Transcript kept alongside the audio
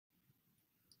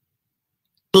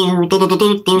And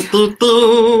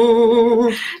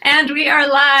we are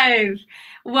live.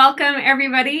 Welcome,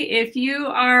 everybody. If you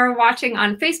are watching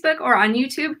on Facebook or on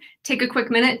YouTube, take a quick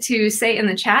minute to say in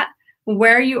the chat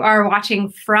where you are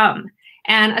watching from.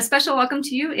 And a special welcome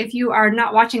to you if you are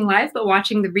not watching live, but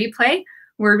watching the replay.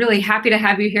 We're really happy to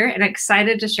have you here and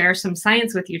excited to share some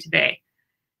science with you today.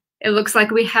 It looks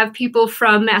like we have people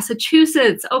from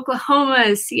Massachusetts,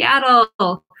 Oklahoma, Seattle,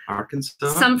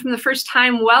 Arkansas, some from the first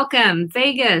time. Welcome.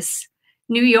 Vegas,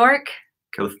 New York,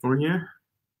 California,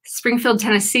 Springfield,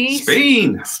 Tennessee,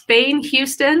 Spain,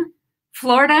 Houston,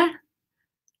 Florida,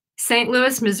 St.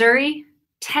 Louis, Missouri,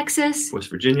 Texas, West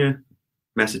Virginia,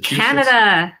 Massachusetts,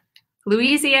 Canada,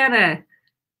 Louisiana,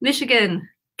 Michigan,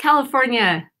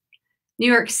 California, New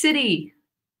York City,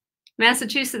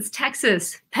 Massachusetts,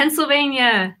 Texas,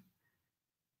 Pennsylvania.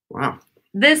 Wow.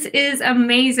 This is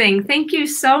amazing. Thank you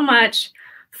so much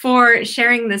for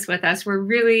sharing this with us. We're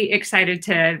really excited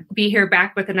to be here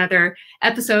back with another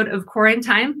episode of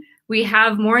QuaranTime. We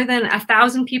have more than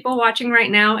 1,000 people watching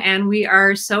right now, and we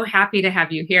are so happy to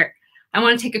have you here. I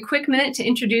want to take a quick minute to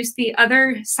introduce the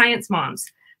other science moms.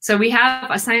 So we have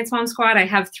a science mom squad. I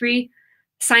have 3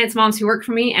 science moms who work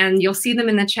for me, and you'll see them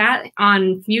in the chat.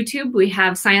 On YouTube, we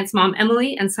have Science Mom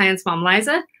Emily and Science Mom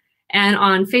Liza. And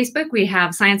on Facebook, we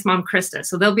have Science Mom Krista.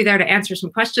 So they'll be there to answer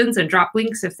some questions and drop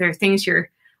links if there are things you're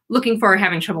looking for or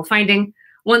having trouble finding.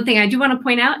 One thing I do want to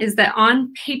point out is that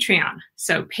on Patreon,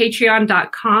 so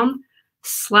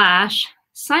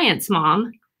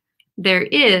patreon.com/sciencemom, there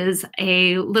is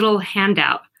a little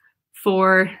handout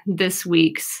for this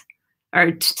week's,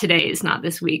 or today's, not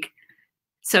this week.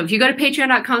 So if you go to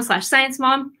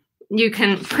patreon.com/sciencemom, you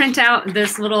can print out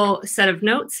this little set of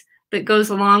notes that goes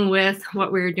along with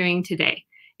what we're doing today,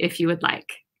 if you would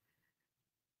like.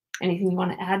 Anything you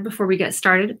want to add before we get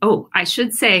started? Oh, I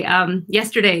should say,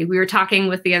 yesterday we were talking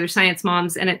with the other science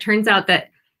moms, and it turns out that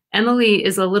Emily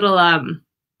is a little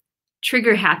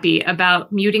trigger happy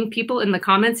about muting people in the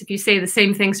comments. If you say the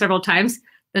same thing several times,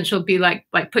 then she'll be like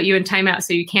put you in timeout,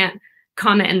 so you can't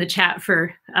comment in the chat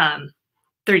for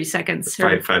 30 seconds.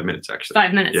 Five minutes, actually.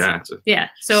 5 minutes. Yeah, it's a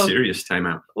so serious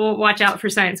timeout. We'll watch out for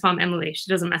Science Mom Emily. She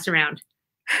doesn't mess around.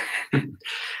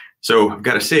 So I've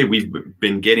got to say, we've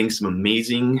been getting some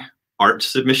amazing art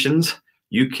submissions.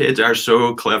 You kids are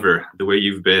so clever, the way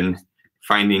you've been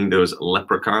finding those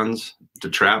leprechauns to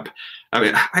trap. I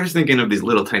mean, I was thinking of these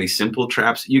little tiny simple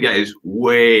traps. You guys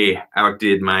way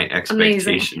outdid my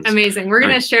expectations. Amazing. We're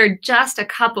going to share just a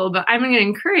couple, but I'm going to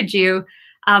encourage you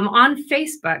on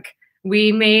Facebook.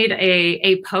 We made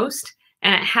a post,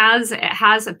 and it has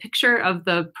a picture of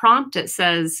the prompt. It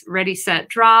says ready, set,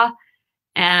 draw.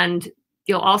 And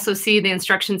you'll also see the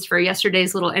instructions for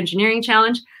yesterday's little engineering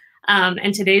challenge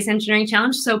and today's engineering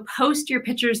challenge. So post your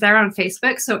pictures there on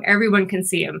Facebook so everyone can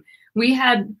see them. We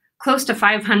had close to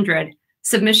 500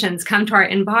 submissions come to our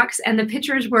inbox, and the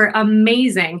pictures were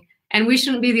amazing. And we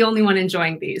shouldn't be the only one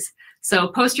enjoying these. So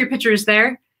post your pictures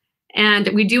there. And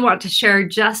we do want to share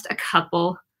just a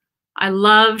couple. I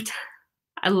loved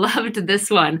this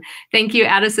one. Thank you,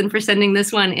 Addison, for sending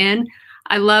this one in.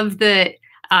 I love that,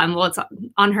 well, it's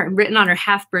written on her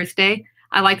half birthday.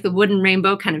 I like the wooden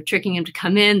rainbow kind of tricking him to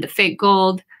come in, the fake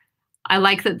gold. I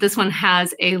like that this one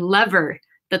has a lever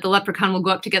that the leprechaun will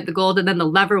go up to get the gold, and then the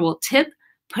lever will tip,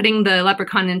 putting the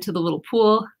leprechaun into the little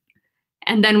pool.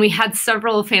 And then we had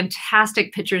several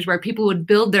fantastic pictures where people would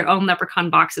build their own leprechaun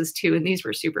boxes too, and these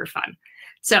were super fun.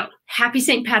 So happy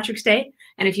St. Patrick's Day.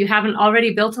 And if you haven't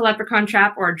already built a leprechaun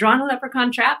trap or drawn a leprechaun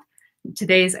trap,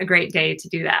 today's a great day to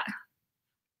do that.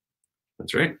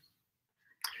 That's right.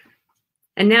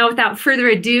 And now, without further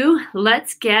ado,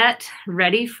 let's get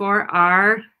ready for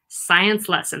our science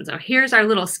lesson. So here's our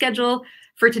little schedule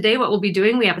for today. What we'll be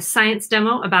doing, we have a science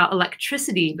demo about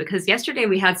electricity, because yesterday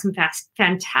we had some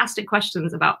fantastic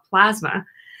questions about plasma.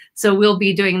 So we'll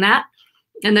be doing that.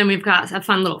 And then we've got a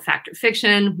fun little fact or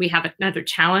fiction. We have another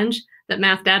challenge that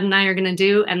Math Dad and I are going to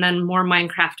do, and then more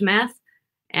Minecraft math,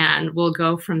 and we'll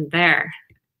go from there.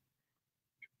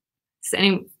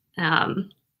 So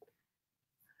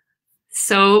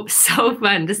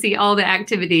fun to see all the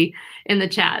activity in the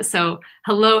chat. So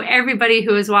hello, everybody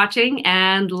who is watching,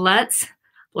 and let's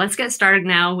get started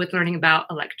now with learning about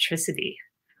electricity.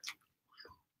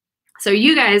 So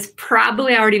you guys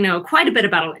probably already know quite a bit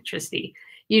about electricity.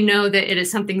 You know that it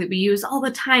is something that we use all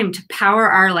the time to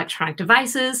power our electronic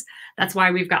devices. That's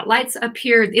why we've got lights up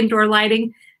here, indoor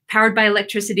lighting, powered by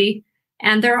electricity.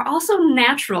 And there are also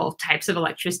natural types of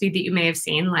electricity that you may have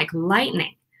seen, like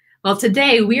lightning. Well,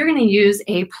 today we are going to use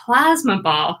a plasma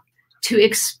ball to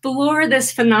explore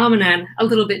this phenomenon a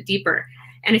little bit deeper.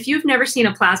 And if you've never seen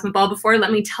a plasma ball before,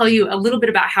 let me tell you a little bit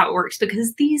about how it works,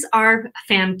 because these are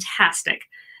fantastic.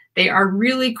 They are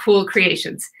really cool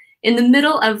creations. In the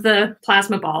middle of the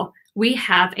plasma ball, we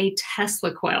have a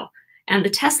Tesla coil. And the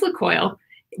Tesla coil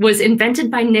was invented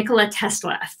by Nikola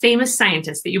Tesla, a famous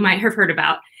scientist that you might have heard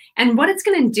about. And what it's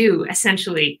going to do,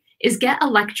 essentially, is get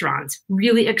electrons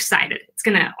really excited. It's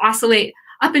going to oscillate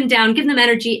up and down, give them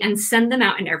energy, and send them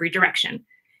out in every direction.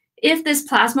 If this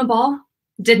plasma ball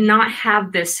did not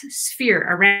have this sphere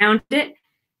around it,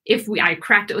 I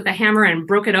cracked it with a hammer and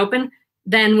broke it open,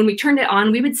 then when we turned it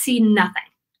on, we would see nothing.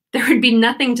 There would be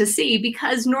nothing to see,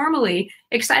 because normally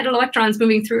excited electrons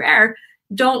moving through air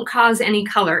don't cause any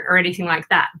color or anything like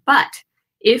that. But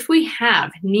if we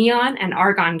have neon and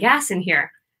argon gas in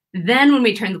here, then when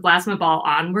we turn the plasma ball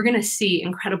on, we're going to see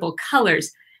incredible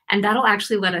colors, and that'll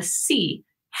actually let us see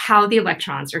how the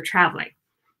electrons are traveling.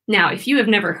 Now, if you have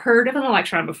never heard of an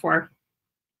electron before,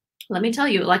 let me tell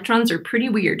you, electrons are pretty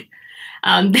weird.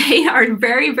 They are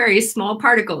very, very small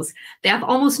particles. They have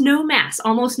almost no mass,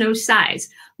 almost no size,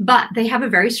 but they have a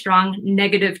very strong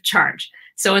negative charge.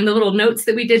 So in the little notes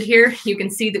that we did here, you can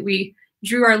see that we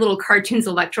drew our little cartoons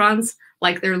electrons,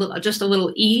 like they're just a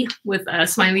little E with a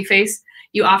smiley face.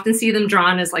 You often see them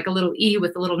drawn as like a little E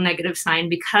with a little negative sign,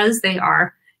 because they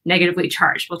are negatively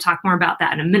charged. We'll talk more about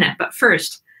that in a minute. But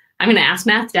first, I'm going to ask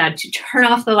Math Dad to turn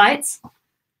off the lights.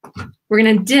 We're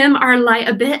going to dim our light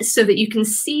a bit so that you can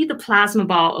see the plasma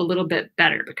ball a little bit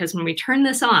better, because when we turn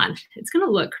this on, it's going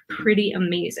to look pretty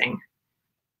amazing.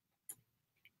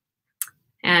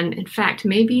 And in fact,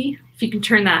 maybe if you can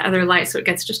turn that other light so it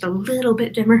gets just a little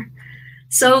bit dimmer.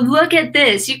 So look at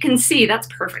this. You can see, that's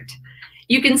perfect.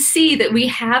 You can see that we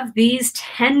have these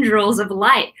tendrils of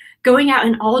light going out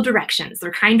in all directions.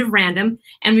 They're kind of random,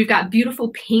 and we've got beautiful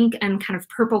pink and kind of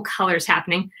purple colors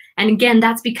happening. And again,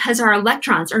 that's because our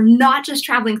electrons are not just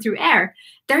traveling through air,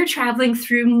 they're traveling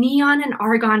through neon and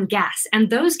argon gas. And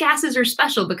those gases are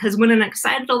special because when an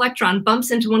excited electron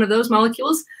bumps into one of those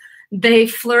molecules, they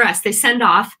fluoresce, they send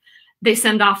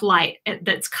off light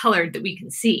that's colored that we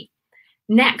can see.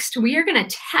 Next, we are going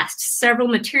to test several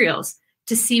materials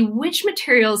to see which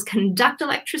materials conduct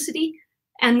electricity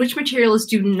and which materials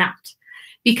do not.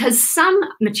 Because some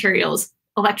materials,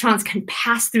 electrons can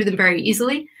pass through them very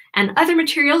easily, and other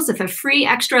materials, if a free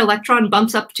extra electron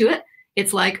bumps up to it,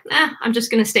 it's like, I'm just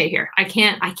going to stay here. I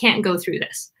can't go through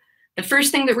this. The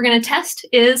first thing that we're going to test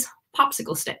is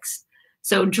popsicle sticks.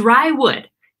 So dry wood.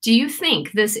 Do you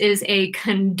think this is a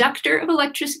conductor of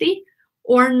electricity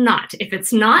or not? If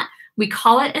it's not, we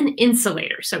call it an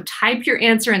insulator. So type your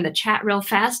answer in the chat real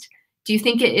fast. Do you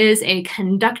think it is a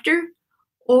conductor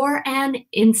or an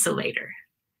insulator?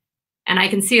 And I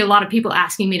can see a lot of people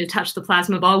asking me to touch the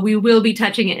plasma ball. We will be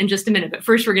touching it in just a minute, but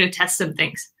first we're going to test some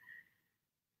things.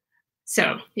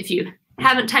 So if you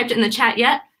haven't typed it in the chat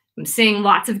yet, I'm seeing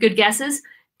lots of good guesses.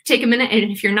 Take a minute,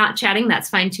 and if you're not chatting, that's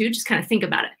fine too. Just kind of think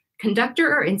about it.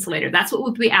 Conductor or insulator? That's what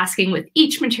we'll be asking with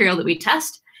each material that we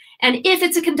test. And if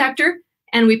it's a conductor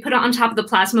and we put it on top of the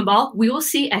plasma ball, we will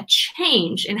see a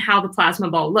change in how the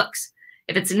plasma ball looks.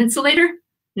 If it's an insulator,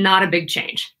 not a big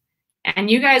change.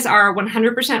 And you guys are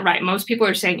 100% right. Most people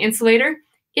are saying insulator.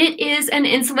 It is an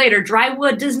insulator. Dry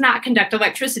wood does not conduct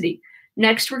electricity.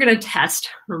 Next, we're going to test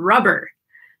rubber.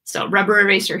 So rubber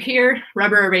eraser here,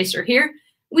 rubber eraser here.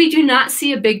 We do not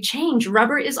see a big change.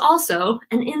 Rubber is also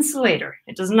an insulator.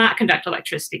 It does not conduct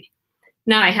electricity.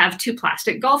 Now I have two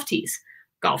plastic golf tees.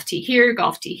 Golf tee here,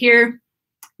 golf tee here.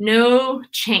 No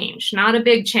change, not a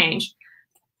big change.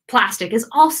 Plastic is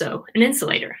also an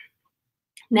insulator.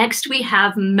 Next, we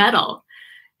have metal.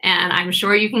 And I'm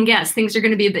sure you can guess things are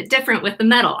going to be a bit different with the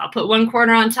metal. I'll put one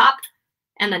quarter on top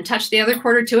and then touch the other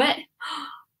quarter to it.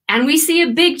 And we see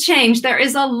a big change. There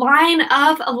is a line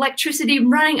of electricity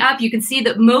running up. You can see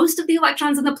that most of the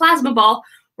electrons in the plasma ball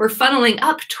were funneling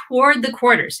up toward the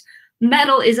quarters.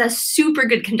 Metal is a super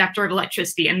good conductor of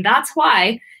electricity. And that's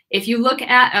why if you look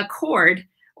at a cord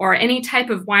or any type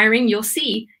of wiring, you'll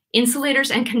see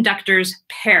insulators and conductors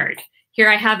paired. Here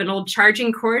I have an old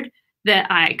charging cord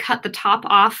that I cut the top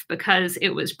off because it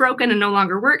was broken and no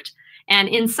longer worked. And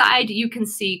inside you can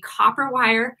see copper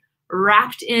wire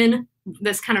wrapped in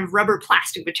this kind of rubber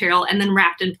plastic material and then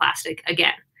wrapped in plastic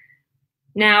again.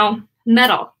 Now,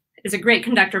 metal is a great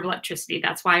conductor of electricity.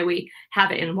 That's why we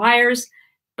have it in wires,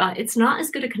 but it's not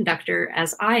as good a conductor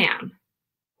as I am.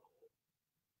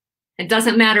 It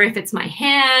doesn't matter if it's my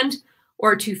hand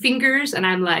or two fingers and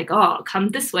I'm like, oh, come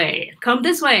this way.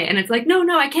 And it's like,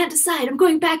 no, I can't decide. I'm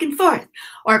going back and forth.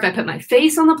 Or if I put my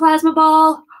face on the plasma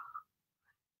ball,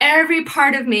 every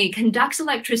part of me conducts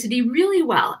electricity really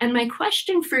well. And my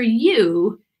question for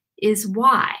you is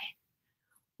why?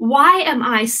 Why am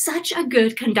I such a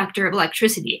good conductor of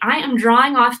electricity? I am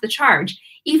drawing off the charge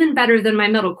even better than my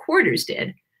metal quarters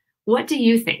did. What do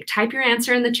you think? Type your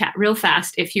answer in the chat real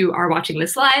fast if you are watching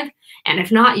this live, and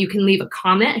if not, you can leave a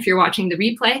comment if you're watching the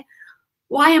replay.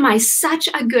 Why am I such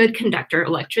a good conductor of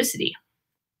electricity?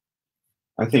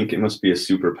 I think it must be a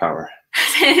superpower.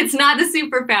 It's not a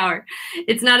superpower.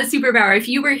 It's not a superpower. If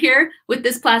you were here with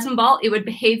this plasma ball, it would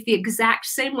behave the exact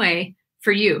same way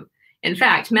for you. In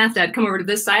fact, Math Dad, come over to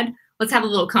this side. Let's have a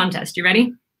little contest. You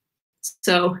ready?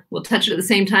 So we'll touch it at the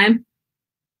same time.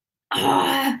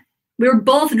 We were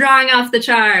both drawing off the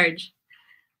charge.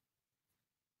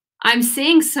 I'm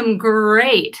seeing some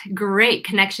great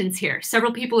connections here.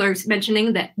 Several people are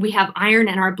mentioning that we have iron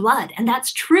in our blood, and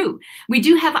that's true. We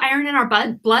do have iron in our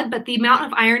blood, but the amount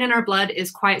of iron in our blood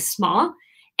is quite small,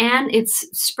 and it's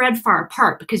spread far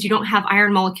apart because you don't have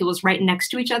iron molecules right next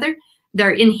to each other.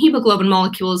 They're in hemoglobin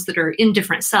molecules that are in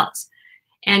different cells.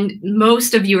 And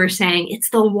most of you are saying it's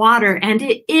the water, and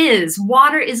it is.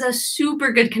 Water is a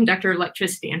super good conductor of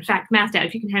electricity. In fact, Math Dad,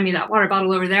 if you can hand me that water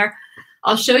bottle over there,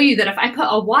 I'll show you that if I put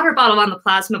a water bottle on the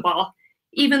plasma ball,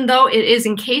 even though it is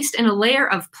encased in a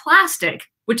layer of plastic,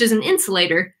 which is an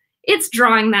insulator, it's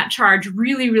drawing that charge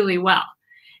really well.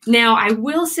 Now, I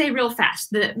will say real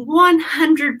fast that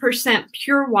 100%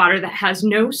 pure water that has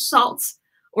no salts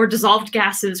or dissolved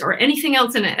gases or anything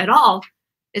else in it at all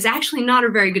is actually not a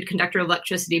very good conductor of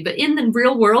electricity. But in the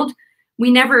real world,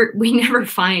 we never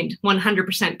find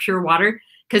 100% pure water,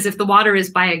 because if the water is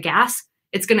by a gas,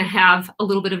 it's going to have a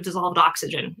little bit of dissolved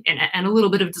oxygen in it and a little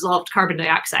bit of dissolved carbon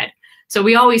dioxide. So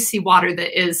we always see water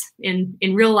that is, in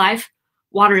real life,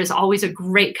 water is always a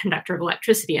great conductor of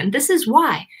electricity. And this is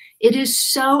why it is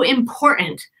so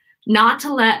important not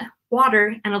to let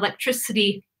water and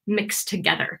electricity mix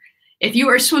together. If you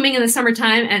are swimming in the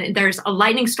summertime and there's a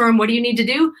lightning storm, what do you need to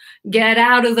do? Get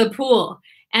out of the pool.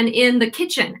 And in the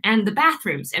kitchen and the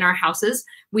bathrooms in our houses,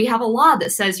 we have a law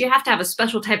that says you have to have a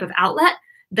special type of outlet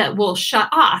that will shut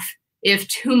off if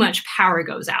too much power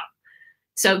goes out.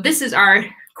 So this is our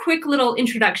quick little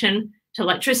introduction to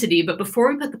electricity. But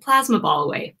before we put the plasma ball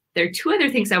away, there are two other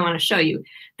things I want to show you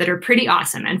that are pretty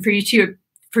awesome. And for you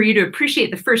to appreciate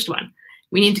the first one,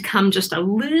 we need to come just a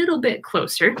little bit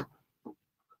closer,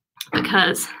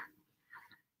 because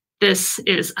this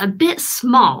is a bit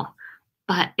small,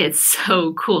 but it's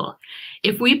so cool.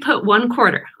 If we put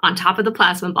 1/4 on top of the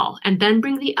plasma ball and then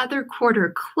bring the other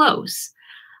quarter close,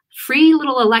 free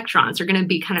little electrons are going to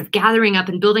be kind of gathering up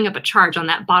and building up a charge on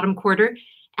that bottom quarter.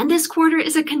 And this quarter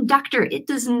is a conductor. It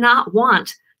does not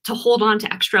want to hold on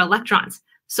to extra electrons.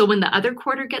 So when the other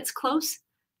quarter gets close,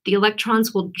 the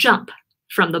electrons will jump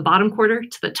from the bottom quarter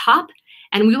to the top,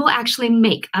 and we will actually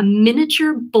make a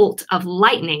miniature bolt of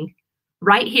lightning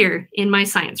right here in my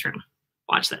science room.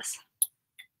 Watch this.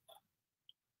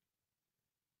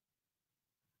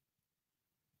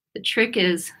 The trick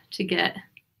is to get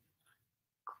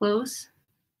close.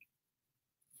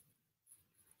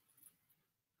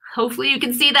 Hopefully you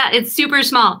can see that. It's super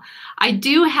small. I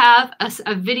do have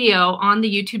a video on the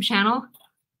YouTube channel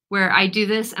where I do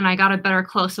this, and I got a better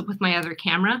close-up with my other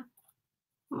camera.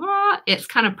 It's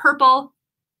kind of purple,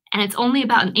 and it's only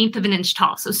about 1/8 of an inch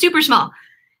tall, so super small.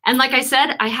 And like I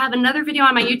said, I have another video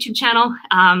on my YouTube channel.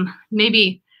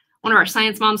 Maybe one of our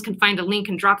science moms can find a link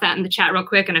and drop that in the chat real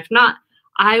quick, and if not,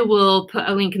 I will put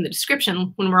a link in the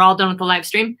description when we're all done with the live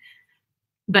stream.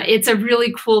 But it's a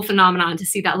really cool phenomenon to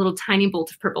see that little tiny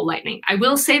bolt of purple lightning. I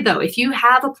will say, though, if you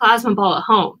have a plasma ball at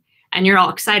home and you're all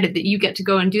excited that you get to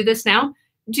go and do this now,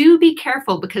 do be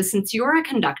careful, because since you're a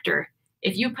conductor,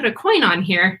 if you put a coin on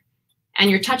here and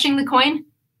you're touching the coin,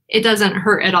 it doesn't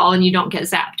hurt at all and you don't get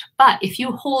zapped. But if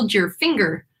you hold your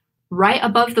finger right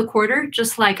above the quarter,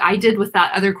 just like I did with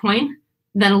that other coin,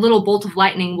 then a little bolt of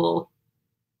lightning will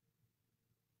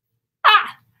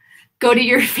go to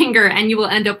your finger, and you will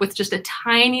end up with just a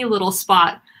tiny little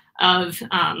spot of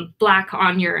black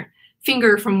on your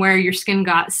finger from where your skin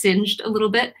got singed a little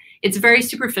bit. It's very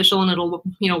superficial, and it'll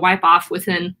wipe off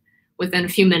within a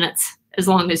few minutes, as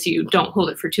long as you don't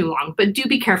hold it for too long. But do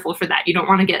be careful for that. You don't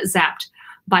want to get zapped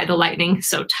by the lightning.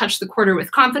 So touch the quarter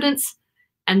with confidence,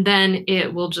 and then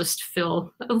it will just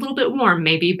feel a little bit warm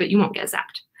maybe, but you won't get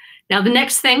zapped. Now, the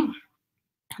next thing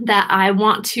that I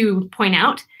want to point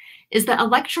out is that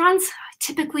electrons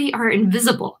typically are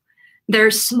invisible. They're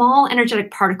small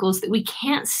energetic particles that we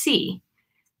can't see,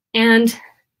 and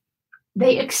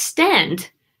they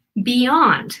extend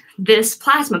beyond this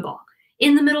plasma ball.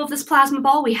 In the middle of this plasma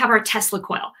ball, we have our Tesla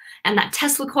coil, and that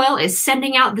Tesla coil is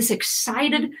sending out this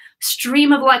excited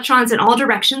stream of electrons in all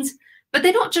directions, but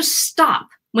they don't just stop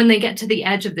when they get to the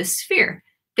edge of this sphere.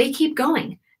 They keep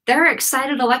going. There are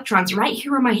excited electrons right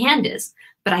here where my hand is,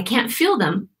 but I can't feel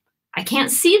them. I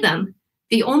can't see them.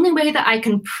 The only way that I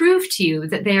can prove to you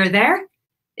that they are there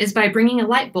is by bringing a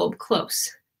light bulb close.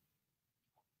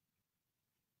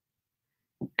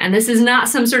 And this is not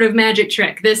some sort of magic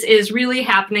trick. This is really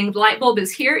happening. The light bulb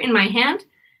is here in my hand,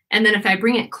 and then if I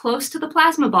bring it close to the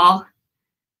plasma ball,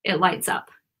 it lights up.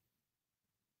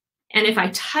 And if I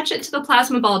touch it to the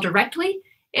plasma ball directly,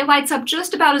 it lights up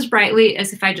just about as brightly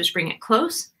as if I just bring it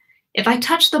close. If I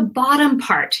touch the bottom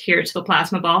part here to the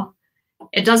plasma ball,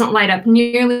 it doesn't light up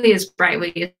nearly as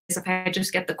brightly as if I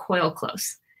just get the coil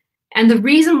close. And the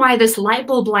reason why this light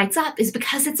bulb lights up is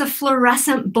because it's a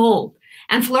fluorescent bulb.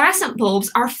 And fluorescent bulbs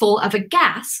are full of a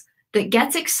gas that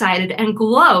gets excited and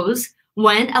glows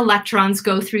when electrons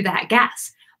go through that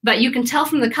gas. But you can tell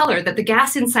from the color that the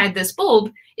gas inside this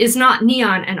bulb is not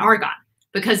neon and argon,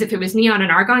 because if it was neon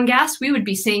and argon gas, we would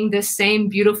be seeing this same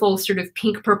beautiful sort of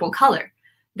pink-purple color.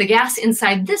 The gas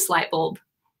inside this light bulb,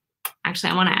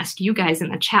 actually, I want to ask you guys in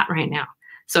the chat right now.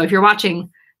 So if you're watching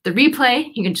the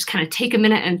replay, you can just kind of take a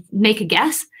minute and make a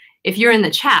guess. If you're in the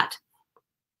chat,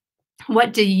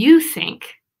 what do you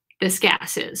think this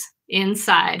gas is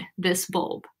inside this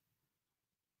bulb?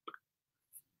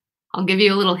 I'll give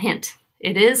you a little hint.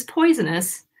 It is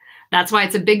poisonous. That's why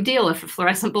it's a big deal. If a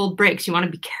fluorescent bulb breaks, you want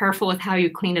to be careful with how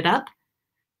you clean it up.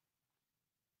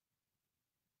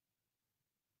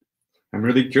 I'm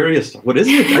really curious. What is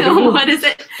it? I don't know. What is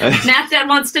it? Math Dad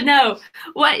wants to know.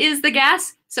 What is the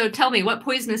gas? So tell me, what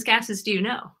poisonous gases do you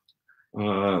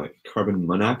know? Carbon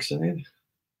monoxide?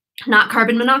 Not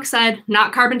carbon monoxide,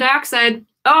 not carbon dioxide.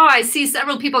 Oh, I see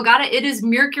several people got it. It is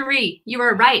mercury. You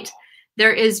are right.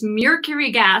 There is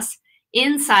mercury gas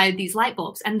inside these light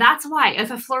bulbs. And that's why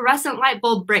if a fluorescent light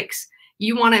bulb breaks,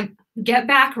 you want to get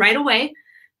back right away,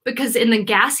 because in the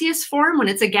gaseous form, when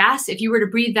it's a gas, if you were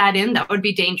to breathe that in, that would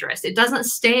be dangerous. It doesn't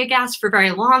stay a gas for very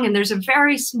long, and there's a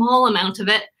very small amount of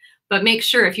it. But make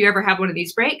sure if you ever have one of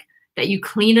these break, that you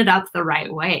clean it up the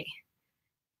right way.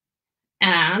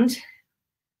 And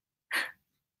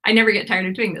I never get tired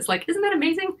of doing this. Like, isn't that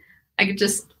amazing? I could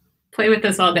just play with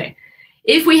this all day.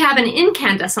 If we have an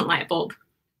incandescent light bulb,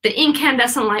 the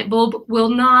incandescent light bulb will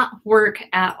not work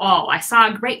at all. I saw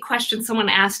a great question someone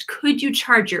asked, could you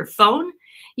charge your phone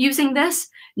using this?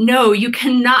 No, you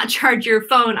cannot charge your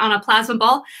phone on a plasma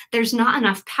ball. There's not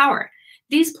enough power.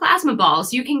 These plasma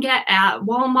balls you can get at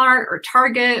Walmart or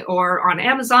Target or on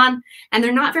Amazon, and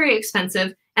they're not very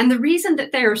expensive. And the reason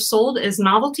that they are sold as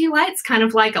novelty lights, kind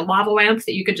of like a lava lamp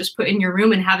that you could just put in your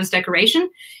room and have as decoration,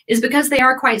 is because they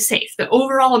are quite safe. The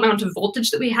overall amount of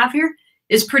voltage that we have here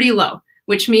is pretty low,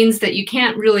 which means that you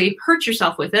can't really hurt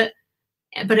yourself with it.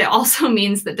 But it also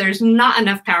means that there's not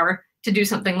enough power to do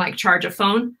something like charge a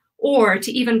phone or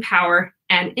to even power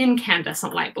an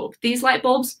incandescent light bulb. These light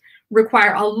bulbs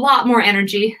require a lot more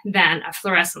energy than a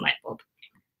fluorescent light bulb.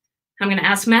 I'm going to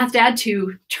ask Math Dad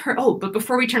to turn, oh, but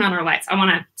before we turn on our lights, I want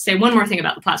to say one more thing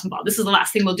about the plasma ball. This is the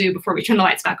last thing we'll do before we turn the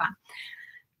lights back on.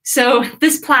 So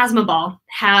this plasma ball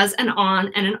has an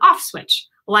on and an off switch,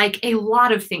 like a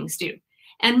lot of things do.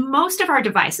 And most of our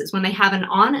devices, when they have an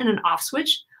on and an off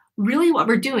switch, really what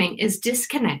we're doing is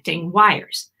disconnecting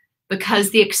wires,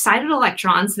 because the excited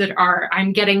electrons that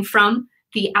I'm getting from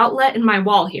the outlet in my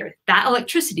wall here, that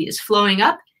electricity is flowing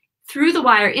up through the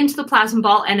wire into the plasma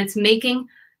ball, and it's making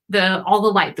all the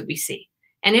light that we see.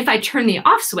 And if I turn the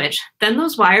off switch, then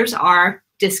those wires are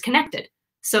disconnected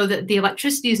so that the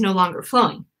electricity is no longer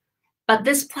flowing. But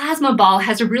this plasma ball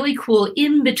has a really cool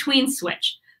in-between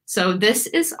switch. So this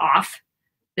is off,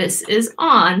 this is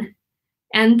on,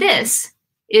 and this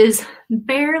is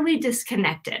barely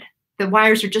disconnected. The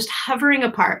wires are just hovering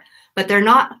apart, but they're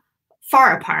not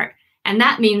far apart. And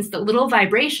that means that little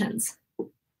vibrations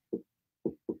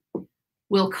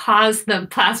will cause the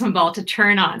plasma ball to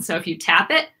turn on. So if you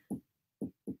tap it,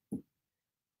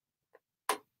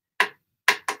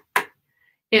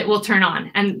 it will turn on.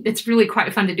 And it's really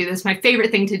quite fun to do this. My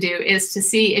favorite thing to do is to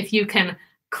see if you can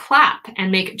clap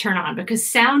and make it turn on, because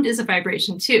sound is a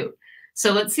vibration too.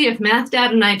 So let's see if Math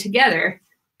Dad and I together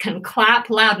can clap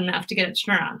loud enough to get it to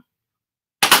turn on.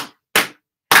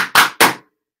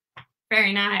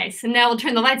 Very nice. And now we'll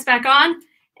turn the lights back on.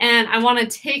 And I want to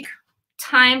take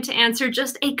time to answer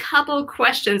just a couple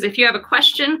questions. If you have a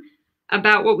question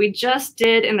about what we just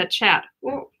did in the chat,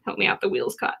 oh, help me out, the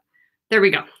wheel's caught. There we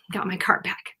go, got my cart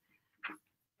back.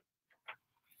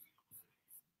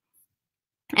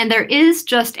 And there is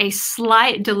just a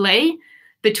slight delay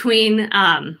between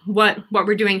what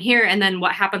we're doing here and then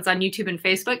what happens on YouTube and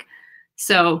Facebook.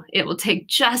 So it will take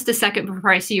just a second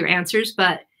before I see your answers,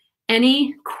 but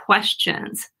any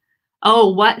questions?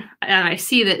 Oh, I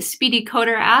see that Speedy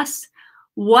Coder asks,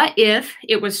 What if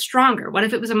it was stronger? What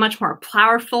if it was a much more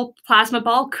powerful plasma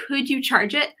ball? Could you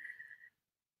charge it?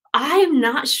 I'm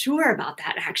not sure about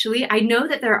that, actually. I know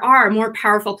that there are more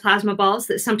powerful plasma balls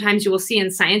that sometimes you will see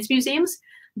in science museums,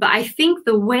 but I think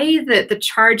the way that the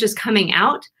charge is coming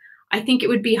out, I think it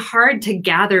would be hard to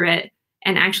gather it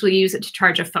and actually use it to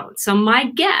charge a phone. So my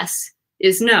guess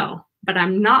is no, but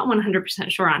I'm not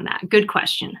 100% sure on that. Good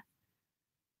question.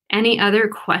 Any other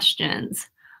questions?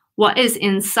 What is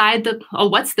inside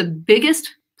what's the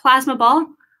biggest plasma ball?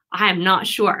 I am not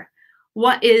sure.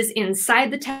 What is inside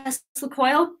the Tesla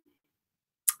coil?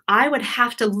 I would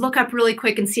have to look up really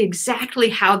quick and see exactly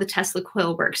how the Tesla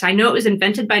coil works. I know it was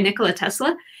invented by Nikola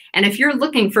Tesla, and if you're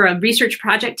looking for a research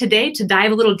project today to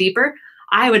dive a little deeper,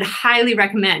 I would highly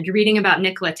recommend reading about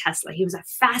Nikola Tesla. He was a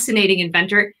fascinating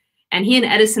inventor, and he and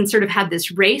Edison sort of had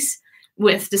this race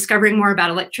with discovering more about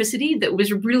electricity that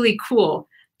was really cool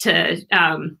to,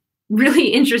 really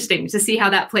interesting to see how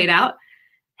that played out.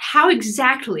 How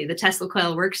exactly the Tesla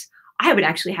coil works, I would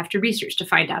actually have to research to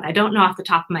find out. I don't know off the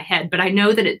top of my head, but I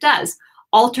know that it does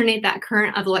alternate that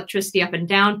current of electricity up and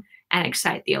down and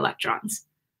excite the electrons.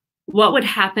 What would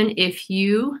happen if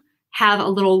you have a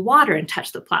little water and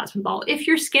touch the plasma ball? If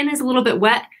your skin is a little bit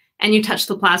wet and you touch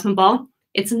the plasma ball,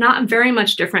 it's not very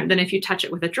much different than if you touch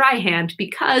it with a dry hand,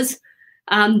 because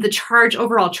the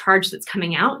overall charge that's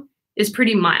coming out is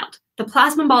pretty mild. The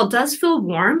plasma ball does feel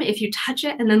warm if you touch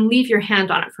it and then leave your hand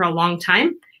on it for a long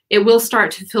time. It will start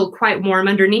to feel quite warm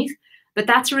underneath, but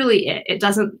that's really it. It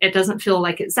doesn't feel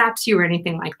like it zaps you or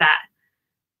anything like that.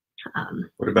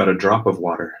 What about a drop of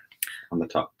water on the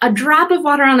top? A drop of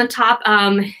water on the top,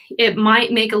 it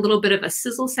might make a little bit of a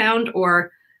sizzle sound,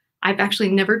 or I've actually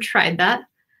never tried that.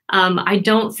 I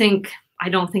don't think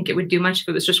it would do much if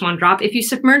it was just one drop. If you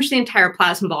submerge the entire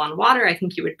plasma ball in water, I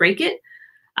think you would break it.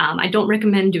 I don't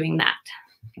recommend doing that.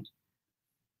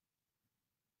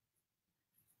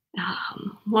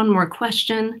 One more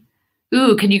question.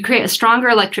 Ooh, could you create a stronger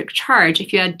electric charge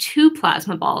if you had two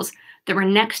plasma balls that were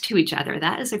next to each other?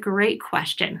 That is a great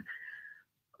question.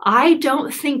 I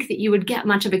don't think that you would get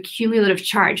much of a cumulative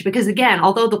charge because, again,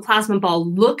 although the plasma ball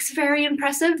looks very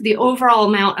impressive, the overall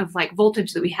amount of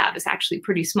voltage that we have is actually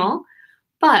pretty small.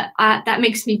 But that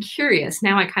makes me curious.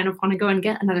 Now I kind of want to go and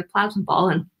get another plasma ball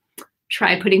and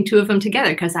try putting two of them together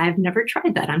because I've never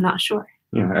tried that. I'm not sure.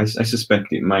 Yeah, I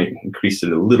suspect it might increase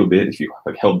it a little bit if you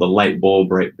held the light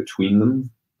bulb right between them.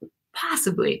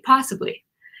 Possibly, possibly.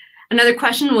 Another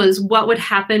question was, what would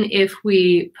happen if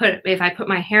I put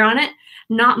my hair on it?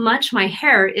 Not much. My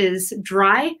hair is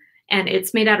dry and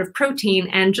it's made out of protein,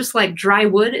 and just like dry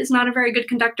wood is not a very good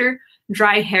conductor,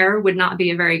 dry hair would not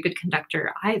be a very good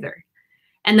conductor either.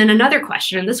 And then another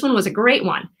question, and this one was a great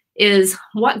one, is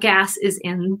what gas is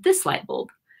in this light bulb?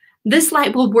 This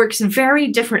light bulb works very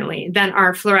differently than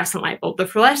our fluorescent light bulb. The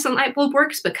fluorescent light bulb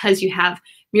works because you have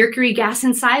mercury gas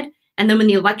inside, and then when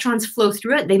the electrons flow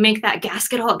through it, they make that gas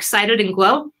get all excited and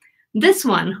glow. This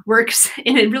one works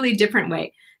in a really different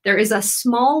way. There is a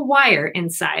small wire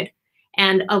inside,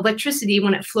 and electricity,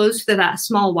 when it flows through that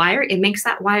small wire, it makes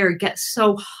that wire get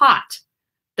so hot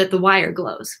that the wire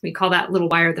glows. We call that little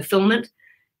wire the filament.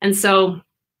 And so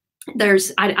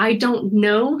I don't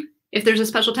know if there's a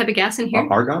special type of gas in here.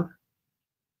 Argon?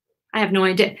 I have no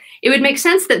idea. It would make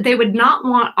sense that they would not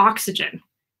want oxygen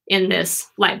in this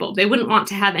light bulb. They wouldn't want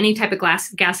to have any type of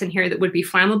gas in here that would be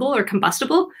flammable or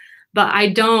combustible, but I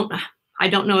don't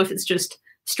know if it's just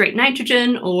straight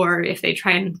nitrogen or if they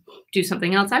try and do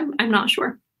something else. I'm not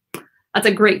sure. That's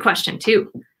a great question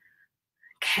too.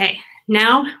 Okay,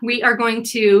 now we are going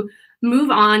to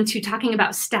move on to talking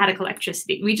about static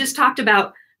electricity. We just talked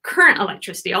about current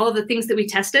electricity, all of the things that we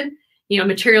tested.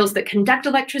 Materials that conduct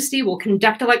electricity will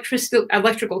conduct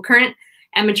electrical current,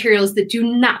 and materials that do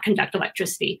not conduct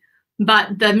electricity.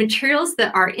 But the materials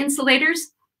that are insulators,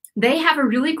 they have a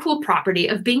really cool property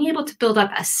of being able to build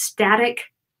up a static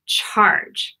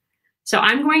charge. So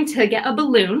I'm going to get a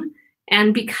balloon,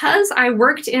 and because I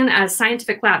worked in a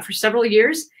scientific lab for several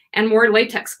years and wore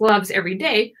latex gloves every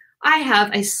day, I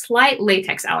have a slight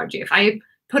latex allergy. If I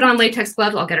put on latex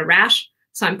gloves, I'll get a rash.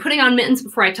 So I'm putting on mittens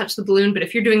before I touch the balloon, but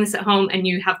if you're doing this at home and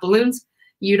you have balloons,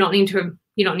 you don't need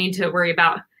to worry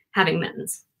about having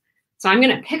mittens. So I'm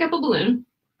going to pick up a balloon,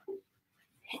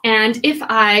 and if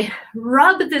I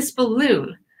rub this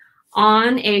balloon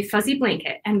on a fuzzy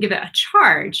blanket and give it a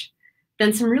charge,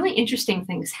 then some really interesting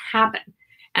things happen.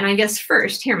 And I guess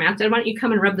first, here, Matt, why don't you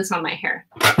come and rub this on my hair?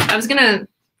 I was going to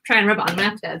try and rub it on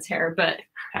Matt Dad's hair, but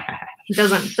he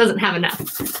doesn't have enough.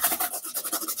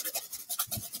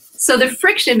 So the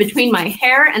friction between my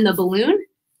hair and the balloon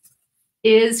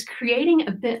is creating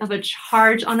a bit of a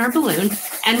charge on our balloon.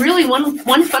 And really one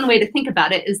fun way to think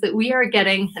about it is that we are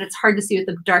getting, and it's hard to see with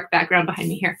the dark background behind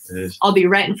me here. I'll be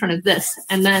right in front of this.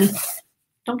 And then,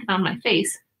 don't get on my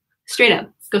face, straight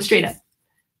up, go straight up.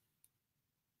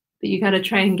 But you gotta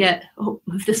try and get, oh,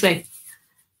 move this way.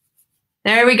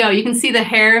 There we go. You can see the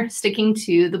hair sticking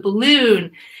to the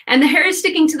balloon. And the hair is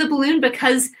sticking to the balloon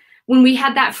because when we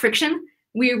had that friction,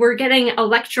 we were getting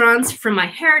electrons from my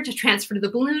hair to transfer to the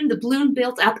balloon. The balloon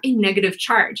built up a negative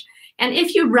charge. And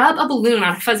if you rub a balloon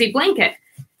on a fuzzy blanket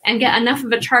and get enough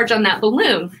of a charge on that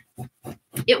balloon,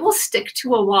 it will stick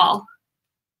to a wall.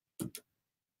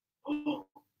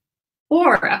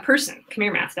 Or a person. Come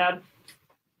here, Math Dad.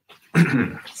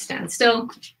 Stand still.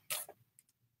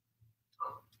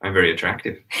 I'm very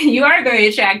attractive. You are very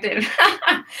attractive.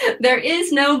 There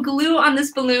is no glue on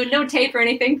this balloon, no tape or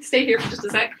anything. Stay here for just a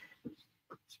sec.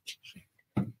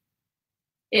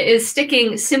 It is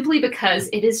sticking simply because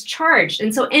it is charged.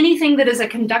 And so anything that is a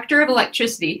conductor of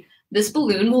electricity, this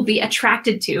balloon will be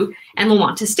attracted to and will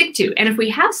want to stick to. And if we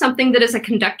have something that is a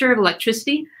conductor of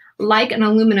electricity, like an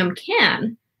aluminum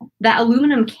can, that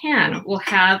aluminum can will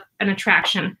have an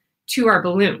attraction to our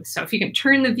balloon. So if you can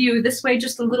turn the view this way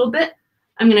just a little bit,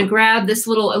 I'm going to grab this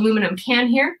little aluminum can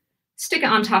here, stick it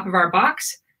on top of our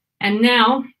box. And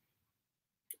now,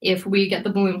 if we get the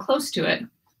balloon close to it,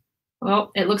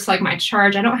 well, it looks like my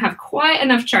charge, I don't have quite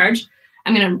enough charge.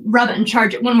 I'm going to rub it and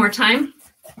charge it one more time.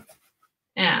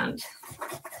 And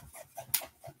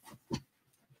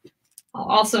I'll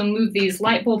also move these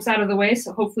light bulbs out of the way,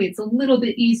 so hopefully it's a little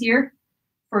bit easier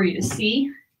for you to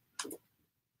see.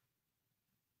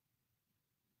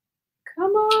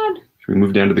 Come on. Should we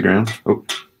move down to the ground? Oh.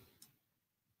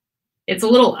 It's a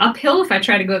little uphill if I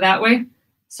try to go that way,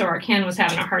 so our can was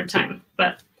having a hard time.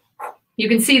 But you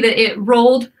can see that it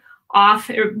rolled off,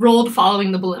 it rolled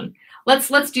following the balloon.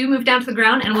 Let's move down to the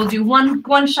ground, and we'll do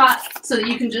one shot so that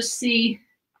you can just see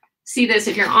this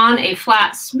if you're on a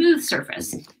flat, smooth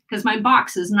surface, because my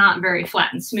box is not very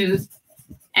flat and smooth.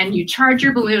 And you charge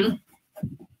your balloon,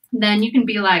 then you can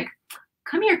be like,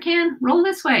 come here, can, roll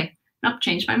this way. Nope,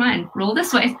 changed my mind. Roll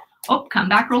this way. Oh, come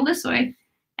back, roll this way.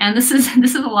 And this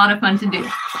is a lot of fun to do.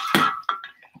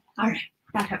 All right,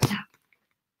 back up top.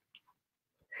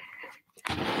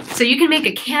 So you can make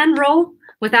a can roll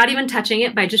without even touching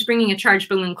it by just bringing a charged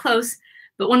balloon close.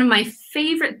 But one of my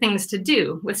favorite things to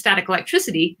do with static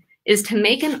electricity is to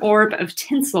make an orb of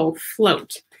tinsel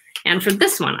float. And for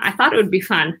this one, I thought it would be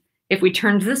fun if we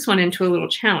turned this one into a little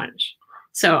challenge.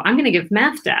 So I'm going to give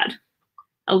Math Dad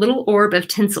a little orb of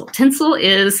tinsel. Tinsel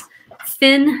is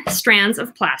thin strands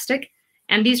of plastic,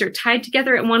 and these are tied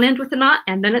together at one end with a knot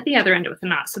and then at the other end with a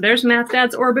knot. So there's Math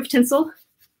Dad's orb of tinsel.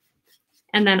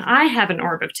 And then I have an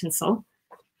orb of tinsel.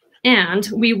 And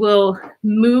we will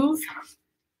move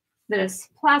this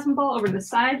plasma ball over to the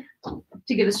side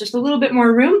to give us just a little bit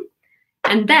more room.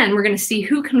 And then we're going to see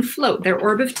who can float their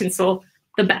orb of tinsel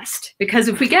the best. Because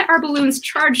if we get our balloons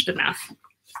charged enough,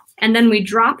 and then we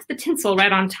drop the tinsel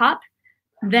right on top,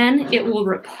 then it will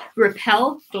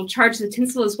repel. It'll charge the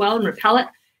tinsel as well and repel it,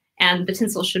 and the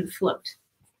tinsel should float.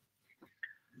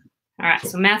 All right,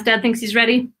 so Math Dad thinks he's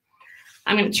ready.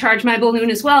 I'm going to charge my balloon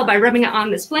as well by rubbing it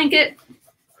on this blanket.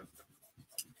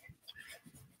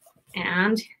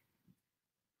 And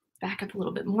back up a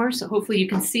little bit more, so hopefully you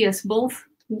can see us both.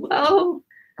 Whoa,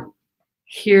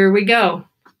 here we go.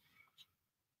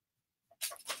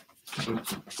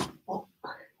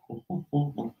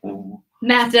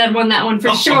 Math Dad won that one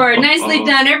for sure. Nicely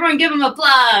done. Everyone give him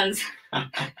applause.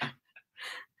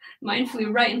 Mine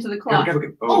flew right into the cloth.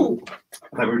 Oh,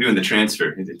 I thought we were doing the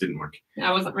transfer. It didn't work.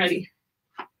 I wasn't ready.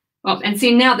 Oh, and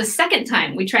see now the second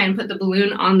time we try and put the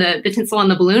balloon on the tinsel on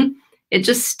the balloon, it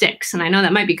just sticks. And I know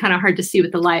that might be kind of hard to see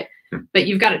with the light, but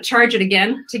you've got to charge it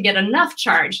again to get enough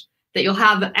charge that you'll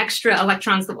have extra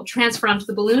electrons that will transfer onto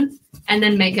the balloon and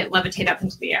then make it levitate up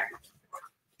into the air.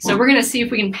 So we're going to see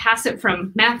if we can pass it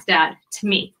from Math Dad to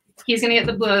me. He's going to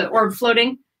get the orb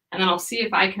floating, and then I'll see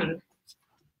if I can.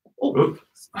 Oh.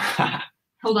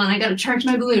 Hold on, I got to charge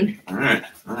my balloon. All right,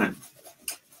 all right.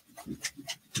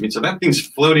 I mean, so that thing's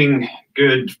floating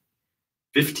good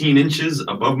 15 inches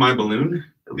above my balloon,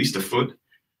 at least a foot.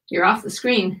 You're off the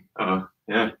screen.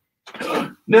 Yeah.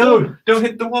 No, don't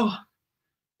hit the wall.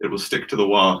 It will stick to the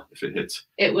wall if it hits.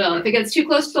 It will. If it gets too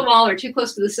close to the wall or too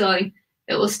close to the ceiling,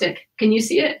 it will stick. Can you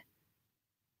see it?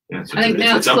 Yeah, so I think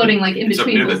now it's floating like in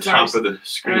between near the both top bars. of the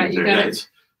screen. All right, you got it.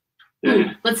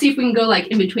 Yeah. Let's see if we can go like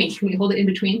in between. Can we hold it in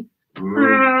between? We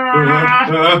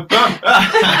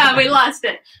lost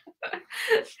it.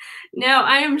 Now,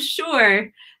 I am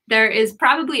sure there is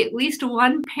probably at least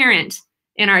one parent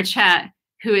in our chat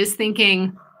who is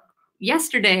thinking,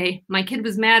 yesterday my kid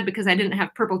was mad because I didn't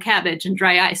have purple cabbage and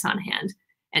dry ice on hand.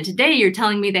 And today you're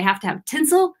telling me they have to have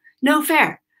tinsel? No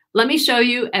fair. Let me show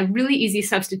you a really easy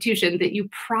substitution that you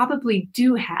probably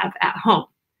do have at home.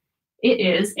 It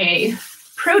is a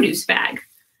produce bag.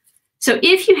 So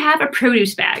if you have a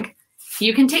produce bag,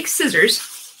 you can take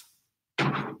scissors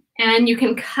and you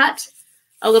can cut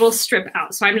a little strip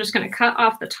out. So I'm just going to cut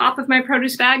off the top of my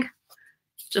produce bag,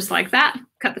 just like that,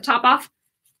 cut the top off.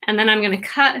 And then I'm going to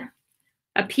cut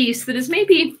a piece that is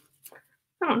maybe,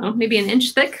 I don't know, maybe an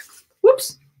inch thick.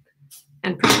 Whoops.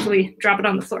 And probably drop it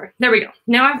on the floor. There we go.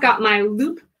 Now I've got my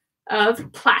loop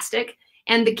of plastic.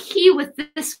 And the key with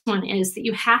this one is that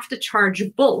you have to charge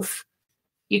both.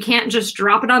 You can't just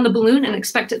drop it on the balloon and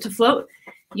expect it to float.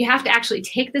 You have to actually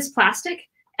take this plastic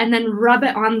and then rub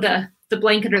it on the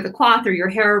blanket or the cloth or your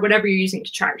hair or whatever you're using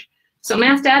to charge. So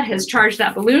Math Dad has charged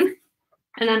that balloon.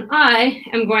 And then I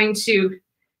am going to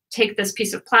take this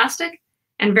piece of plastic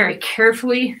and very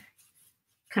carefully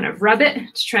kind of rub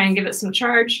it to try and give it some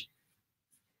charge.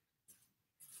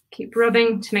 Keep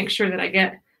rubbing to make sure that I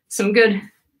get some good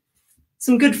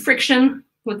friction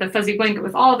with the fuzzy blanket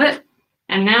with all of it.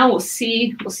 And now we'll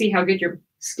see how good your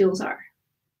skills are.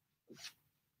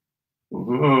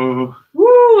 Whoa.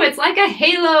 Woo, it's like a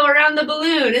halo around the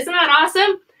balloon. Isn't that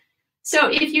awesome? So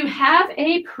if you have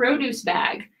a produce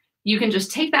bag, you can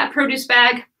just take that produce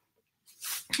bag.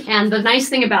 And the nice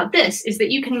thing about this is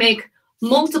that you can make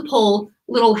multiple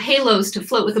little halos to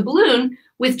float with a balloon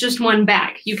with just one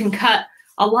bag. You can cut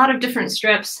a lot of different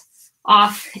strips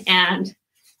off and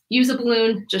use a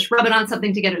balloon, just rub it on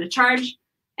something to get it to charge.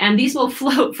 And these will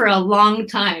float for a long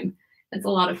time. It's a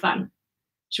lot of fun.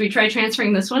 Should we try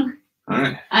transferring this one? All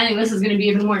right. I think this is going to be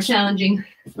even more challenging.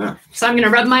 Yeah. So I'm going to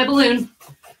rub my balloon.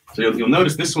 So you'll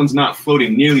notice this one's not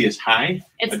floating nearly as high.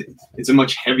 It's a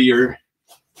much heavier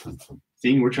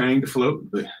thing we're trying to float.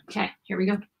 But... Okay, here we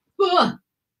go. Whoa.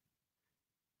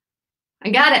 I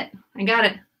got it. I got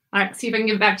it. All right, see if I can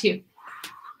give it back to you.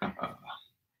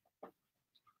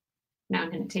 Now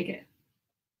I'm going to take it.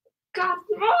 God.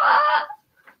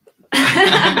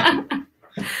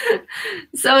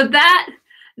 So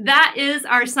that is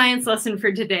our science lesson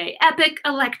for today. Epic,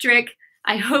 electric.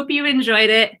 I hope you enjoyed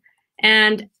it.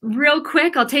 And real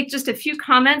quick, I'll take just a few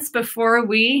comments before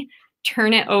we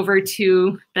turn it over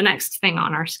to the next thing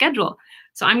on our schedule.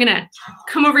 So I'm going to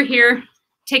come over here,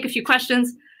 take a few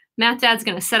questions. Math Dad's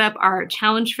going to set up our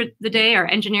challenge for the day, our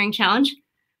engineering challenge.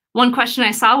 One question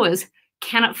I saw was,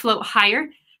 can it float higher?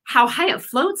 How high it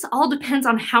floats all depends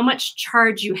on how much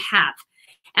charge you have.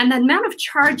 And the amount of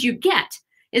charge you get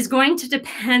is going to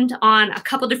depend on a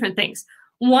couple different things.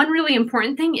 One really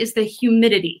important thing is the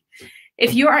humidity.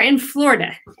 If you are in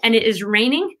Florida and it is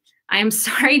raining, I am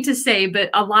sorry to say, but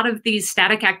a lot of these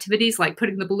static activities like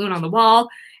putting the balloon on the wall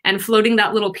and floating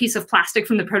that little piece of plastic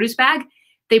from the produce bag,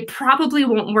 they probably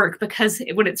won't work because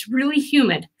when it's really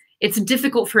humid, it's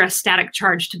difficult for a static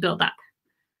charge to build up.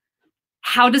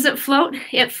 How does it float?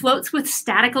 It floats with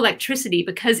static electricity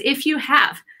because if you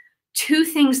have two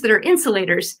things that are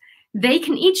insulators, they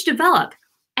can each develop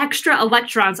extra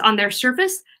electrons on their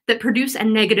surface that produce a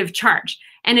negative charge.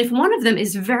 And if one of them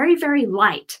is very, very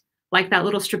light, like that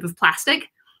little strip of plastic,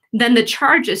 then the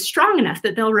charge is strong enough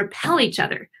that they'll repel each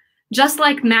other. Just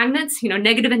like magnets,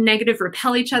 negative and negative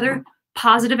repel each other,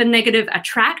 positive and negative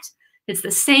attract. It's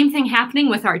the same thing happening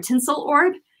with our tinsel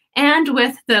orb and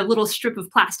with the little strip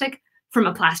of plastic from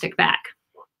a plastic bag.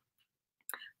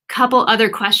 Couple other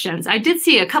questions. I did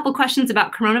see a couple questions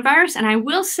about coronavirus, and I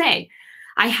will say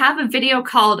I have a video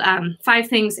called 5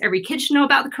 Things Every Kid Should Know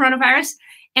About the Coronavirus,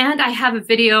 and I have a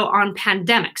video on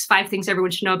pandemics, 5 Things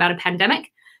Everyone Should Know About a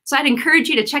Pandemic. So I'd encourage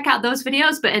you to check out those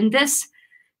videos, but in this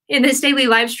daily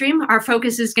live stream, our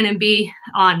focus is going to be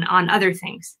on other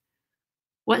things.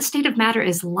 What state of matter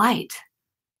is light?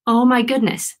 Oh my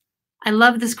goodness. I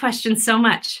love this question so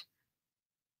much.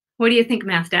 What do you think,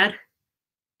 Math Dad?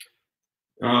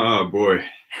 Oh boy.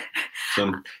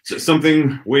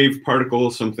 Something wave particle,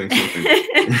 something.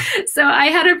 So I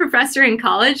had a professor in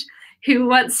college who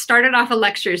once started off a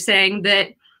lecture saying that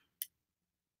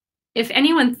if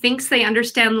anyone thinks they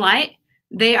understand light,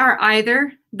 they are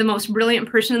either the most brilliant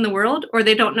person in the world or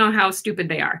they don't know how stupid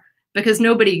they are, because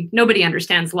nobody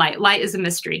understands light. Light is a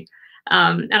mystery.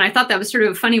 And I thought that was sort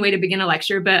of a funny way to begin a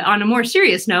lecture. But on a more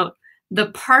serious note,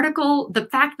 the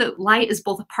fact that light is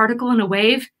both a particle and a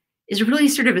wave is really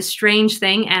sort of a strange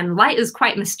thing, and light is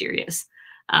quite mysterious.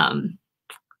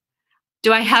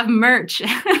 Do I have merch?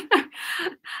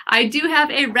 I do have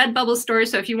a Redbubble store,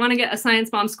 so if you want to get a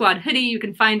Science Mom Squad hoodie, you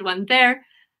can find one there.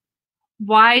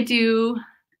 Why do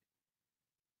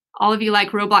all of you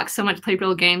like Roblox so much, play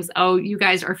real games? Oh, you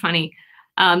guys are funny.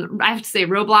 I have to say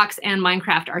Roblox and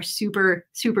Minecraft are super,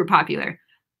 super popular.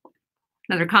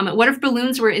 Another comment, what if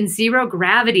balloons were in zero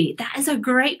gravity? That is a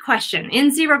great question.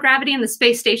 In zero gravity in the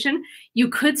space station, you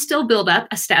could still build up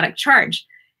a static charge.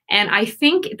 And I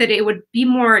think that it would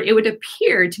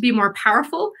appear to be more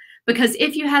powerful, because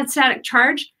if you had static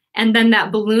charge and then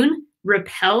that balloon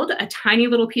repelled a tiny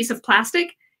little piece of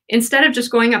plastic, instead of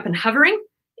just going up and hovering,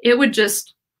 it would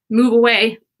just move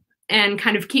away and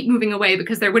kind of keep moving away,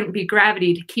 because there wouldn't be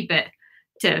gravity to keep it,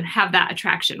 to have that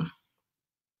attraction.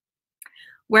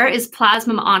 Where is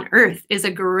plasma on Earth is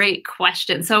a great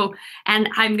question. So, and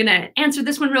I'm gonna answer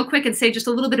this one real quick and say just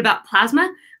a little bit about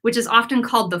plasma, which is often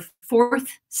called the fourth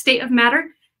state of matter.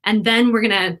 And then we're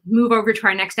gonna move over to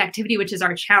our next activity, which is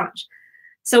our challenge.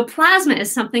 So plasma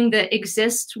is something that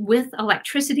exists with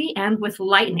electricity and with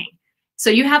lightning. So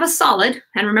you have a solid,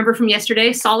 and remember from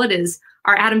yesterday, solid is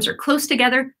our atoms are close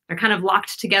together, they're kind of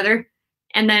locked together.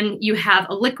 And then you have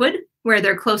a liquid where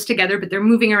they're close together, but they're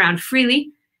moving around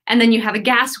freely. And then you have a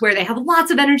gas where they have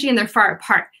lots of energy and they're far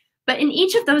apart. But in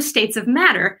each of those states of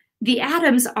matter, the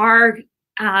atoms are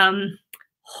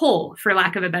whole, for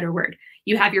lack of a better word.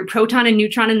 You have your proton and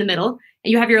neutron in the middle,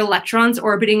 and you have your electrons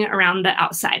orbiting around the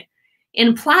outside.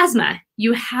 In plasma,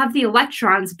 you have the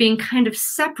electrons being kind of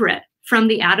separate from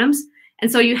the atoms.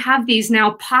 And so you have these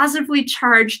now positively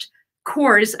charged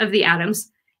cores of the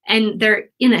atoms, and they're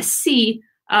in a sea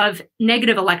of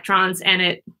negative electrons, and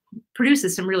it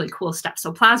produces some really cool stuff.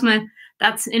 So plasma,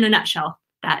 that's in a nutshell,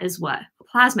 that is what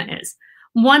plasma is.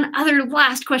 One other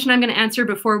last question I'm going to answer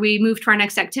before we move to our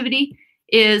next activity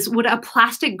is, would a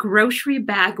plastic grocery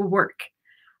bag work?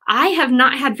 I have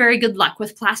not had very good luck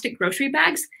with plastic grocery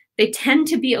bags. They tend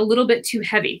to be a little bit too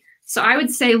heavy. So I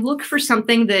would say look for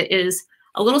something that is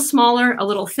a little smaller, a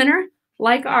little thinner,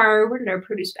 like our, where did our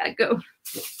produce bag go?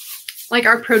 Like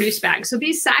our produce bag. So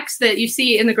these sacks that you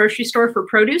see in the grocery store for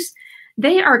produce,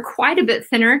 they are quite a bit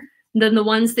thinner than the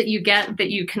ones that you get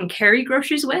that you can carry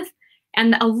groceries with.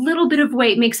 And a little bit of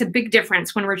weight makes a big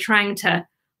difference when we're trying to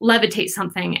levitate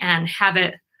something and have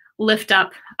it lift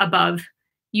up above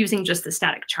using just the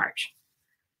static charge.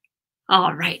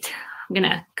 All right, I'm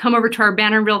gonna come over to our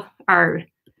banner our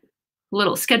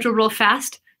little schedule real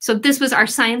fast. So this was our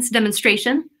science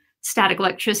demonstration, static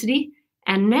electricity.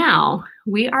 And now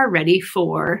we are ready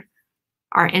for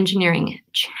our engineering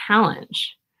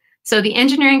challenge. So the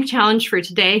engineering challenge for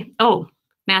today, oh,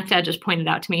 Math Dad just pointed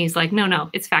out to me, he's like, no,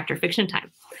 it's fact or fiction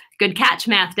time. Good catch,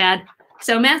 Math Dad.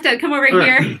 So Math Dad, come over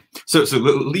here. Right. So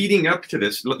leading up to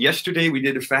this, yesterday we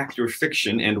did a fact or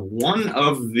fiction, and one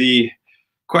of the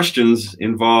questions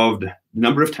involved the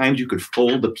number of times you could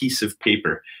fold a piece of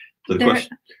paper. So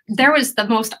there was the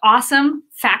most awesome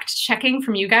fact checking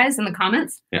from you guys in the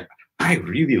comments. Yeah, I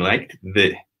really liked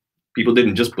that people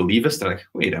didn't just believe us. They're like,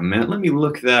 wait a minute, let me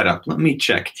look that up. Let me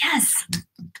check. Yes.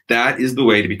 That is the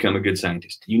way to become a good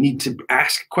scientist. You need to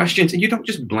ask questions, and you don't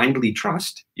just blindly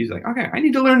trust. You're like, okay, I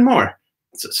need to learn more.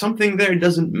 So something there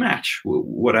doesn't match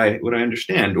what I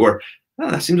understand, or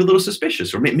oh, that seems a little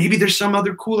suspicious, or maybe there's some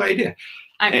other cool idea.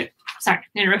 Sorry,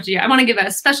 I interrupted you. I want to give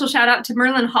a special shout out to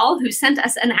Merlin Hall, who sent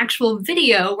us an actual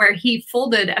video where he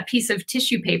folded a piece of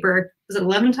tissue paper. Was it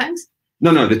 11 times?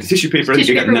 No, the tissue paper, I think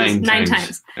you got 9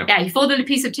 times. Yep. Yeah, he folded a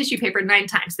piece of tissue paper 9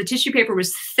 times. The tissue paper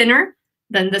was thinner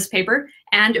than this paper,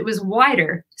 and it was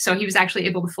wider, so he was actually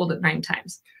able to fold it 9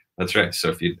 times. That's right. So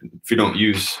if you don't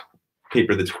use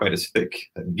paper that's quite as thick,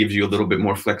 that gives you a little bit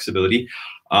more flexibility.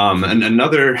 And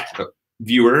another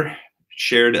viewer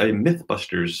shared a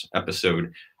Mythbusters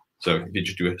episode. So if you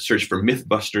just do a search for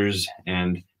Mythbusters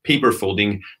and paper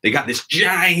folding, they got this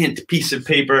giant piece of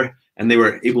paper, and they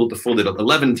were able to fold it up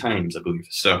 11 times, I believe.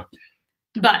 So,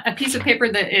 but a piece of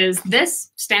paper that is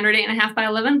this standard 8.5 by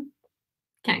 11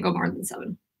 can't go more than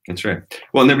 7. That's right.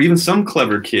 Well, and there were even some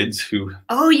clever kids who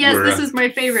this is my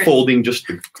favorite, folding just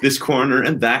this corner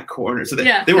and that corner. So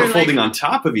they were folding on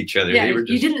top of each other. Yeah, they were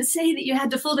just... You didn't say that you had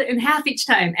to fold it in half each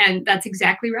time, and that's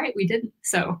exactly right. We didn't.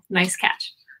 So nice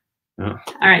catch. Oh.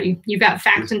 All right, you've got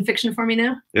fact and fiction for me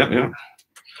now? Yeah.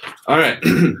 All right.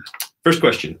 First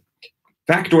question.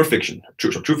 Fact or fiction?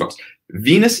 True or false?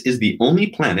 Venus is the only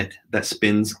planet that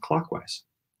spins clockwise.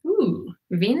 Ooh,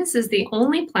 Venus is the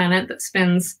only planet that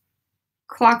spins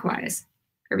clockwise.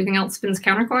 Everything else spins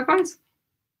counterclockwise?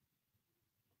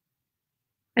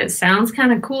 It sounds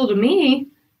kind of cool to me,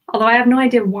 although I have no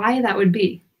idea why that would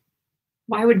be.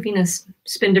 Why would Venus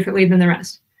spin differently than the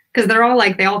rest? Because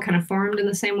they all kind of formed in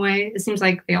the same way. It seems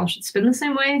like they all should spin the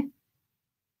same way.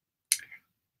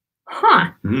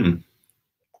 Huh.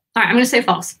 All right, I'm going to say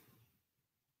false.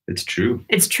 It's true.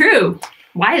 It's true.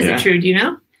 Why is it true? Do you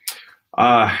know?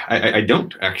 I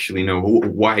don't actually know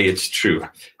why it's true.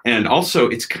 And also,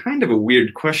 it's kind of a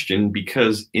weird question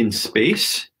because in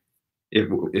space,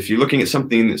 if you're looking at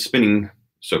something that's spinning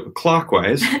so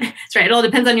clockwise. That's right. It all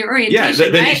depends on your orientation.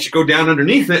 Yeah, then right? you should go down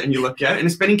underneath it and you look at it and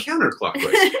it's spinning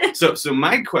counterclockwise. so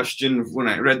my question when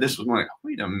I read this was like,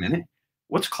 wait a minute,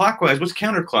 what's clockwise? What's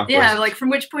counterclockwise? Yeah, like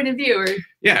from which point of view? Or...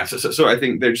 Yeah, so I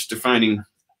think they're just defining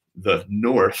the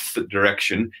north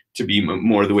direction to be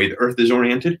more the way the Earth is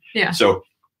oriented. Yeah. So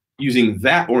using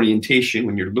that orientation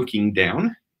when you're looking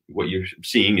down, what you're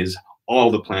seeing is all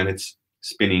the planets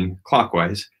spinning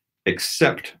clockwise,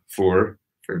 except for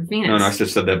Venus. No, I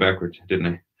just said that backwards, didn't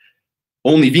I?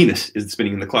 Only Venus is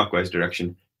spinning in the clockwise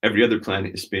direction. Every other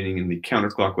planet is spinning in the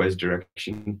counterclockwise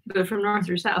direction. But from north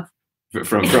or south?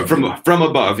 From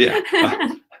above, yeah.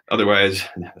 Otherwise,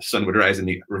 the sun would rise in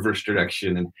the reverse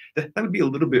direction, and that would be a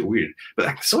little bit weird.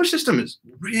 But the solar system is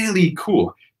really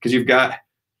cool because you've got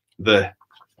the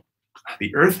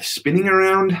Earth spinning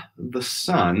around the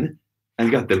sun, and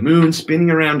you got the moon spinning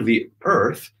around the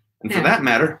Earth, and for that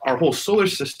matter, our whole solar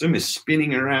system is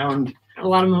spinning around. A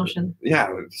lot of motion. Yeah,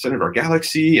 the center of our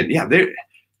galaxy, and yeah, they've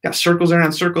got circles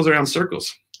around circles around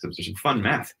circles. So there's some fun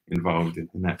math involved in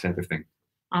that type of thing.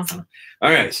 Awesome. All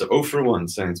right, so 0 for 1,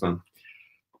 science fun.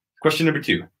 Question number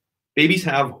 2. Babies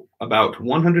have about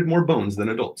 100 more bones than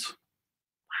adults.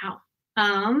 Wow.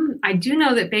 I do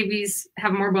know that babies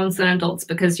have more bones than adults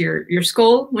because your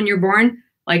skull, when you're born,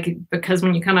 like because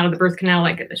when you come out of the birth canal,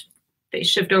 like they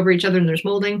shift over each other and there's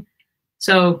molding.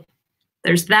 So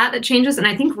there's that changes. And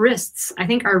I think wrists. I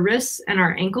think our wrists and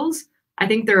our ankles, I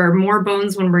think there are more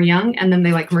bones when we're young and then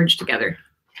they like merge together.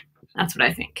 That's what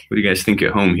I think. What do you guys think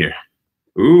at home here?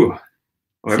 Ooh.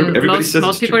 Well, so everybody says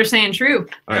most people true. are saying true.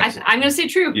 Right. I'm going to say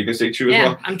true. You can say true as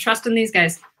well? I'm trusting these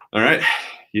guys. All right.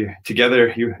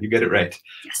 Together, you get it right.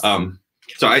 Yes.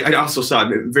 So I also saw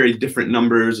very different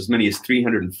numbers, as many as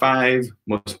 305.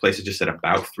 Most places just said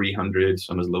about 300,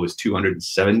 some as low as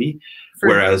 270.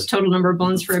 Whereas total number of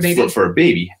bones for a baby. For a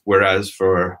baby, whereas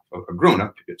for a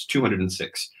grown-up, it's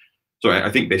 206. So I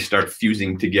think they start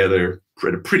fusing together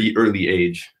at a pretty early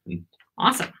age.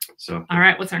 Awesome. So. All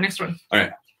right, what's our next one? All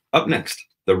right. Up next,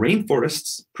 the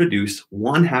rainforests produce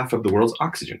 1/2 of the world's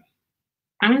oxygen.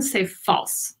 I'm going to say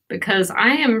false because I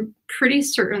am pretty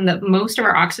certain that most of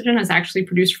our oxygen is actually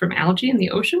produced from algae in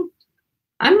the ocean.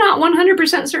 I'm not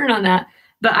 100% certain on that,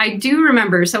 but I do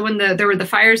remember. So when there were the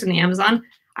fires in the Amazon,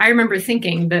 I remember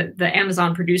thinking that the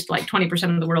Amazon produced like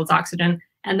 20% of the world's oxygen.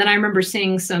 And then I remember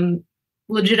seeing some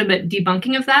legitimate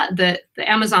debunking of that the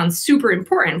Amazon's super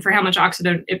important for how much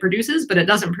oxygen it produces, but it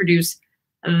doesn't produce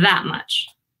that much.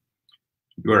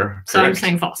 You are correct. So I'm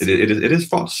saying false. It is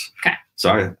false. Okay.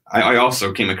 So I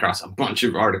also came across a bunch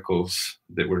of articles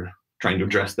that were trying to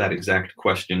address that exact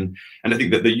question. And I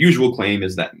think that the usual claim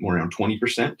is that more around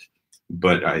 20%,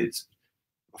 but it's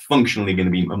functionally going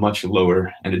to be much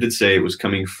lower. And it did say it was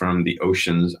coming from the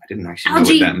oceans. I didn't actually know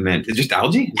what that meant. It's just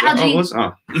algae? Is algae. That all it was?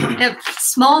 Oh. Yep.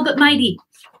 Small but mighty.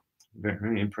 Very,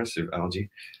 very impressive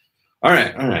algae. All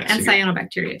right. And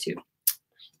cyanobacteria too.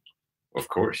 Of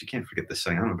course, you can't forget the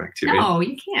cyanobacteria. No,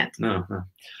 you can't. No.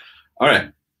 All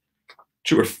right.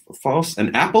 True or false?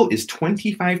 An apple is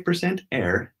 25%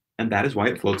 air, and that is why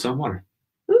it floats on water.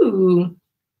 Ooh.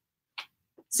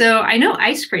 So I know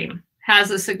ice cream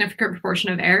has a significant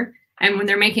proportion of air. And when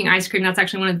they're making ice cream, that's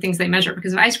actually one of the things they measure.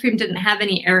 Because if ice cream didn't have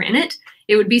any air in it,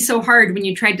 it would be so hard when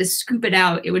you tried to scoop it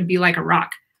out, it would be like a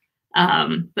rock.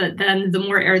 But then the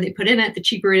more air they put in it, the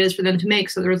cheaper it is for them to make.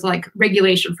 So there's like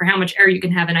regulation for how much air you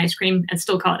can have in ice cream and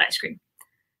still call it ice cream.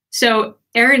 So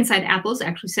air inside apples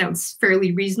actually sounds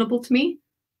fairly reasonable to me,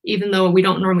 even though we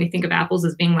don't normally think of apples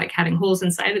as being like having holes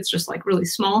inside. It's just like really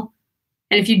small.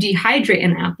 And if you dehydrate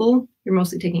an apple, you're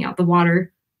mostly taking out the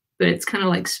water, but it's kind of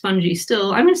like spongy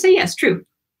still. I'm going to say yes, true.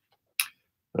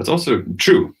 That's also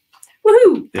true.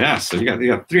 Woohoo! Yeah, so you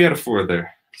got 3 out of 4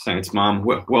 there. Science mom,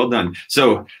 well done.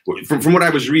 So from what I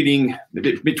was reading,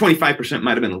 25%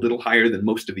 might have been a little higher than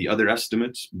most of the other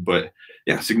estimates, but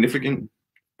yeah, significant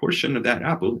portion of that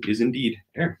apple is indeed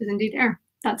air. Is indeed air.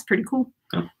 That's pretty cool.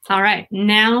 Oh. All right,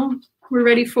 now we're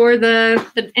ready for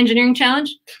the engineering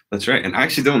challenge. That's right, and I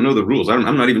actually don't know the rules. I'm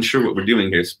not even sure what we're doing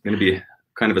here. It's going to be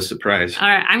kind of a surprise. All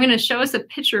right, I'm going to show us a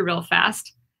picture real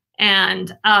fast.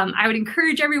 And I would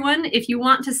encourage everyone, if you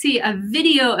want to see a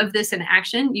video of this in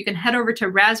action, you can head over to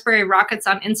Raspberry Rockets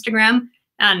on Instagram.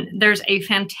 And there's a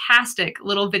fantastic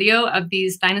little video of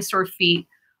these dinosaur feet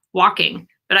walking.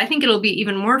 But I think it'll be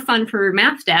even more fun for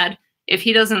Math Dad if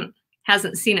he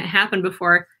hasn't seen it happen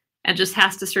before and just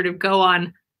has to sort of go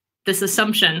on this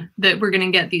assumption that we're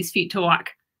going to get these feet to walk.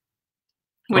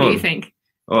 What do you think?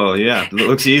 Oh, yeah. It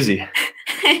looks easy.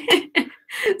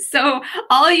 So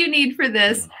all you need for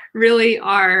this really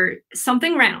are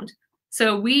something round.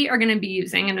 So we are going to be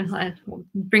using, and we'll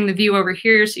bring the view over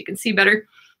here so you can see better.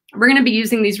 We're going to be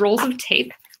using these rolls of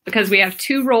tape because we have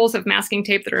 2 rolls of masking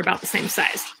tape that are about the same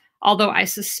size. Although I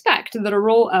suspect that a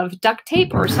roll of duct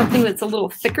tape or something that's a little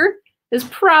thicker is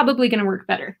probably going to work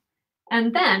better.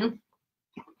 And then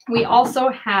we also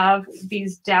have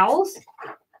these dowels.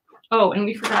 Oh, and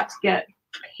we forgot to get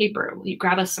paper. Will you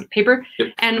grab us some paper?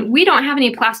 Yep. And we don't have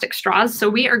any plastic straws, so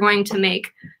we are going to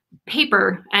make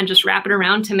paper and just wrap it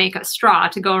around to make a straw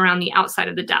to go around the outside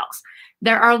of the dowels.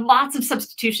 There are lots of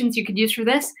substitutions you could use for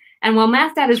this. And while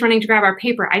Math Dad is running to grab our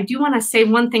paper, I do want to say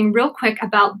one thing real quick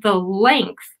about the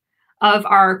length of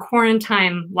our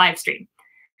QuaranTime live stream.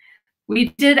 We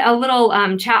did a little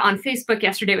chat on Facebook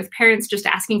yesterday with parents just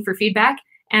asking for feedback.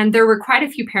 And there were quite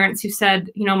a few parents who said,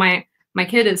 you know, my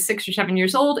kid is 6 or 7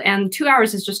 years old and 2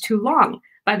 hours is just too long.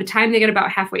 By the time they get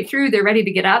about halfway through, they're ready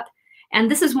to get up. And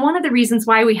this is one of the reasons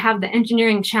why we have the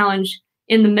engineering challenge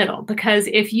in the middle, because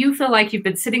if you feel like you've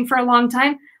been sitting for a long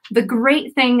time, the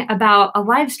great thing about a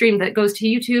live stream that goes to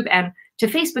YouTube and to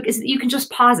Facebook is that you can just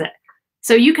pause it.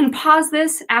 So you can pause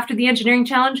this after the engineering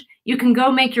challenge, you can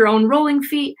go make your own rolling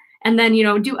feet and then, you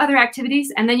know, do other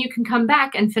activities, and then you can come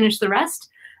back and finish the rest.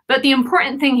 But the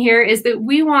important thing here is that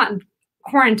we want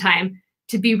QuaranTime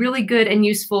to be really good and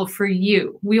useful for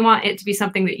you. We want it to be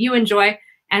something that you enjoy,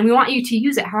 and we want you to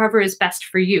use it however is best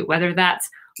for you, whether that's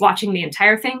watching the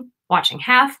entire thing, watching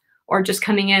half, or just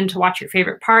coming in to watch your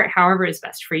favorite part, however is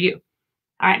best for you.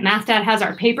 All right, Math Dad has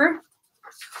our paper.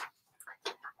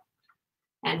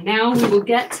 And now we will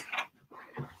get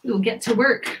to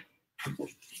work.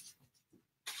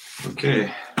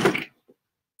 Okay.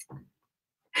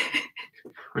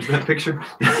 Where's that picture?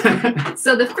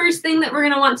 So the first thing that we're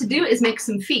going to want to do is make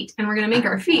some feet. And we're going to make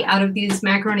our feet out of these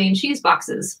macaroni and cheese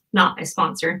boxes. Not a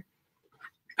sponsor.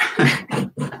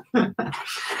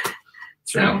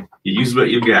 So right. You use what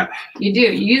you got. You do.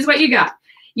 You use what you got.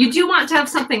 You do want to have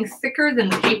something thicker than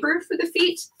paper for the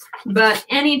feet, but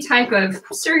any type of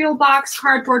cereal box,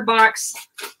 cardboard box,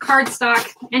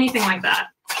 cardstock, anything like that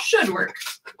should work.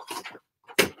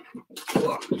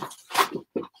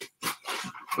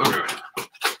 Okay.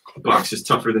 Box is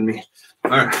tougher than me.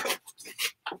 All right.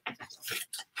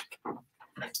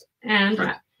 And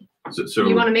right. So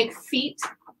you want to make feet.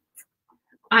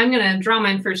 I'm going to draw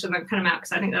mine first and then cut them out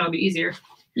because I think that'll be easier.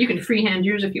 You can freehand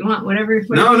yours if you want, whatever.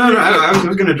 No. I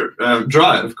was going to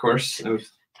draw it, of course. I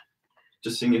was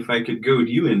just seeing if I could goad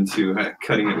you into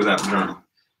cutting it without drawing.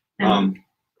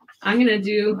 I'm going to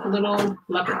do little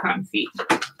leprechaun feet.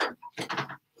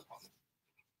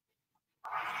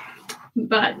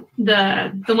 But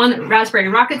the one that Raspberry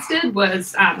Rockets did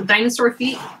was dinosaur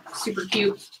feet, super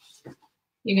cute.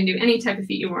 You can do any type of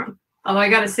feet you want. Although I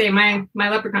gotta say, my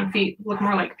leprechaun feet look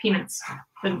more like peanuts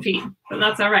than feet, but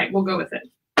that's all right. We'll go with it.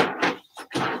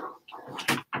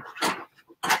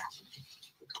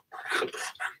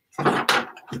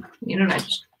 You know what I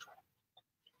just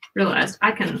realized?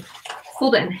 I can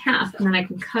fold it in half and then I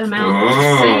can cut them out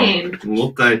the same.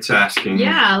 Multitasking.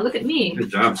 Yeah, look at me. Good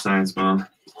job, Science Mom.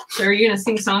 So are you gonna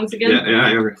sing songs again?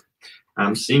 Yeah.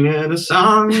 I'm singing a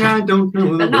song, I don't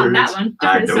know the but not words. That one.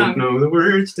 I don't song. know the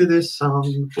words to this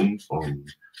song. Boom, boom.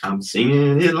 I'm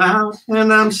singing it loud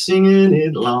and I'm singing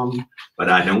it long, but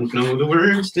I don't know the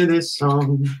words to this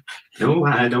song. No,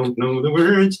 I don't know the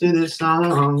words to this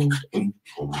song. Boom,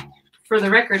 boom. For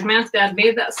the record, Math Dad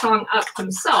made that song up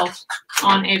himself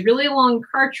on a really long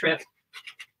car trip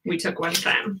we took one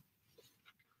time.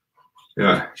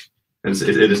 Yeah,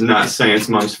 it is not Science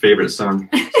Mom's favorite song.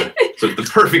 So it's the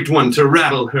perfect one to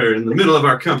rattle her in the middle of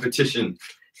our competition.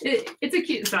 It's a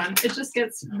cute song. It just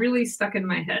gets really stuck in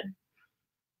my head.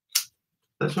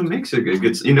 That's what makes it a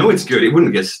good. You know it's good. It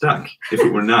wouldn't get stuck if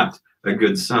it were not a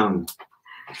good song.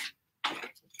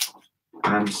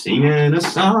 I'm singing a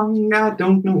song, I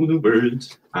don't know the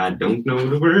words. I don't know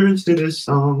the words to this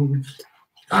song.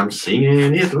 I'm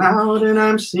singing it loud and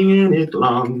I'm singing it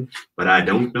long, but I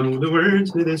don't know the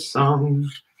words to this song.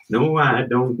 No, I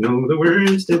don't know the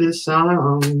words to this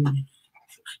song.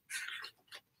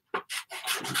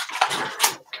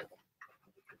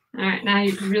 All right, now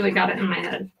you've really got it in my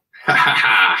head. Ha ha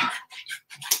ha.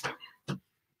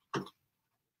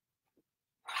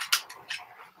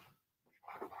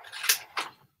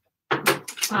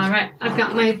 All right, I've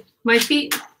got my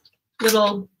feet,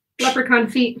 little leprechaun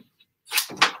feet.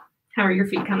 How are your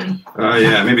feet coming? Oh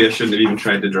yeah, maybe I shouldn't have even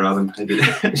tried to draw them. I did.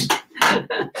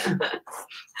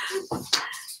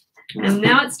 And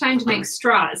now it's time to make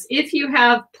straws. If you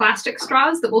have plastic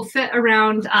straws that will fit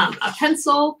around a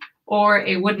pencil or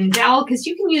a wooden dowel, because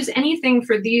you can use anything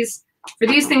for these for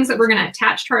these things that we're going to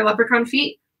attach to our leprechaun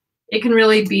feet, it can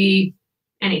really be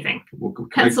anything. Well,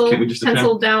 Pencil, can we just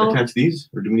pencil dowel. attach these,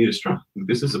 or do we need a straw?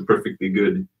 This is a perfectly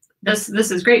good. This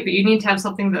is great, but you need to have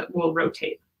something that will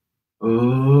rotate.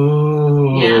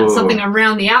 Oh. Yeah, something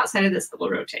around the outside of this that will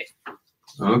rotate.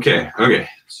 Okay. Okay.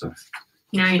 So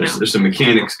now you know. There's some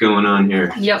mechanics going on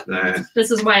here. Yep. This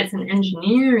is why it's an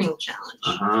engineering challenge.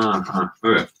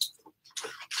 Okay.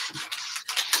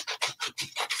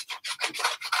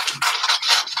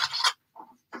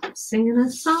 I'm singing a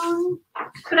song,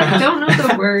 but I don't know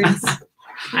the words.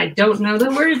 I don't know the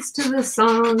words to the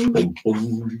song.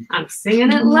 I'm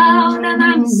singing it loud and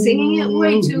I'm singing it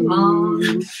way too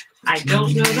long. I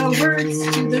don't know the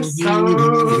words to this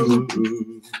song.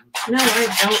 No,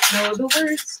 I don't know the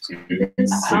words to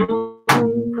this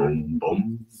song.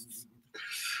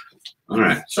 All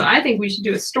right. So I think we should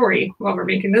do a story while we're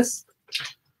making this.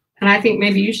 And I think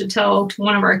maybe you should tell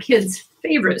one of our kids'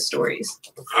 favorite stories.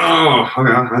 Oh,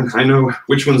 okay. I know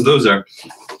which ones those are.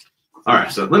 All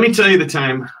right, so let me tell you the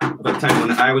time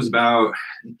when I was about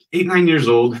 8, 9 years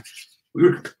old. We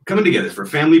were coming together for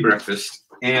family breakfast,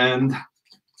 and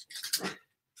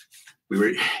we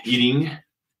were eating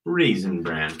Raisin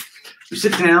Bran. We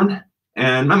sit down,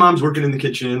 and my mom's working in the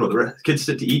kitchen while the kids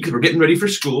sit to eat because we're getting ready for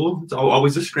school. It's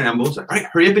always a scramble. It's like, all right,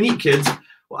 hurry up and eat, kids.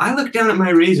 Well, I look down at my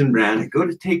Raisin Bran, I go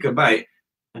to take a bite,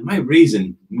 and my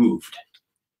raisin moved.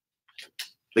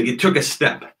 Like it took a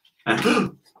step.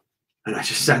 And I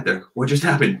just sat there. What just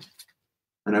happened?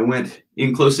 And I went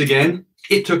in close again.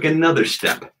 It took another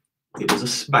step. It was a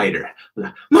spider.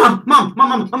 Mom,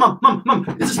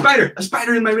 it's a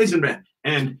spider in my Raisin Bran.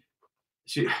 And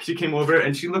she came over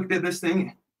and she looked at this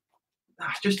thing.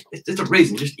 It's a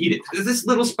raisin, just eat it. This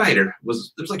little spider it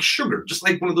was like sugar, just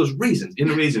like one of those raisins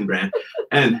in a Raisin Bran.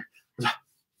 And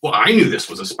well, I knew this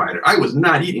was a spider. I was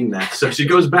not eating that. So she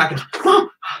goes back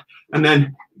and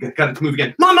then got it to move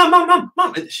again. Mom.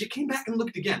 And she came back and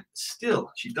looked again.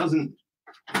 Still, she doesn't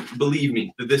believe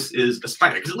me that this is a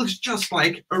spider because it looks just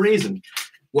like a raisin.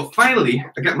 Well, finally,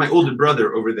 I got my older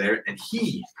brother over there, and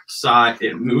he saw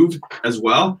it move as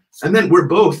well. And then we're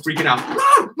both freaking out.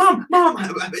 Mom.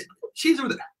 She's over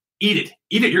there. Eat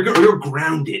it. You're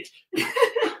grounded.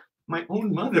 My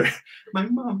own mother, my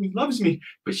mom who loves me,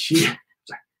 but she was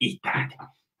like, eat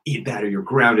that or you're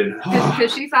grounded.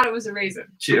 Because she thought it was a raisin.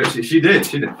 She did.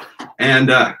 And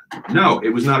no, it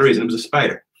was not a raisin, it was a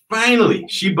spider. Finally,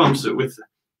 she bumps it with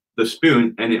the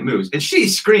spoon and it moves. And she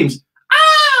screams,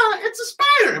 ah, it's a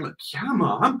spider. I'm like, yeah,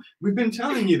 Mom, we've been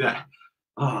telling you that.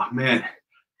 Oh, man.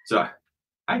 So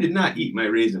I did not eat my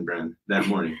Raisin Bran that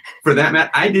morning. For that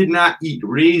matter, I did not eat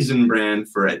Raisin Bran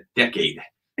for a decade.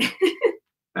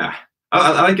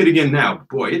 I like it again now.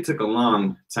 Boy, it took a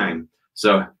long time.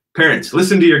 So parents,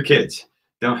 listen to your kids.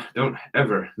 Don't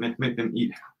ever make them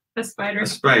eat a spider.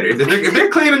 If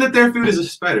they're claiming that their food is a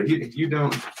spider, you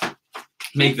don't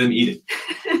make them eat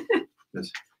it.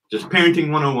 Just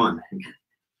parenting 101.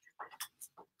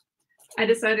 I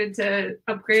decided to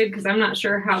upgrade because I'm not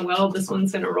sure how well this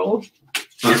one's going to roll.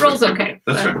 It rolls okay.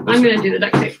 That's right. I'm going to do the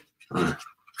duct tape.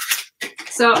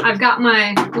 So I've got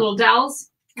my little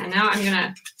dowels, and now I'm going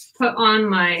to put on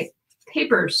my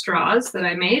paper straws that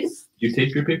I made. You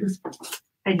tape your paper?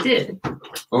 I did.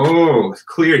 Oh,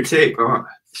 clear tape. Oh,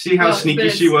 see how sneaky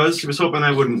she was? She was hoping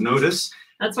I wouldn't notice.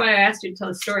 That's why I asked you to tell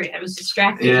the story. I was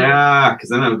distracted. Yeah, because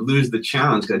then I would lose the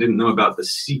challenge because I didn't know about the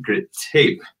secret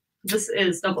tape. This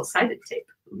is double-sided tape.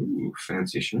 Ooh,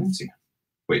 fancy schmancy.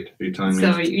 Wait, are you telling me?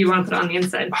 So you want to put it on the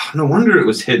inside. Oh, no wonder it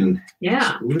was hidden.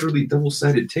 Yeah. It's literally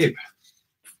double-sided tape.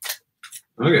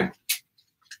 Okay.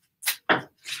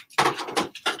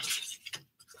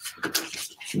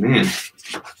 Man.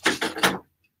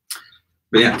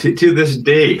 But yeah, to this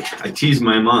day, I tease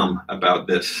my mom about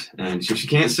this, and she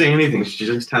can't say anything. She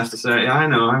just has to say, I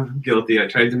know, I'm guilty. I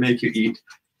tried to make you eat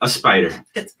a spider.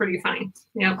 It's pretty funny.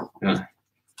 Yep. Yeah.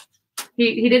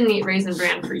 He didn't eat Raisin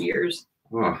Bran for years.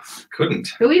 Oh, couldn't.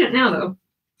 He'll eat it now, though.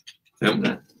 Yep.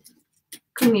 But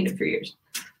couldn't eat it for years.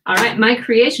 All right, my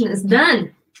creation is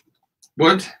done.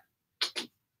 What?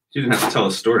 You didn't have to tell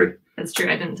a story. That's true.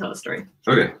 I didn't tell a story.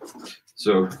 Okay.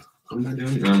 So, what am I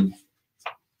doing?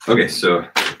 Okay, so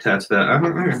attach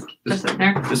that.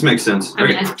 This makes sense.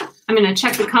 I'm gonna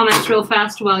check the comments real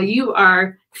fast while you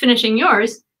are finishing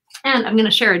yours, and I'm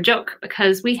gonna share a joke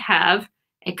because we have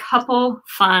a couple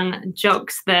fun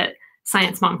jokes that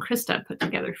Science Mom Krista put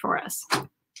together for us.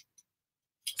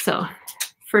 So,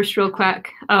 first, real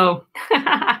quick. Oh,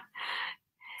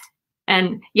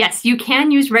 and yes, you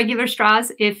can use regular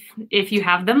straws if you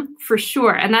have them, for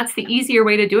sure. And that's the easier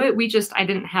way to do it. I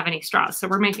didn't have any straws, so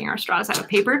we're making our straws out of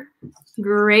paper.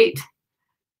 Great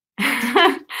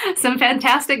Some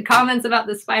fantastic comments about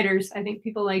the spiders. I think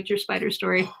people liked your spider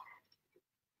story.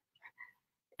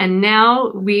 And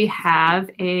now we have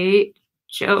a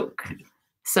joke.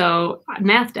 So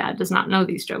Math Dad does not know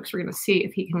these jokes. We're going to see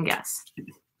if he can guess.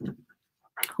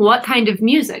 What kind of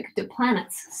music do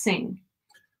planets sing?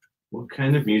 What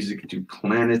kind of music do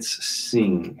planets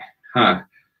sing? Huh.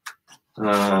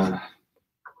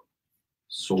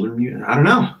 Solar music? I don't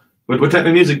know. What type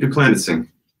of music do planets sing?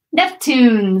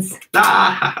 Neptunes.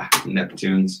 Ah,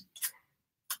 Neptunes.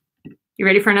 You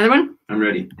ready for another one? I'm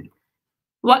ready.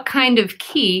 What kind of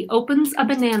key opens a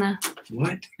banana?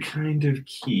 What kind of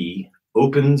key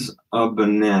opens a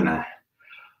banana?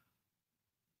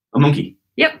 A monkey.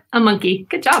 Yep, a monkey.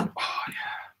 Good job. Oh,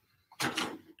 yeah.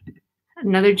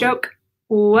 Another joke.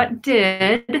 What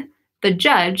did the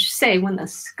judge say when the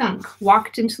skunk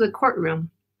walked into the courtroom?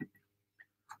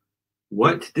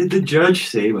 What did the judge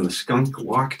say when the skunk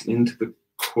walked into the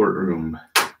courtroom?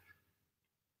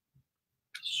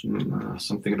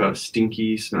 Something about a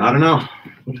stinky smell. I don't know.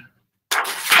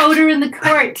 Odor in the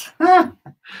court.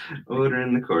 Odor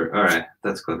in the court. All right,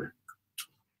 that's clever.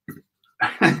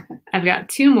 I've got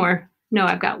two more. No,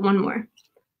 I've got one more.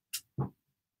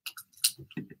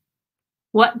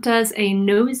 What does a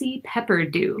nosy pepper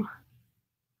do?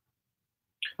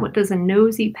 What does a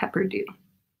nosy pepper do?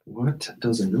 What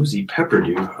does a nosy pepper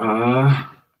do?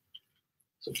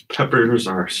 So peppers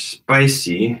are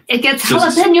spicy. It gets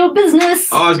jalapeno business.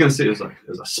 Oh, I was gonna say it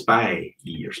was a spy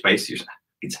or spicy.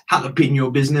 It's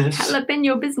jalapeno business.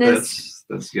 Jalapeno business.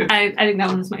 That's good. I think that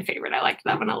one was my favorite. I liked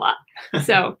that one a lot.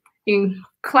 So you can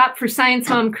clap for Science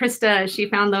Mom Krista. She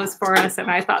found those for us, and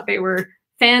I thought they were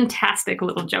fantastic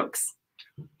little jokes.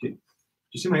 Did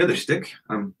you see my other stick?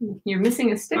 You're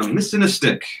missing a stick? I'm missing a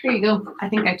stick. There you go. I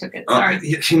think I took it. Sorry.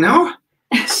 You know,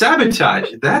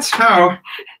 sabotage. That's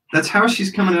how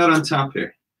she's coming out on top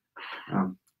here.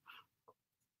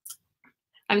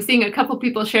 I'm seeing a couple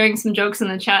people sharing some jokes in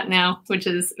the chat now, which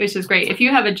is great. If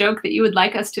you have a joke that you would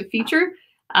like us to feature,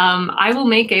 I will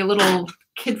make a little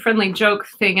kid-friendly joke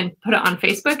thing and put it on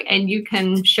Facebook, and you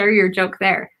can share your joke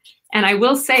there. And I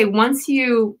will say,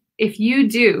 if you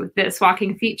do this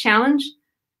walking feet challenge,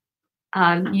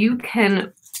 you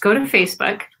can go to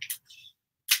Facebook,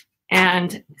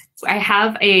 and I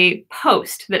have a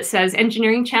post that says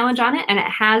engineering challenge on it, and it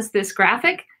has this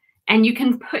graphic, and you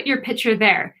can put your picture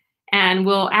there, and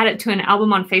we'll add it to an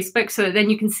album on Facebook so that then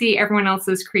you can see everyone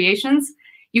else's creations.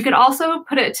 You could also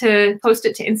post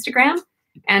it to Instagram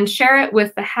and share it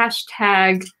with the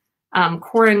hashtag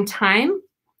QuaranTime,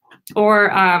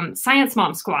 or Science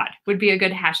Mom Squad would be a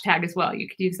good hashtag as well. You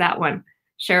could use that one.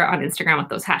 Share it on Instagram with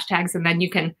those hashtags, and then you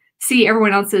can see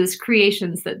everyone else's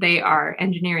creations that they are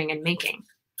engineering and making.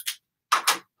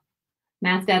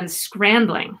 Math Dad is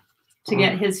scrambling to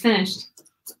get his finished.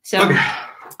 So okay.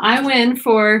 I win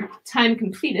for time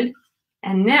completed,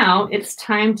 and now it's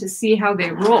time to see how they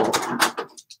roll.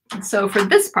 So for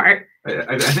this part,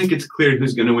 I think it's clear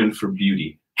who's going to win for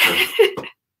beauty. So.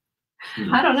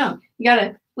 I don't know. You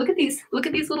gotta look at these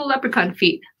little leprechaun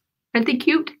feet. Aren't they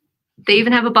cute? They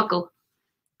even have a buckle.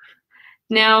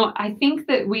 Now, I think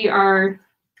that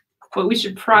what we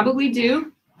should probably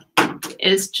do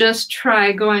is just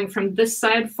try going from this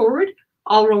side forward.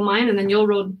 I'll roll mine, and then you'll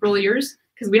roll yours,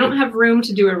 because we don't have room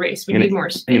to do a race. We need more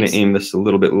space. I'm going to aim this a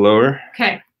little bit lower.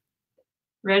 Okay.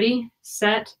 Ready,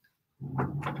 set.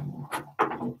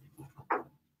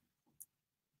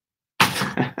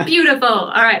 Beautiful.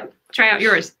 All right. Try out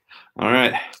yours. All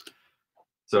right.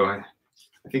 So I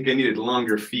think I needed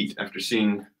longer feet after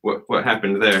seeing what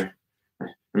happened there.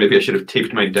 Or maybe I should have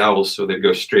taped my dowels so they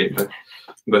go straight.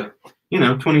 But you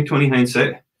know, 20/20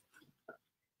 hindsight.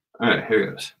 All right,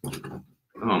 here goes.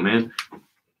 Oh man,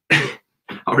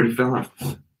 already fell off.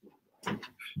 All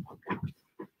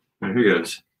right, here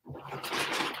goes.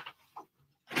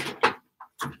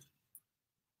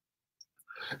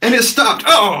 And it stopped.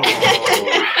 Oh.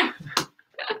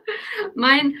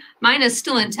 Mine is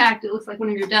still intact. It looks like one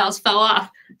of your dowels fell off.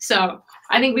 So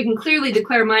I think we can clearly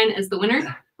declare mine as the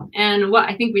winner. And what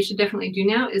I think we should definitely do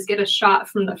now is get a shot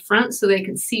from the front so they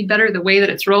can see better the way that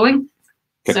it's rolling.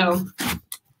 Okay. So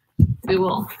we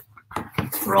will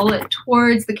roll it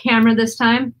towards the camera this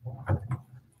time.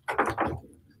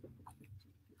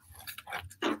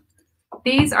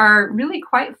 These are really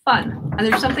quite fun. And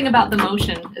there's something about the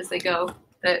motion as they go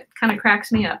that kind of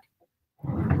cracks me up.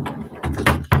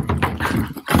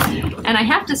 And I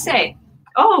have to say,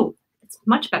 oh, it's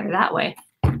much better that way.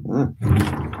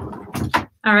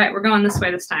 All right, we're going this way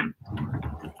this time.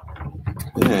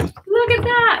 Yeah. Look at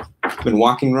that. You've been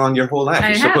walking wrong your whole life.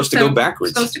 You're supposed to go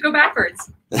backwards. Supposed to go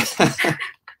backwards.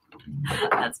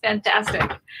 That's fantastic.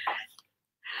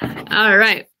 All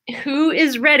right. Who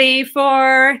is ready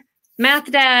for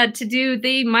Math Dad to do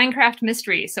the Minecraft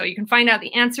mystery? So you can find out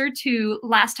the answer to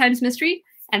last time's mystery,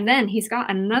 and then he's got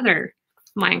another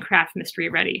Minecraft mystery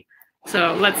ready.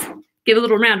 So let's give a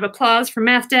little round of applause for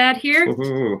Math Dad here.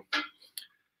 Ooh.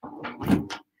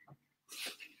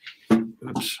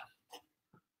 Oops.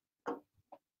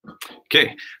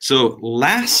 Okay, so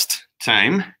last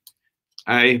time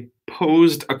I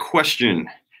posed a question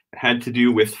that had to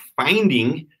do with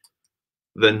finding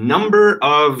the number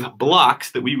of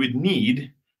blocks that we would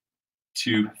need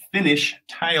to finish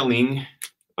tiling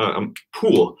a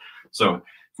pool. So if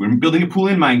we're building a pool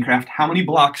in Minecraft, how many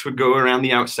blocks would go around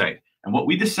the outside? And what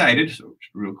we decided, so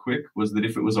real quick, was that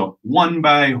if it was a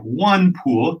 1-by-1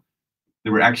 pool,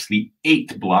 there were actually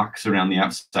 8 blocks around the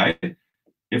outside.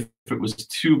 If it was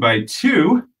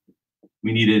 2-by-2,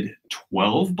 we needed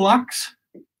 12 blocks.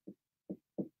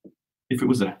 If it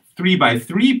was a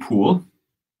 3-by-3 pool,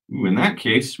 in that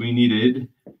case, we needed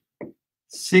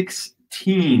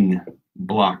 16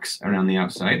 blocks around the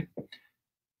outside.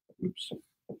 Oops.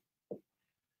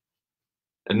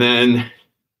 And then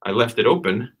I left it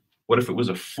open. What if it was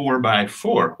a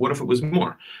 4-by-4? What if it was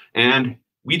more? And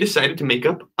we decided to make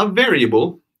up a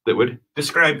variable that would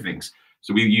describe things.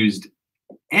 So we used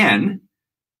n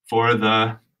for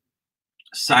the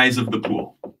size of the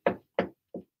pool.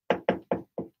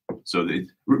 So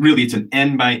really it's an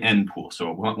n by n pool.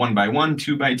 So 1-by-1,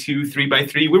 2-by-2,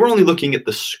 3-by-3. We were only looking at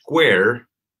the square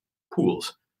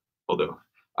pools, although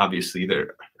obviously there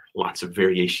are lots of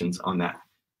variations on that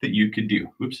you could do.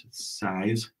 Oops,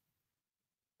 size.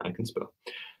 I can spell.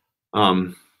 I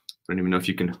don't even know if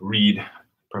you can read.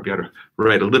 Probably ought to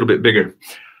write a little bit bigger.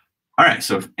 All right,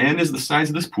 so if n is the size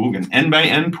of this pool, an n by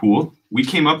n pool, we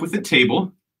came up with a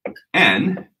table,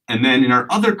 n, and then in our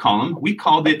other column, we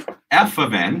called it f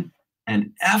of n,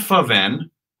 and f of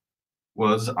n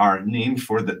was our name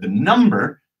for the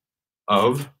number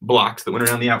of blocks that went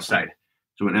around the outside.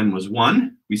 So when n was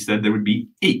 1, we said there would be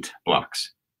 8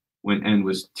 blocks. When n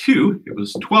was 2, it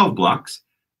was 12 blocks.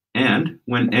 And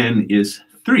when n is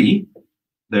 3,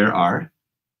 there are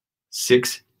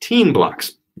 16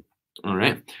 blocks. All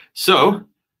right, so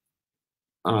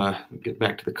get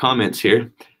back to the comments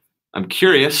here. I'm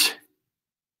curious.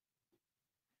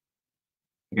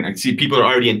 Again, I can see people are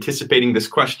already anticipating this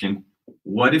question.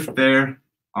 What if there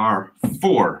are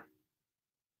 4?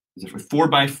 Is it a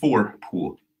 4-by-4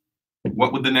 pool?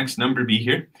 What would the next number be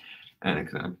here? And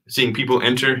I'm seeing people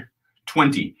enter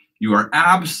 20. You are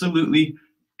absolutely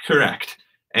correct.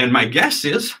 And my guess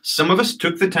is some of us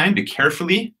took the time to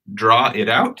carefully draw it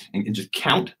out and just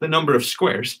count the number of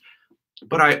squares.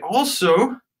 But I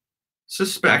also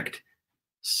suspect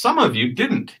some of you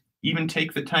didn't even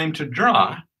take the time to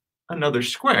draw another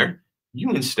square. You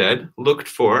instead looked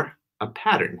for a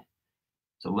pattern.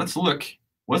 So let's look.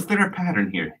 Was there a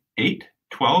pattern here? 8,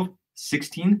 12,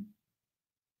 16,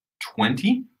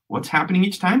 20? What's happening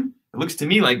each time? It looks to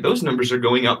me like those numbers are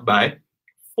going up by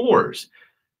 4s.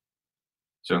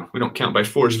 So we don't count by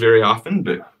 4s very often,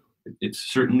 but it's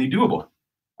certainly doable.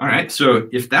 All right, so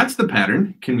if that's the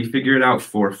pattern, can we figure it out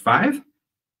for 5?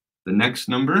 The next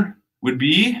number would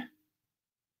be,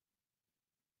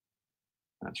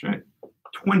 that's right,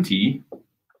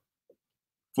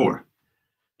 24.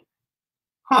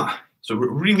 Huh, so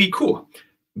really cool.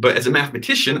 But as a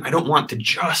mathematician, I don't want to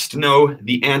just know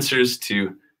the answers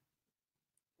to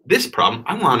this problem.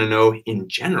 I want to know in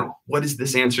general, what is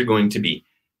this answer going to be?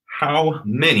 How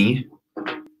many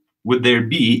would there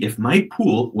be if my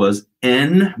pool was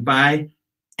n by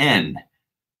n?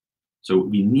 So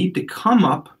we need to come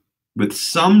up with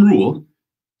some rule.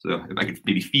 So if I could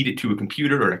maybe feed it to a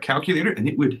computer or a calculator, and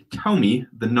it would tell me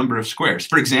the number of squares.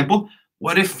 For example,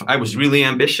 what if I was really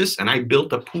ambitious and I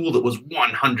built a pool that was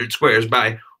 100 squares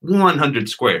by 100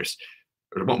 squares,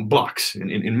 or blocks in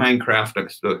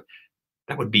Minecraft? So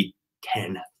that would be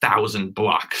 10,000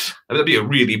 blocks. That'd be a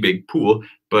really big pool,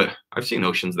 but I've seen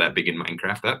oceans that big in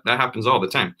Minecraft. That happens all the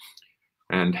time.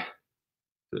 And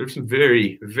there's some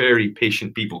very, very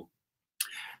patient people.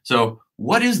 So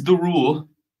what is the rule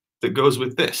that goes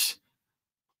with this?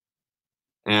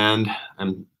 And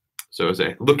so as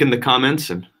I look in the comments,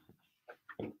 and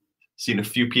seen a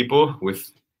few people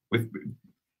with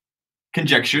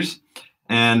conjectures,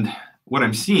 and what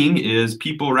I'm seeing is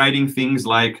people writing things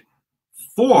like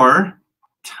 4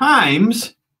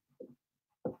 times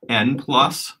n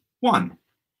plus 1.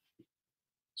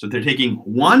 So they're taking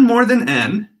 1 more than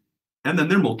n, and then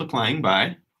they're multiplying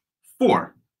by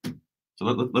 4. So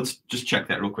let's just check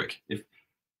that real quick. So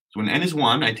when n is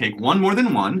 1, I take 1 more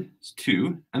than 1, it's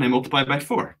 2, and I multiply by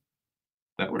 4.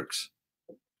 That works.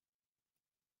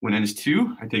 When n is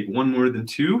 2, I take 1 more than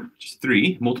 2, which is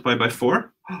 3, multiply by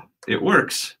 4. It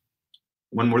works.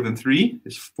 1 more than 3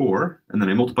 is 4, and then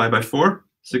I multiply by 4,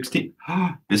 16.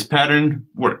 This pattern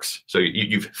works. So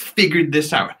you've figured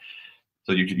this out.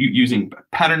 So you're using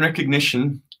pattern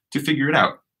recognition to figure it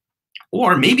out.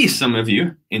 Or maybe some of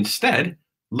you instead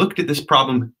looked at this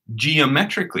problem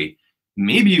geometrically.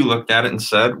 Maybe you looked at it and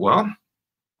said, well,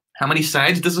 how many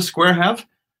sides does a square have?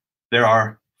 There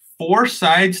are 4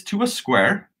 sides to a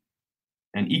square,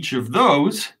 and each of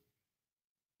those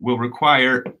will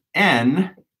require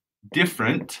n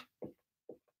different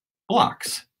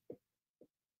blocks.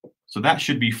 So that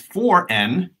should be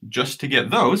 4n just to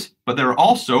get those, but there are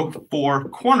also 4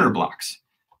 corner blocks.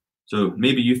 So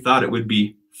maybe you thought it would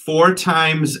be 4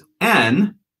 times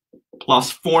n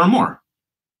plus 4 more.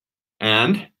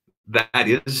 And that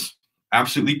is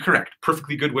absolutely correct.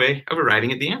 Perfectly good way of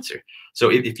arriving at the answer. So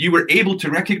if you were able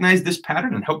to recognize this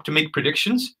pattern and hope to make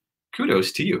predictions,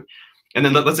 kudos to you. And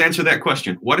then let's answer that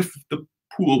question. What if the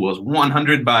pool was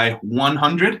 100 by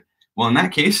 100? Well, in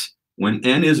that case, when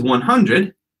n is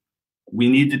 100, we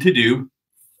needed to do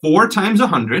 4 times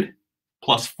 100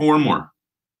 plus 4 more.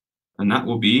 And that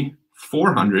will be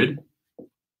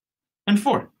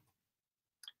 404.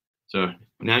 So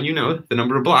now you know the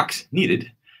number of blocks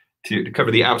needed to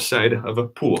cover the outside of a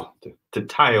pool, to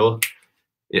tile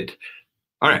it.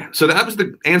 All right, so that was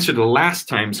the answer to last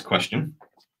time's question.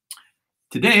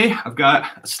 Today, I've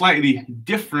got a slightly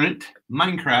different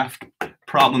Minecraft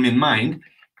problem in mind.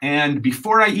 And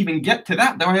before I even get to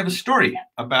that, though, I have a story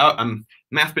about a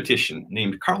mathematician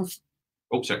named Carl.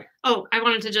 Oh, sorry. Oh, I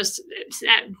wanted to just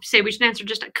say we should answer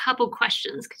just a couple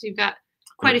questions because you've got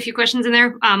quite a few questions in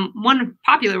there. One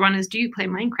popular one is, do you play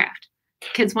Minecraft?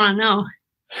 Kids want to know.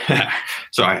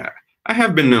 So I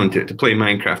have been known to play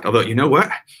Minecraft, although you know what?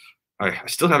 I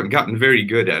still haven't gotten very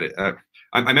good at it.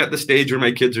 I'm at the stage where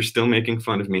my kids are still making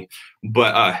fun of me,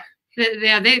 but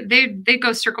yeah, they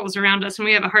go circles around us, and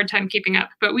we have a hard time keeping up.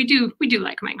 But we do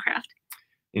like Minecraft.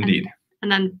 Indeed.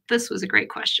 And then this was a great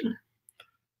question.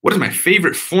 What is my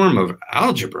favorite form of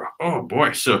algebra? Oh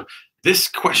boy, so this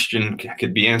question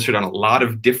could be answered on a lot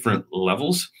of different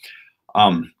levels.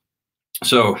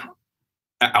 So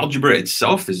algebra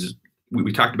itself is,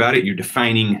 we talked about it, you're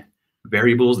defining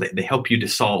variables. They help you to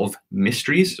solve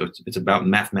mysteries. So it's about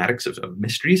mathematics of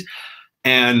mysteries.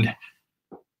 And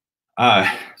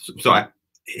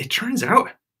it turns out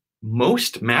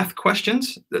most math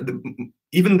questions,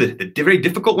 even the very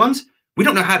difficult ones, we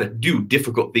don't know how to do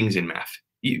difficult things in math.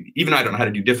 Even I don't know how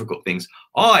to do difficult things.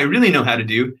 All I really know how to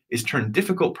do is turn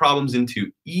difficult problems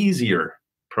into easier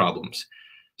problems.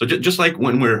 So just like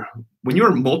when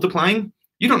you're multiplying,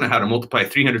 you don't know how to multiply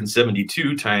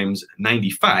 372 times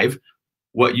 95.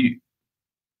 I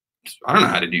don't know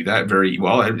how to do that very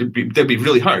well. That'd be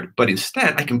really hard. But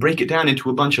instead, I can break it down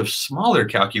into a bunch of smaller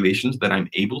calculations that I'm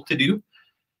able to do.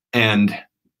 And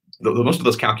most of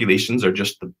those calculations are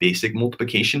just the basic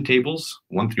multiplication tables,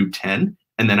 1 through 10.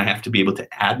 And then I have to be able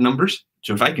to add numbers.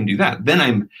 So if I can do that, then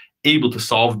I'm able to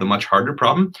solve the much harder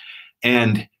problem.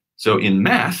 And so in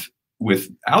math, with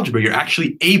algebra, you're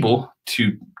actually able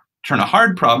to turn a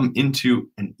hard problem into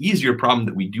an easier problem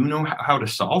that we do know how to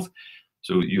solve.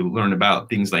 So you'll learn about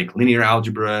things like linear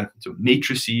algebra, so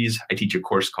matrices. I teach a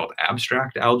course called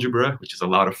abstract algebra, which is a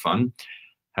lot of fun.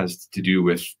 Has to do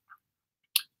with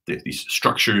these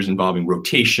structures involving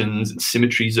rotations and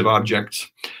symmetries of objects.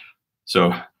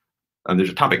 So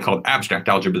there's a topic called abstract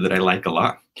algebra that I like a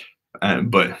lot.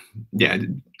 But yeah,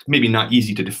 maybe not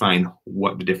easy to define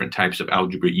what the different types of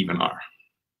algebra even are.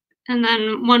 And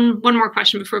then one more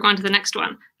question before we go on to the next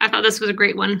one. I thought this was a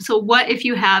great one. So what if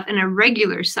you have an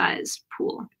irregular size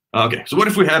pool? Okay, so what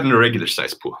if we had an irregular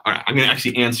size pool? All right, I'm going to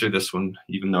actually answer this one,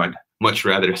 even though I'd much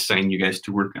rather assign you guys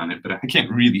to work on it, but I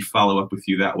can't really follow up with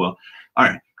you that well. All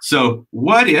right, so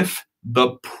what if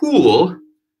the pool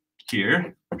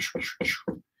here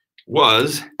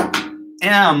was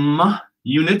m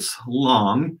units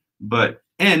long, but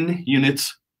n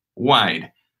units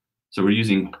wide? So we're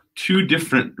using 2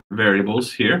 different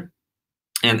variables here.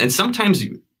 And sometimes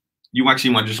you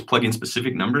actually want to just plug in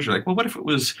specific numbers. You're like, well, what if it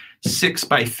was 6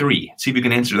 by 3? See if we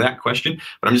can answer that question.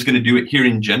 But I'm just going to do it here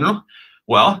in general.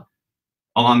 Well,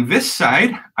 on this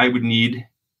side, I would need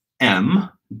m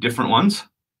different ones.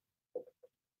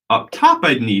 Up top,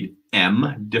 I'd need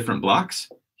m different blocks.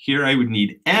 Here, I would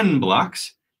need n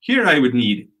blocks. Here, I would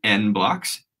need n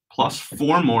blocks plus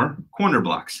 4 more corner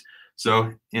blocks.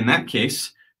 So in that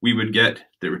case, we would get,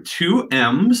 there were 2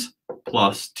 m's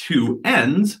plus 2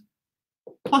 n's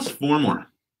plus 4 more.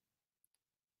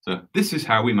 So this is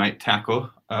how we might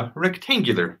tackle a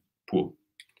rectangular pool.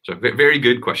 So very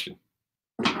good question.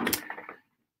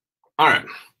 All right.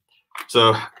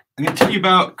 So I'm going to tell you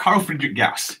about Carl Friedrich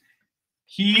Gauss.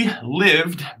 He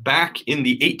lived back in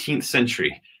the 18th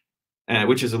century,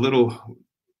 which is a little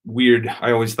weird.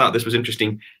 I always thought this was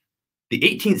interesting. The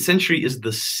 18th century is the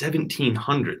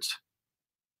 1700s.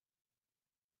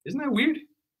 Isn't that weird?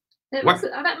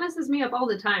 That messes me up all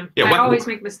the time. Yeah, I always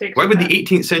make mistakes. Why would the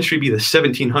 18th century be the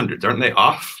 1700s? Aren't they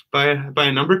off by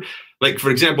a number? Like, for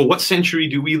example, what century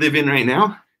do we live in right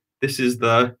now? This is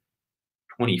the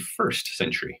 21st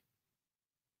century.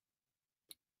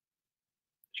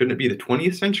 Shouldn't it be the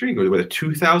 20th century or the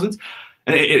 2000s?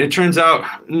 And it turns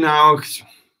out now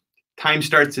time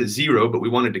starts at 0, but we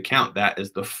wanted to count that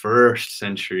as the 1st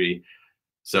century.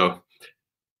 So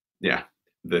yeah,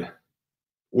 the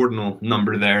ordinal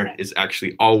number there is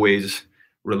actually always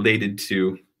related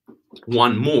to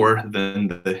one more than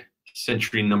the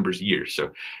century numbers years.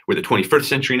 So we're the 21st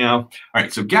century now. All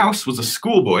right, so Gauss was a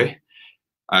schoolboy.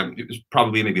 It was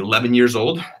probably maybe 11 years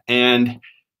old. And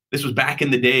this was back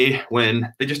in the day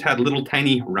when they just had little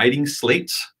tiny writing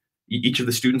slates. Each of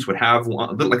the students would have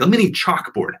one, like a mini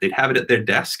chalkboard. They'd have it at their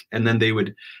desk, and then they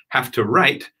would have to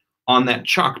write on that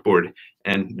chalkboard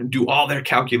and do all their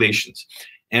calculations.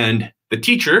 And the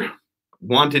teacher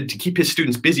wanted to keep his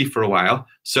students busy for a while,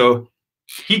 so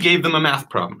he gave them a math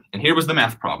problem. And here was the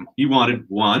math problem. He wanted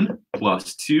 1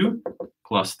 plus 2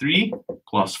 plus 3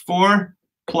 plus 4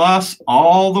 plus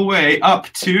all the way up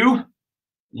to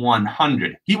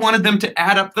 100. He wanted them to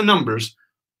add up the numbers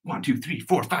 1, 2, 3,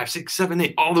 4, 5, 6, 7,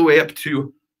 8, all the way up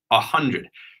to 100.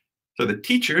 So the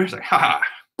teacher is like, ha,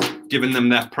 given them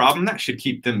that problem, that should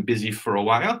keep them busy for a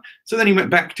while. So then he went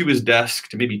back to his desk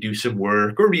to maybe do some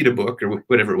work or read a book or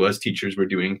whatever it was teachers were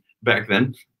doing back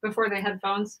then. Before they had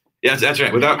phones? Yes, that's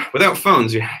right. Without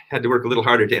phones, you had to work a little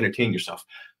harder to entertain yourself.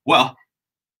 Well,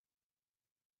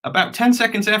 about 10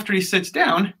 seconds after he sits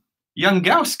down, young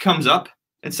Gauss comes up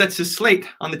and sets his slate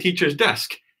on the teacher's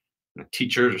desk. And the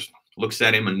teacher looks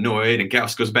at him annoyed, and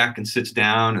Gauss goes back and sits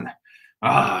down,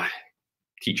 and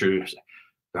teachers,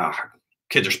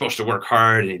 kids are supposed to work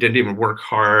hard, and he didn't even work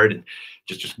hard, and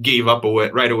just gave up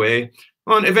right away.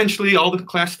 Well, and eventually all the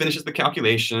class finishes the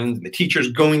calculations, and the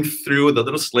teacher's going through the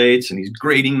little slates, and he's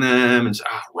grading them, and says,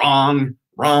 wrong,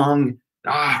 wrong,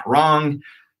 wrong.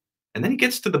 And then he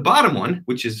gets to the bottom one,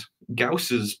 which is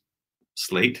Gauss's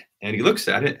slate, and he looks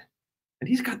at it, and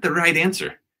he's got the right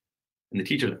answer. And the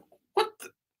teacher's like,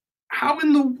 how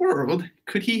in the world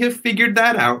could he have figured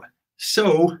that out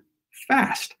so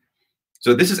fast?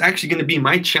 So this is actually going to be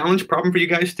my challenge problem for you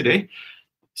guys today.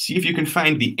 See if you can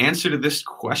find the answer to this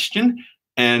question,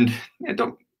 and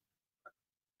don't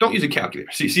use a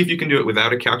calculator. See if you can do it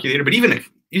without a calculator. But even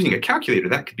if using a calculator,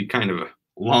 that could be kind of a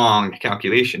long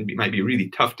calculation. It might be really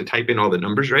tough to type in all the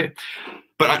numbers, right?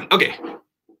 But okay,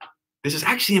 this is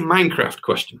actually a Minecraft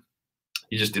question.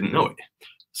 You just didn't know it.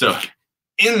 So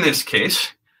in this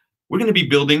case, we're going to be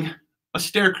building a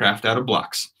staircraft out of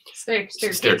blocks.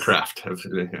 Staircase.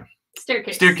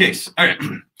 Staircase. All right.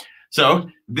 So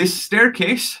this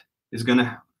staircase is going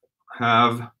to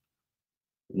have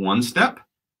 1 step,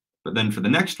 but then for the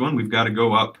next one, we've got to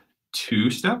go up 2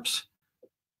 steps.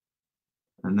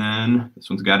 And then this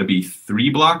one's got to be 3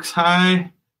 blocks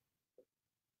high,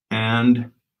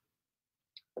 and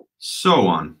so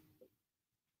on.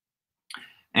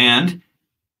 And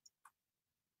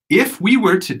if we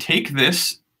were to take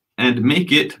this and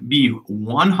make it be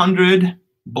 100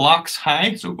 blocks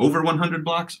high, so over 100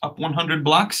 blocks, up 100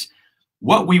 blocks,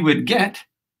 what we would get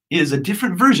is a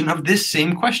different version of this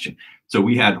same question. So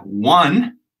we had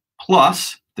 1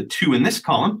 plus the 2 in this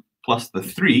column, plus the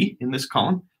 3 in this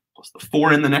column, plus the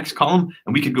 4 in the next column,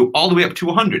 and we could go all the way up to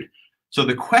 100. So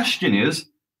the question is,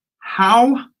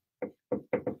 how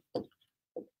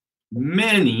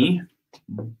many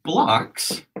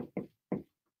blocks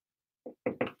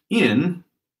in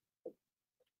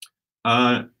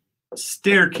a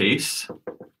staircase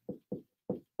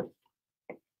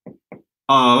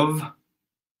of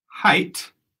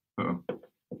height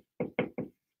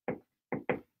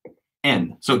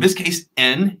n. So in this case,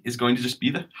 n is going to just be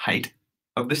the height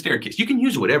of the staircase. You can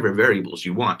use whatever variables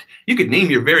you want. You could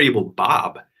name your variable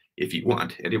Bob if you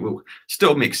want, and it will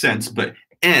still make sense, but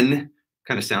n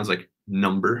kind of sounds like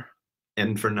number,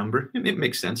 n for number. It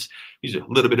makes sense. Use a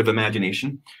little bit of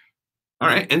imagination. All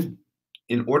right, and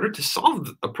in order to solve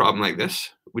a problem like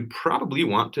this, we'd probably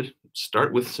want to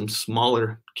start with some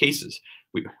smaller cases.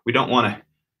 We don't want to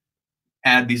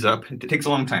add these up. It takes a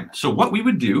long time. So what we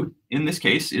would do in this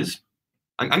case is,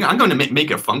 I'm going to make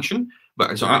a function,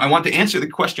 but so I want to answer the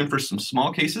question for some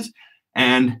small cases,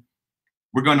 and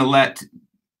we're going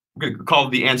to call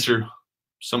the answer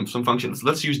some functions.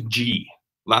 Let's use g.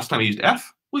 Last time I used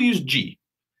f, we'll use g.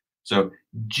 So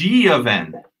G of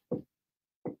n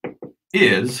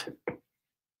is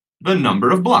the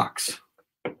number of blocks.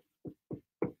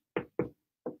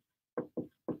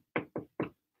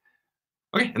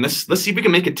 Okay, and let's see if we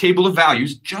can make a table of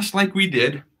values just like we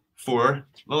did for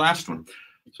the last one.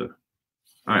 So,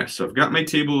 all right, so I've got my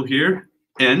table here,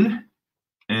 n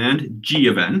and g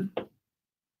of n.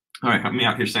 All right, help me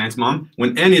out here, Science Mom.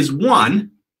 When n is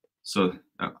 1, so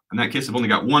in that case, I've only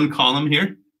got one column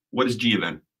here. What is g of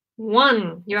n?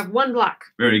 1. You have 1 block.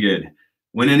 Very good.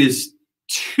 When n is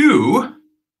 2,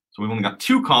 so we've only got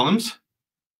 2 columns.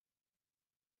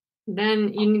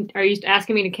 Then are you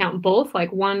asking me to count both,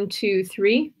 like 1, 2,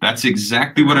 3? That's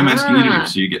exactly what I'm asking you to do.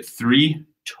 So you get 3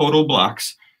 total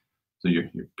blocks. So your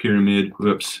pyramid,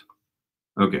 whoops.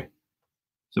 Okay.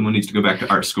 Someone needs to go back to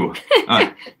art school.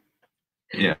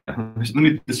 Yeah. Let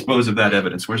me dispose of that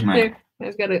evidence. Where's my...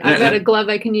 I've got a glove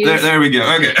I can use. There we go.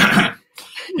 Okay.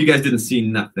 You guys didn't see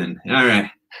nothing. All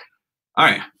right. All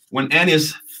right. When n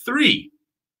is 3.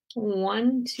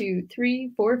 1, 2,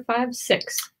 3, 4, 5,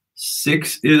 6.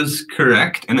 6 is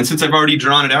correct. And then since I've already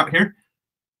drawn it out here,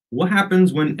 what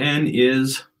happens when n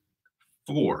is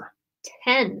 4?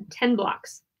 10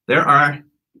 blocks. There are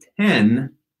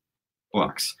 10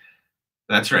 blocks.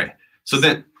 That's right. So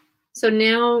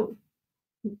now,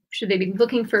 should they be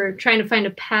looking for trying to find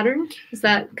a pattern? Is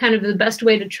that kind of the best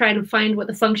way to try to find what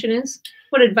the function is?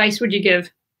 What advice would you give?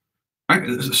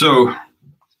 So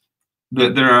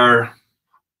there are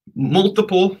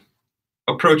multiple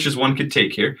approaches one could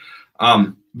take here.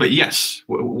 But yes,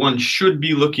 one should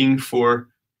be looking for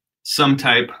some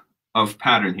type of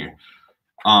pattern here.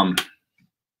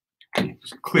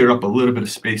 Just clear up a little bit of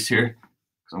space here,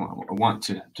 because I want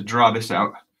to draw this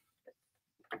out.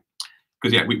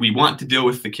 Because yeah, we want to deal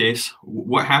with the case.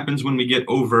 What happens when we get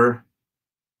over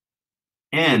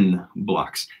n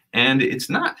blocks? And it's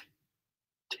not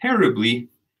terribly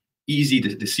easy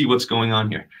to see what's going on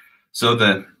here. So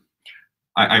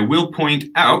I will point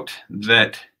out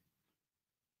that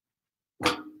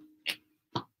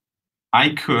I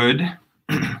could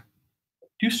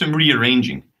do some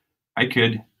rearranging. I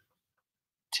could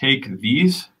take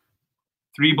these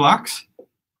 3 blocks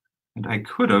and I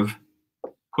could have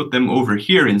put them over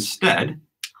here instead,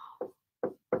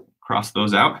 cross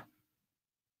those out,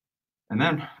 and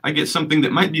then I get something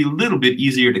that might be a little bit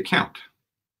easier to count.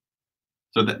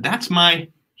 So that's my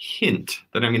hint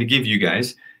that I'm going to give you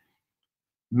guys.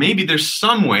 Maybe there's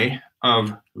some way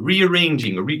of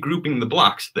rearranging or regrouping the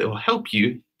blocks that will help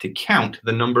you to count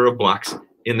the number of blocks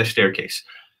in the staircase.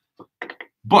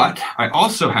 But I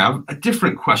also have a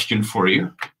different question for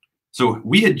you. So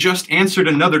we had just answered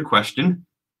another question.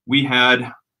 We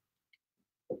had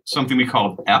something we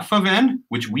called f of n,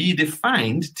 which we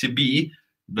defined to be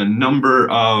the number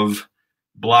of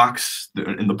blocks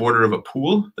in the border of a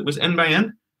pool that was n by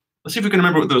n. Let's see if we can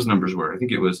remember what those numbers were. I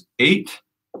think it was 8,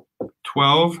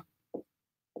 12,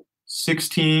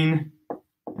 16,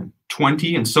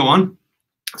 20, and so on.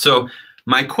 So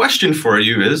my question for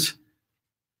you is,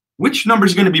 which number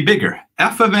is going to be bigger,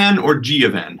 f of n or g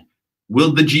of n?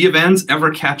 Will the g of n's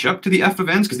ever catch up to the f of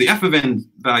n's? Because the f of n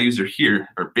values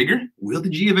are bigger. Will the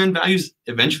g of n values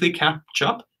eventually catch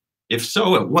up? If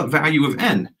so, at what value of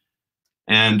n?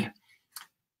 And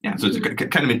yeah, so it's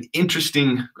kind of an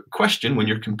interesting question when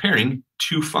you're comparing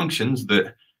 2 functions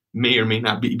that may or may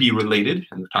not be related,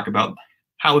 and we'll talk about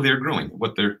how they're growing,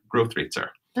 what their growth rates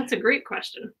are. That's a great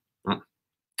question.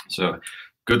 So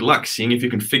good luck seeing if you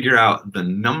can figure out the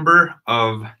number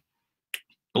of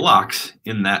blocks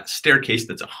in that staircase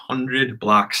that's 100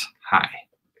 blocks high.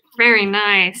 Very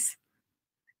nice.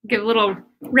 Give a little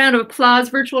round of applause,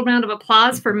 virtual round of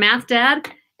applause for Math Dad.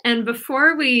 And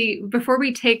before we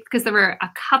take, because there were a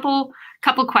couple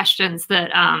questions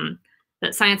that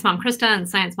that Science Mom Krista and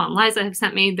Science Mom Liza have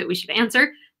sent me that we should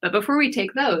answer. But before we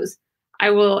take those,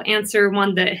 I will answer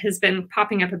one that has been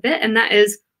popping up a bit, and that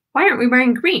is, why aren't we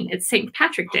wearing green? It's St.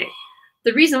 Patrick's Day.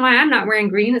 The reason why I'm not wearing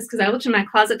green is because I looked in my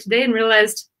closet today and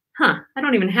realized, I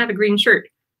don't even have a green shirt.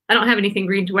 I don't have anything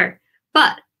green to wear.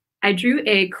 But I drew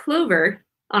a clover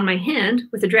on my hand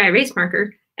with a dry erase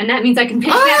marker, and that means I can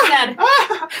pick Math Dad.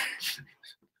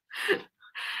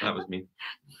 That was me.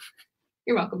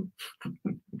 You're welcome.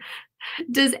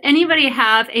 Does anybody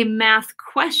have a math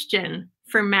question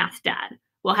for Math Dad?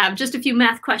 We'll have just a few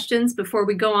math questions before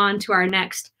we go on to our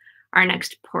next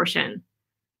portion.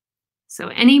 So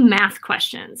any math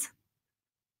questions?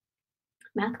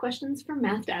 Math questions for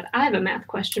Math Dad. I have a math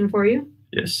question for you.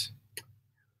 Yes.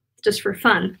 Just for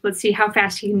fun. Let's see how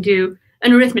fast you can do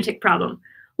an arithmetic problem.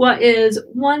 What is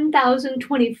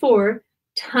 1,024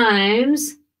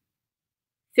 times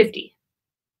 50?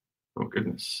 Oh,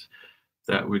 goodness.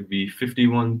 That would be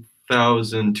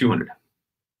 51,200.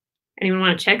 Anyone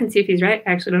want to check and see if he's right?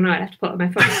 I actually don't know. I'd have to pull up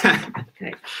my phone.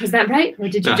 Okay. Was that right? Or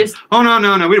did you just... Oh,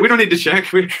 no. We don't need to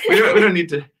check. We don't need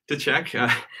to check.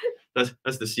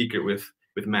 That's the secret with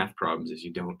math problems is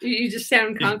you don't. You just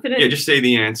sound confident? Yeah, just say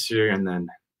the answer and then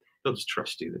they'll just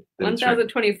trust you. That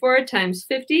 1,024 right. times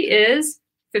 50 is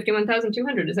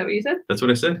 51,200. Is that what you said? That's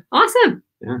what I said. Awesome.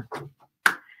 Yeah.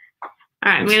 All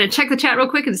right, I'm going to check the chat real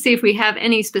quick and see if we have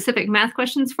any specific math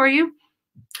questions for you.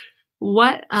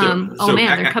 What?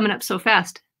 They're coming up so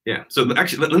fast. Yeah. So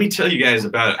actually, let me tell you guys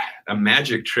about a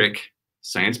magic trick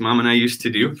Science Mom and I used to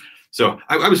do. So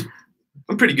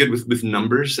I'm pretty good with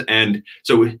numbers, and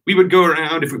so we would go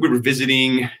around if we were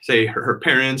visiting, say, her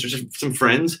parents or just some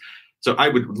friends. So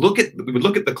we would look at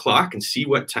the clock and see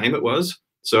what time it was.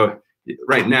 So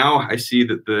right now I see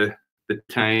that the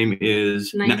time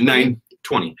is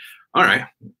 9:20. All right.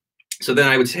 So then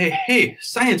I would say, hey,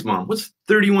 Science Mom, what's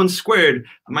 31 squared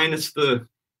minus the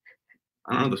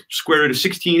square root of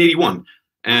 1681?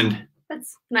 And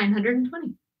that's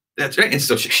 920. That's right. And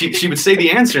so she would say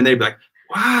the answer, and they'd be like,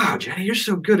 wow, Jenny, you're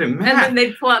so good at math. And then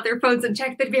they'd pull out their phones and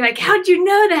check. They'd be like, how'd you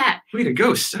know that? Way to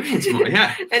go, Science Mom.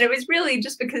 Yeah. And it was really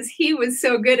just because he was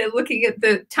so good at looking at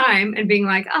the time and being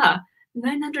like,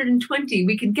 920,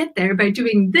 we could get there by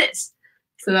doing this.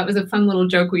 So that was a fun little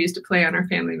joke we used to play on our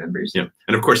family members. Yeah.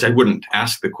 And of course, I wouldn't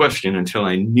ask the question until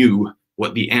I knew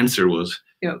what the answer was.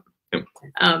 Yep.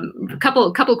 A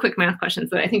couple quick math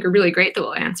questions that I think are really great that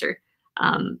we'll answer.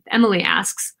 Emily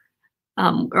asks,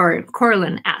 or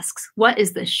Corlin asks, what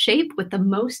is the shape with the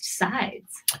most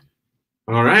sides?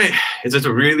 All right. It's just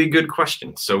a really good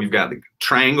question. So we've got the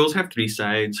triangles have 3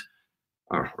 sides,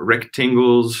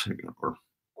 rectangles or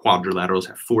quadrilaterals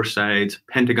have 4 sides,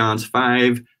 pentagons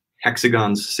 5,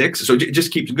 hexagons 6. So it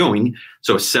just keeps going.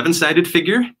 So a 7-sided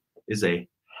figure is a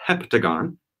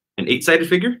heptagon. An 8-sided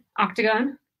figure?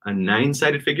 Octagon. A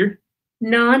 9-sided figure?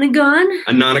 Nonagon.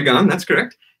 A nonagon, that's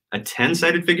correct. A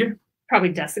 10-sided figure?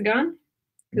 Probably decigon.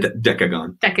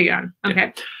 Decagon. Decagon,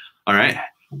 okay. Yeah. All right.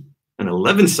 An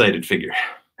 11-sided figure?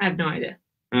 I have no idea.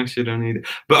 Actually, I don't either.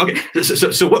 But okay,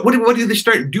 so what do they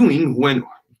start doing when,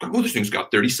 oh, this thing's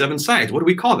got 37 sides. What do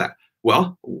we call that?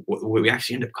 Well, what we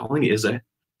actually end up calling it is a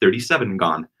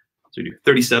 37gon. So we do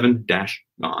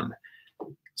 37-gon.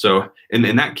 So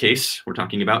in that case, we're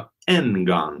talking about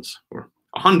n-gons, or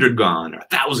 100-gon, or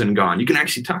 1,000-gon. You can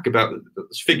actually talk about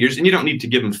those figures, and you don't need to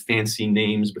give them fancy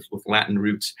names with Latin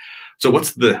roots. So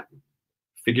what's the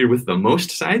figure with the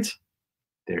most sides?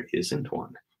 There isn't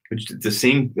one. Which is the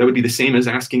same. That would be the same as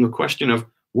asking a question of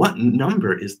what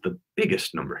number is the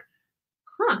biggest number?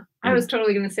 Huh. I was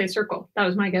totally going to say circle. That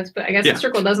was my guess, but I guess a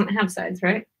circle doesn't have sides,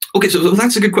 right? Okay, so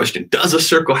that's a good question. Does a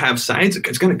circle have sides?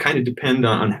 It's going to kind of depend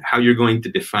on how you're going to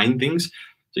define things.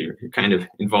 So you're kind of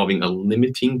involving a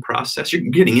limiting process. You're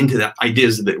getting into the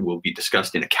ideas that will be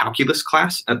discussed in a calculus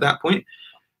class at that point.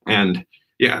 And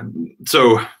yeah,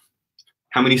 so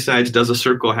how many sides does a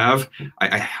circle have?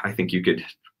 I think you could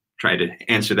try to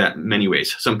answer that many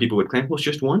ways. Some people would claim, well, it's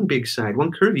just one big side,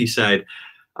 one curvy side.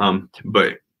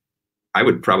 But I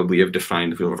would probably have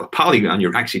defined if a polygon,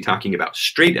 you're actually talking about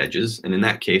straight edges. And in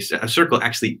that case, a circle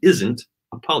actually isn't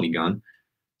a polygon.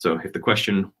 So if the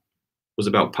question was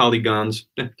about polygons,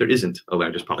 there isn't a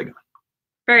largest polygon.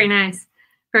 Very nice.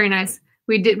 Very nice.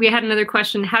 We had another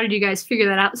question. How did you guys figure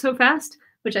that out so fast?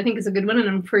 Which I think is a good one.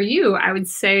 And for you, I would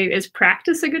say, is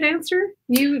practice a good answer?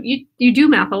 You do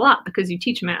math a lot because you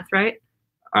teach math, right?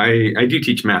 I do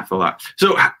teach math a lot.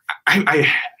 So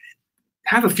I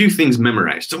have a few things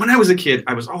memorized. So when I was a kid,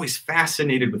 I was always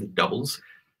fascinated with doubles.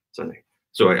 So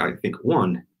I think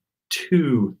 1,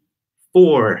 2,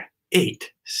 4,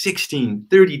 8, 16,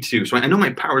 32. So I know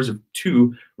my powers of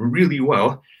 2 really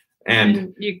well.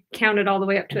 And you counted all the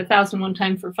way up to 1,000 one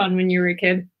time for fun when you were a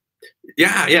kid.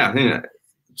 Yeah.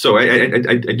 So I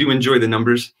do enjoy the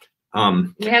numbers.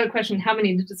 We have a question. How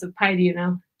many digits of pi do you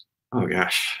know? Oh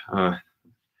gosh,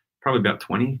 probably about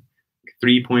 20.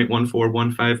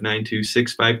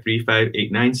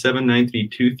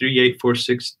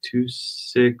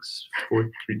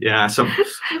 3.1415926535889793238462643. Yeah,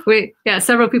 Wait, yeah,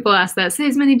 several people asked that. Say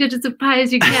as many digits of pi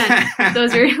as you can.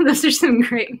 those are some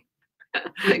great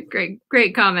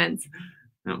comments.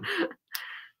 No.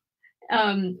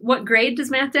 What grade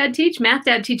does Math Dad teach? Math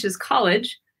Dad teaches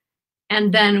college.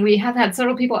 And then we have had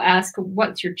several people ask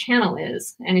what your channel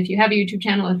is. And if you have a YouTube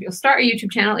channel, if you'll start a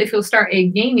YouTube channel, if you'll start a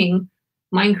gaming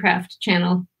Minecraft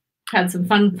channel. Had some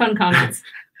fun comments.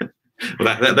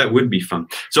 Well, that would be fun.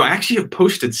 So I actually have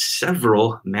posted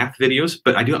several math videos,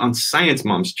 but I do it on Science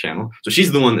Mom's channel. So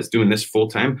she's the one that's doing this full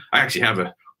time. I actually have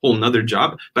a whole nother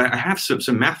job, but I have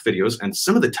some math videos, and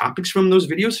some of the topics from those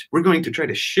videos we're going to try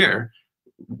to share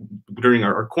during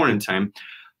our QuaranTime.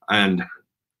 And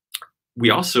we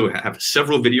also have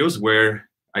several videos where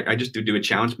I just do a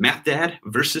challenge, Math Dad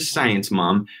versus Science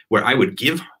Mom, where I would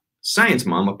give Science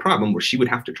Mom a problem where she would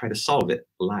have to try to solve it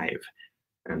live.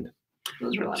 And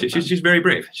she's very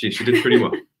brave. She did pretty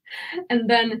well. And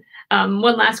then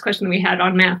one last question that we had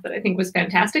on math that I think was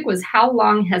fantastic was, how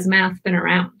long has math been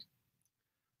around?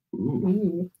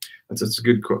 Ooh. That's a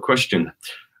good question.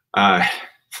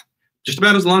 Just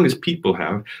about as long as people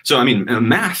have. So, I mean,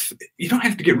 math, you don't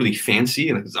have to get really fancy.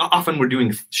 And often we're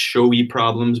doing showy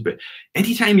problems, but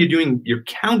anytime you're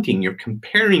counting, you're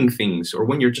comparing things, or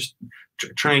when you're just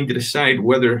trying to decide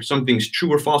whether something's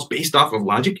true or false based off of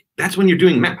logic, that's when you're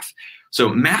doing math. So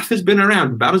math has been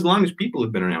around about as long as people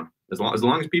have been around, as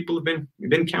long as people have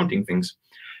been counting things.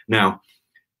 Now,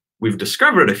 we've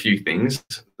discovered a few things.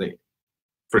 Like,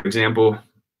 for example, if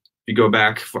you go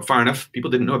back far enough,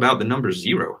 people didn't know about the number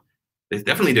 0. They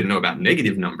definitely didn't know about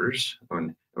negative numbers,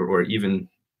 or even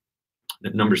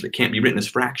the numbers that can't be written as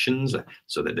fractions,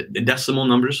 so the decimal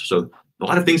numbers. So a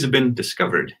lot of things have been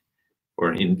discovered,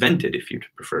 or invented, if you'd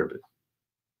prefer. But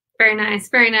very nice,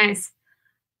 very nice.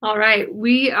 All right,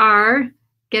 we are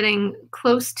getting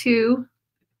close to,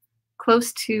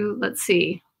 let's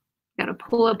see, got to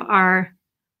pull up our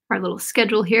little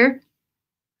schedule here.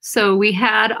 So we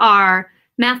had our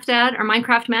Math Dad, our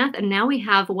Minecraft math, and now we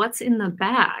have what's in the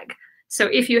bag. So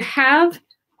if you have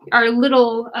our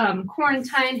little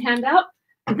QuaranTime handout,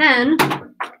 then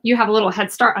you have a little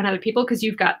head start on other people because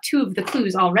you've got 2 of the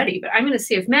clues already. But I'm going to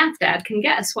see if Math Dad can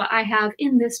guess what I have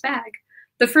in this bag.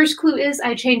 The first clue is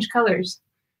I change colors.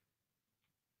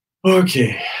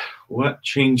 Okay, what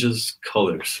changes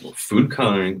colors? Well, food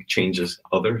coloring changes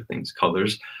other things,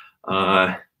 colors.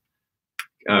 You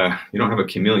don't have a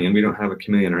chameleon. We don't have a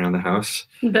chameleon around the house.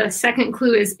 The second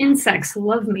clue is insects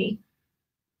love me.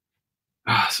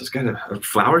 So it's got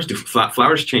flowers. Do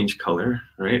flowers change color,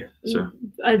 right? So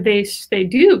they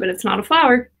do, but it's not a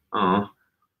flower. Oh,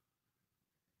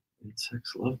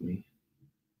 insects love me.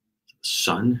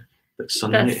 Sun.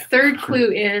 The third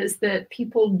clue is that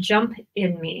people jump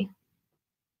in me.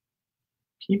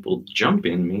 People jump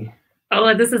in me.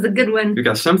 Oh, this is a good one. You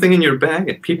got something in your bag,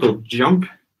 and people jump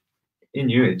in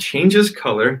you. It changes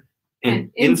color,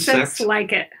 and insects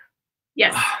like it.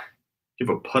 Yes. You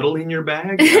have a puddle in your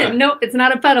bag? Nope, it's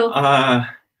not a puddle.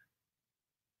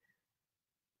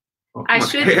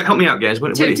 Hey, help me out, guys.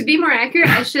 To be more accurate,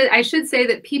 I should say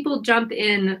that people jump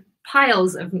in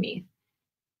piles of me.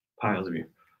 Piles of you.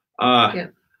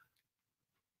 Yep.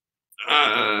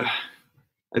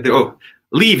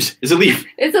 Leaves. It's a leaf.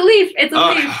 It's a leaf. It's a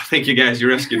leaf. Thank you, guys. You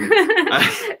rescued me.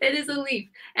 It is a leaf.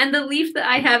 And the leaf that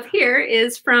I have here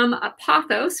is from a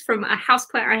pothos, from a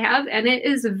houseplant I have, and it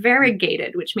is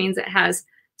variegated, which means it has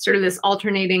sort of this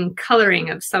alternating coloring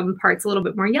of some parts a little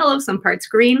bit more yellow, some parts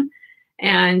green.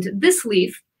 And this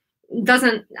leaf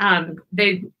doesn't,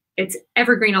 it's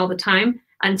evergreen all the time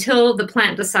until the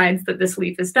plant decides that this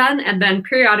leaf is done, and then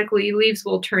periodically leaves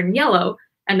will turn yellow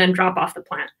and then drop off the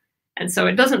plant. And so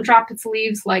it doesn't drop its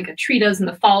leaves like a tree does in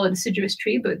the fall, a deciduous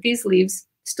tree, but these leaves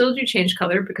still do change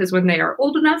color because when they are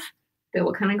old enough, they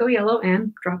will kind of go yellow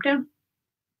and drop down.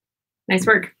 Nice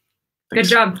work. Thanks.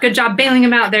 Good job. Good job bailing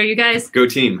them out there, you guys. Go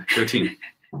team. Go team.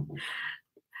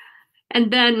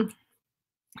 And then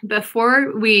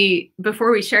before we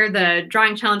share the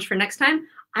drawing challenge for next time,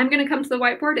 I'm going to come to the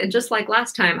whiteboard, and just like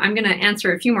last time, I'm going to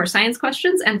answer a few more science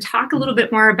questions and talk a little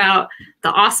bit more about the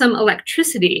awesome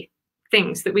electricity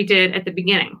things that we did at the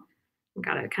beginning. I've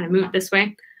got to kind of move this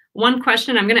way. One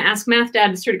question, I'm going to ask Math Dad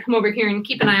to sort of come over here and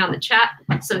keep an eye on the chat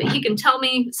so that he can tell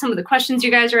me some of the questions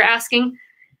you guys are asking.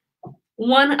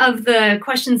 One of the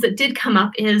questions that did come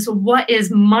up is, what is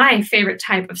my favorite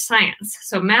type of science?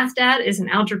 So Math Dad is an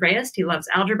algebraist. He loves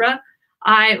algebra.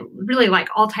 I really like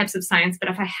all types of science, but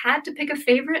if I had to pick a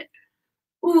favorite,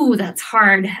 ooh, that's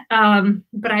hard.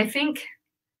 But I think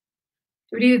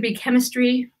it would either be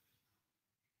chemistry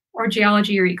or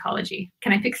geology or ecology.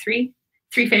 Can I pick three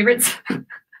favorites?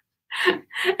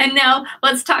 And now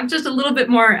let's talk just a little bit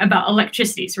more about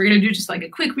electricity. So we're going to do just like a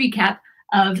quick recap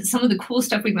of some of the cool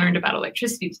stuff we learned about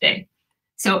electricity today.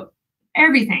 So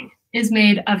everything is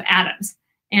made of atoms,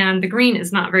 and the green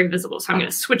is not very visible, so I'm going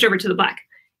to switch over to the black.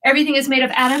 Everything is made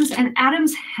of atoms, and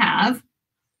atoms have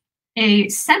a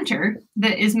center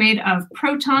that is made of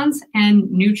protons and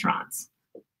neutrons.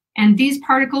 And these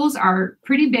particles are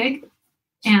pretty big,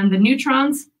 and the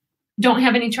neutrons don't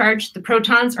have any charge. The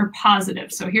protons are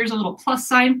positive. So here's a little plus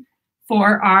sign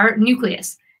for our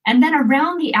nucleus. And then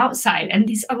around the outside, and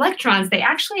these electrons, they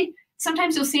actually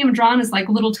sometimes you'll see them drawn as like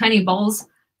little tiny balls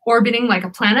orbiting like a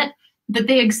planet, but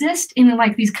they exist in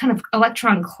like these kind of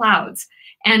electron clouds.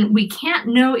 And we can't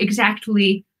know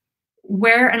exactly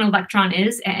where an electron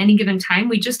is at any given time.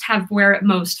 We just have where it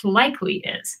most likely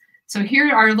is. So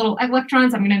here are little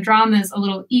electrons. I'm going to draw them as a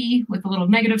little E with a little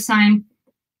negative sign.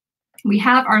 We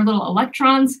have our little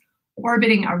electrons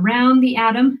orbiting around the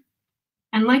atom.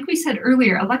 And like we said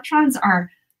earlier, electrons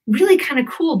are really kind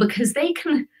of cool because they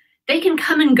can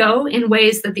come and go in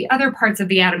ways that the other parts of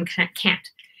the atom can't.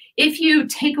 If you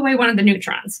take away one of the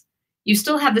neutrons, you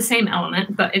still have the same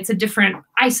element, but it's a different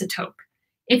isotope.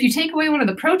 If you take away one of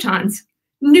the protons,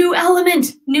 new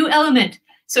element, new element.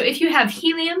 So if you have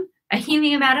helium, a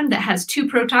helium atom that has 2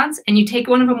 protons, and you take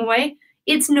one of them away,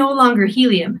 it's no longer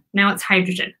helium, now it's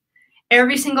hydrogen.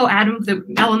 Every single atom, the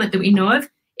element that we know of,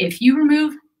 if you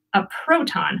remove a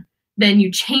proton, then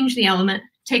you change the element,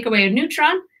 take away a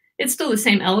neutron, it's still the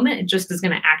same element, it just is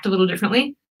going to act a little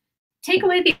differently. Take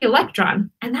away the electron,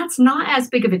 and that's not as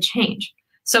big of a change.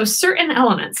 So certain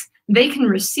elements, they can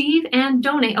receive and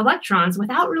donate electrons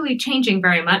without really changing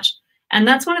very much. And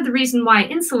that's one of the reasons why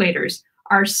insulators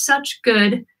are so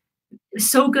good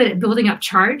at building up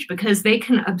charge, because they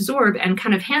can absorb and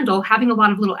kind of handle having a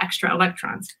lot of little extra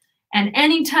electrons. And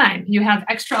anytime you have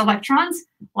extra electrons,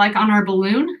 like on our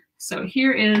balloon, so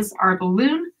here is our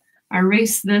balloon. I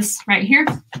erase this right here.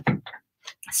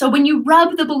 So when you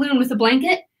rub the balloon with a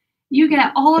blanket, you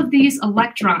get all of these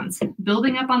electrons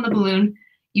building up on the balloon.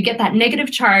 You get that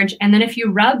negative charge, and then if you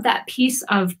rub that piece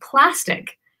of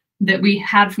plastic that we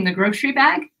had from the grocery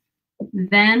bag,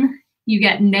 then you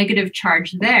get negative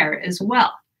charge there as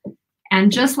well.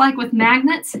 And just like with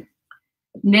magnets,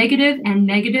 negative and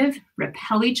negative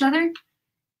repel each other,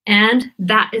 and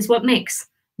that is what makes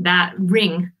that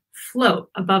ring float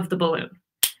above the balloon.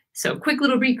 So quick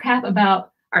little recap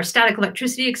about our static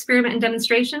electricity experiment and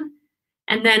demonstration.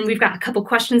 And then we've got a couple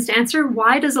questions to answer.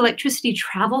 Why does electricity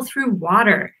travel through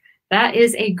water? That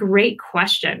is a great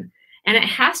question. And it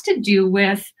has to do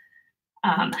with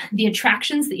the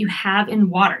attractions that you have in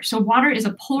water. So water is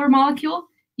a polar molecule.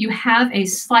 You have a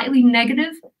slightly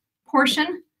negative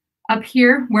portion up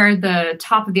here where the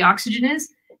top of the oxygen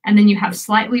is, and then you have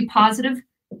slightly positive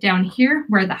down here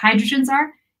where the hydrogens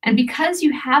are. And because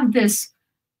you have this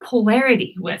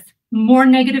polarity with more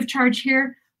negative charge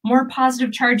here, more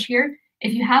positive charge here,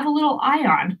 if you have a little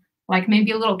ion, like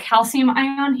maybe a little calcium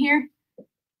ion here,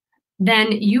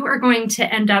 then you are going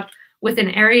to end up with an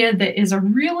area that is a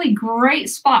really great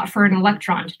spot for an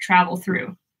electron to travel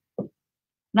through.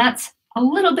 That's a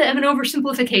little bit of an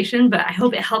oversimplification, but I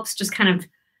hope it helps just kind of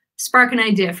spark an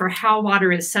idea for how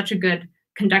water is such a good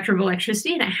conductor of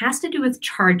electricity, and it has to do with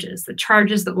charges, the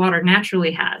charges that water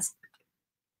naturally has.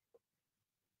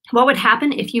 What would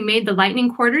happen if you made the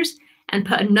lightning quarters and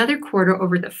put another quarter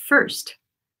over the first?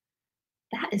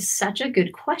 That is such a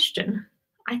good question.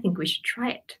 I think we should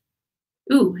try it.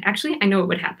 Ooh, actually, I know what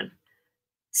would happen.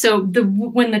 So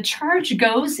when the charge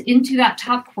goes into that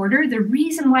top quarter, the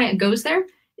reason why it goes there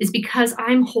is because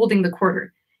I'm holding the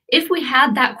quarter. If we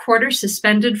had that quarter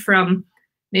suspended from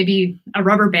maybe a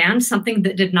rubber band, something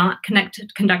that did not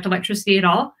conduct electricity at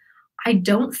all, I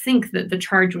don't think that the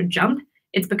charge would jump.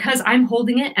 It's because I'm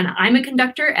holding it and I'm a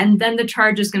conductor, and then the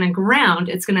charge is going to ground.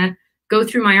 It's going to go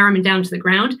through my arm and down to the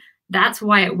ground. That's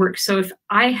why it works. So if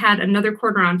I had another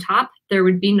quarter on top, there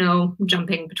would be no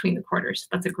jumping between the quarters.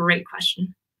 That's a great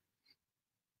question.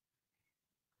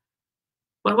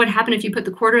 What would happen if you put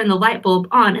the quarter and the light bulb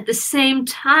on at the same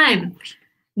time?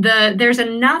 There's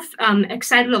enough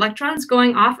excited electrons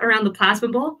going off around the plasma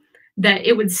ball that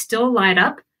it would still light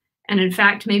up. And in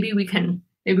fact, maybe we can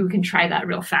try that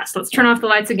real fast. Let's turn off the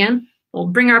lights again. We'll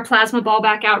bring our plasma ball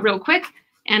back out real quick,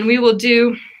 and we will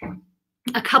do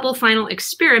a couple final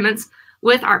experiments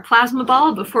with our plasma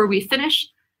ball before we finish.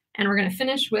 And we're going to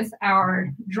finish with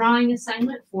our drawing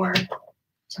assignment for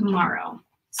tomorrow.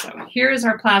 So here is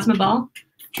our plasma ball.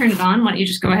 Turn it on. Why don't you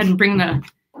just go ahead and bring the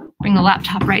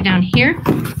laptop right down here.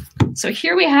 So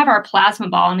here we have our plasma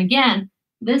ball. And again,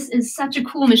 this is such a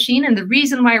cool machine. And the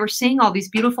reason why we're seeing all these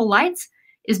beautiful lights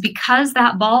is because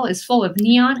that ball is full of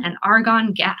neon and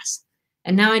argon gas.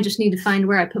 And now I just need to find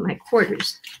where I put my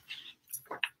quarters.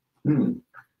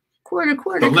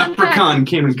 Quarter. The leprechaun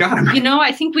came and got him. You know,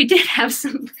 I think we did have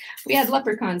some. We had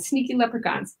leprechauns, sneaky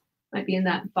leprechauns. Might be in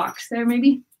that box there,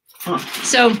 maybe. Huh.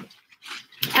 So,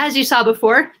 as you saw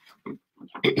before,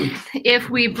 if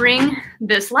we bring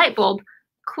this light bulb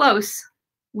close,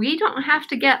 we don't have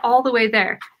to get all the way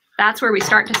there. That's where we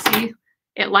start to see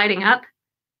it lighting up.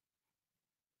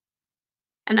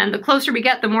 And then the closer we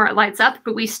get, the more it lights up.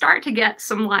 But we start to get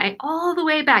some light all the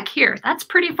way back here. That's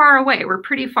pretty far away. We're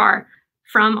pretty far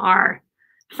from our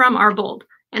bulb.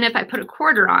 And if I put a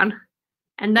quarter on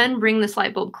and then bring this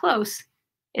light bulb close,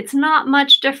 it's not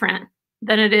much different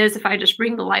than it is if I just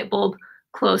bring the light bulb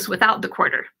close without the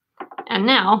quarter. And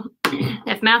now,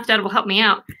 if Math Dad will help me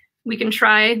out, we can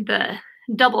try the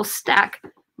double stack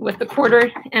with the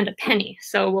quarter and a penny.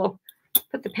 So we'll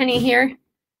put the penny here.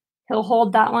 He'll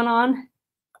hold that one on.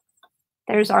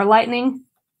 There's our lightning.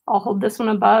 I'll hold this one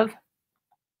above.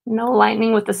 No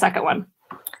lightning with the second one.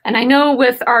 And I know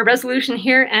with our resolution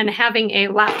here and having a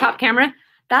laptop camera,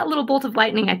 that little bolt of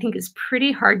lightning I think is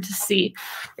pretty hard to see.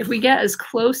 If we get as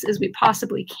close as we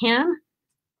possibly can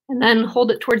and then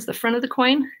hold it towards the front of the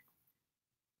coin,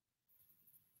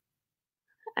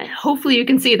 hopefully you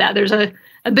can see that. There's a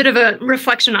bit of a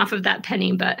reflection off of that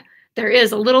penny, but there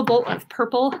is a little bolt of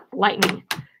purple lightning.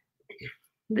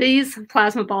 These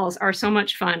plasma balls are so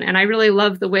much fun, and I really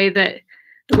love the way that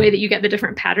you get the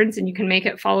different patterns and you can make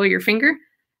it follow your finger.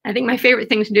 I think my favorite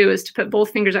thing to do is to put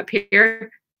both fingers up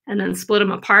here and then split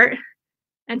them apart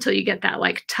until you get that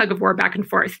like tug of war back and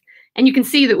forth. And you can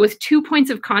see that with 2 points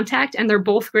of contact, and they're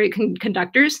both great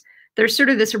conductors, there's sort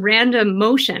of this random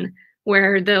motion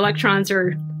where the electrons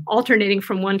are alternating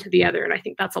from one to the other. And I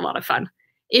think that's a lot of fun.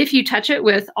 If you touch it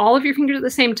with all of your fingers at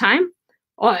the same time,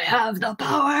 I have the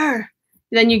power,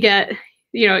 then you get,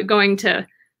 going to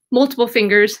multiple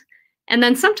fingers. And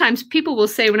then sometimes people will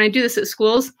say, when I do this at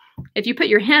schools, if you put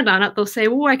your hand on it, they'll say,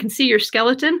 oh, I can see your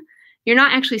skeleton. You're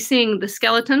not actually seeing the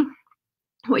skeleton.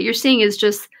 What you're seeing is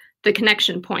just the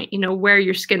connection point, where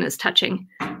your skin is touching.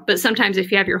 But sometimes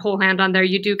if you have your whole hand on there,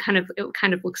 you do it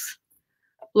kind of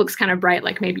looks kind of bright,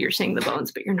 like maybe you're seeing the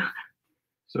bones, but you're not.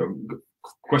 So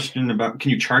question about, can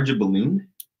you charge a balloon?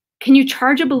 Can you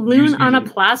charge a balloon on a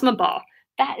plasma ball?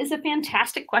 That is a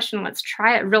fantastic question. Let's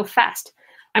try it real fast.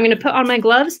 I'm going to put on my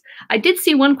gloves. I did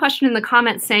see one question in the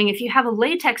comments saying, if you have a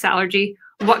latex allergy,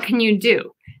 what can you do?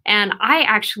 And I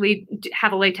actually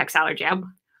have a latex allergy.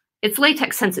 It's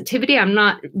latex sensitivity. I'm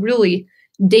not really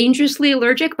dangerously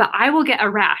allergic, but I will get a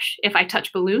rash if I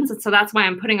touch balloons. And so that's why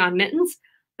I'm putting on mittens.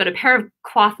 But a pair of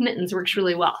cloth mittens works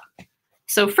really well.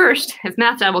 So first, if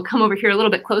Math Dad will come over here a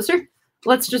little bit closer,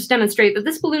 let's just demonstrate that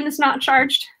this balloon is not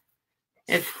charged.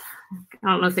 I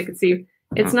don't know if they could see.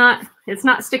 It's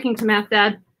not sticking to Math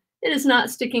Dad. It is not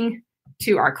sticking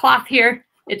to our cloth here.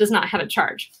 It does not have a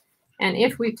charge. And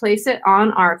if we place it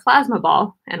on our plasma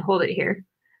ball and hold it here,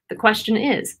 the question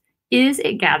is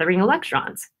it gathering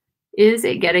electrons? Is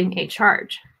it getting a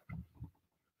charge?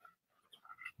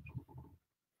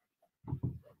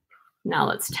 Now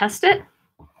let's test it.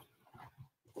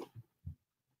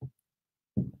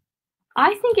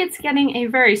 I think it's getting a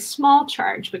very small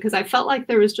charge because I felt like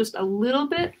there was just a little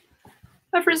bit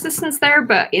of resistance there,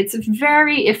 but it's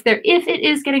very, if it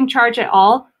is getting charged at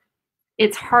all,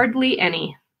 it's hardly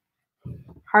any.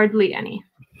 Hardly any.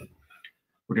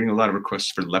 We're getting a lot of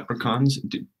requests for leprechauns.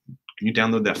 Can you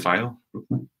download that file?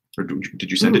 Or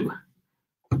did you send it?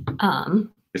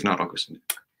 If not, I'll go send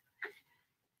it.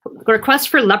 Request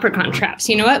for leprechaun traps.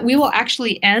 You know what? We will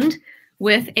actually end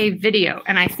with a video.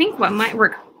 And I think what might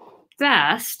work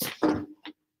best,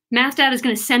 Math Dad is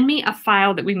going to send me a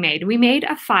file that we made. We made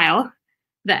a file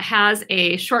that has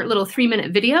a short little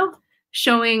 3-minute video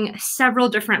showing several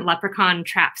different leprechaun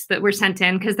traps that were sent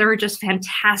in because there were just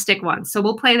fantastic ones. So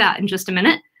we'll play that in just a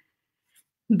minute.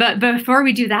 But before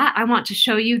we do that, I want to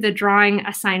show you the drawing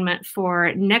assignment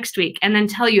for next week and then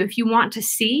tell you if you want to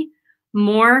see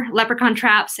more leprechaun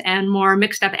traps and more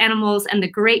mixed up animals and the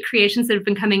great creations that have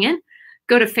been coming in,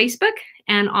 go to Facebook.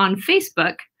 And on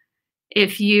Facebook,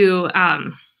 if you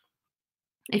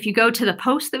go to the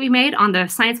post that we made on the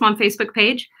Science Mom Facebook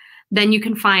page, then you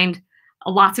can find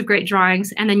lots of great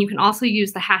drawings. And then you can also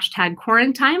use the hashtag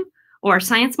QuaranTime or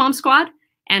Science Mom Squad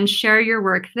and share your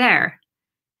work there.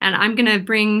 And I'm going to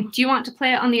bring, do you want to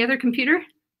play it on the other computer?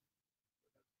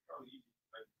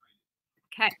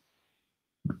 Okay.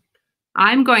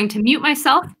 I'm going to mute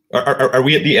myself. Are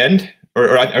we at the end,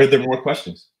 or are there more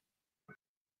questions?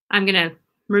 I'm going to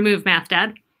remove Math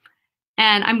Dad.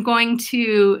 And I'm going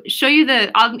to show you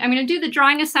I'm going to do the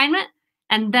drawing assignment,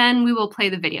 and then we will play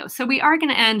the video. So we are going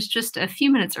to end just a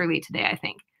few minutes early today, I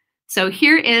think. So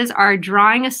here is our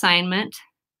drawing assignment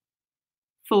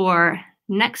for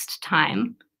next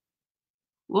time.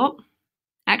 Whoop.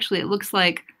 Actually, it looks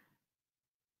like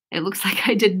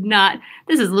I did not.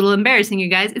 This is a little embarrassing, you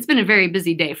guys. It's been a very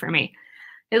busy day for me.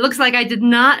 It looks like I did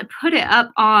not put it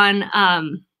up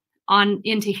on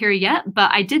into here yet,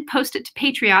 but I did post it to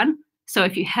Patreon. So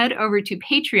if you head over to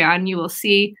Patreon, you will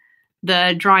see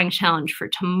the drawing challenge for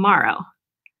tomorrow.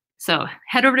 So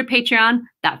head over to Patreon.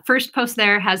 That first post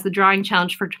there has the drawing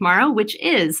challenge for tomorrow, which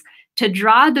is to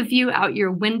draw the view out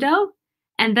your window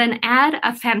and then add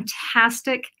a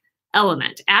fantastic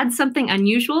element. Add something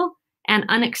unusual and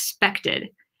unexpected.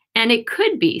 And it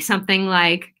could be something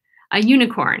like a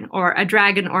unicorn or a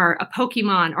dragon or a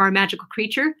Pokemon or a magical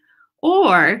creature.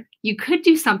 Or you could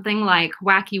do something like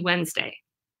Wacky Wednesday.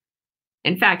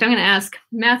 In fact, I'm going to ask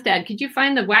Math Dad, could you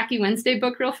find the Wacky Wednesday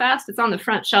book real fast? It's on the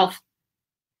front shelf,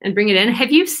 and bring it in.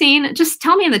 Have you seen, just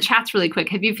tell me in the chats really quick,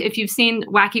 if you've seen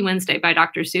Wacky Wednesday by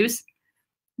Dr. Seuss?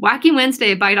 Wacky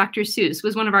Wednesday by Dr. Seuss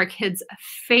was one of our kids'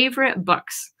 favorite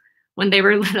books when they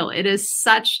were little. It is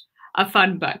such a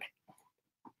fun book.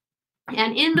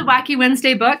 And in the Wacky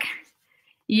Wednesday book,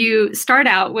 you start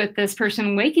out with this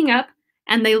person waking up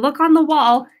and they look on the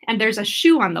wall and there's a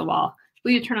shoe on the wall.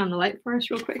 Will you turn on the light for us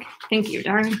real quick? Thank you,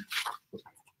 darling.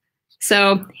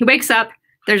 So he wakes up,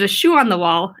 there's a shoe on the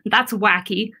wall. That's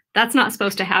wacky. That's not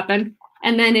supposed to happen.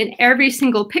 And then in every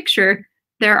single picture,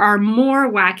 there are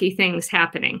more wacky things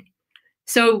happening.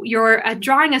 So your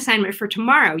drawing assignment for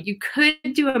tomorrow, you could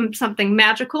do something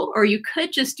magical, or you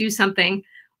could just do something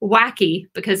wacky,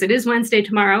 because it is Wednesday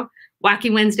tomorrow.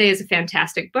 Wacky Wednesday is a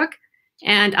fantastic book.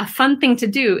 And a fun thing to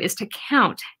do is to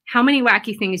count how many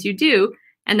wacky things you do,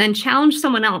 and then challenge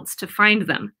someone else to find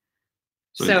them.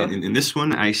 So in this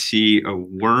one, I see a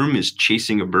worm is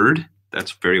chasing a bird.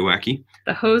 That's very wacky.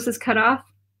 The hose is cut off.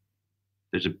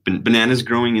 There's bananas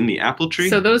growing in the apple tree.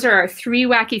 So those are our 3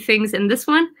 wacky things in this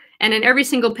one. And in every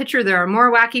single picture, there are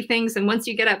more wacky things. And once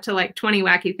you get up to like 20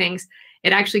 wacky things,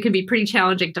 it actually can be pretty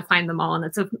challenging to find them all. And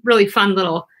it's a really fun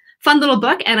little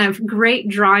book and a great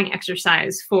drawing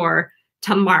exercise for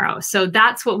tomorrow. So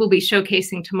that's what we'll be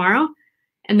showcasing tomorrow.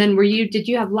 And then did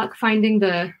you have luck finding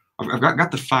the... I've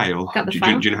got the file. Got the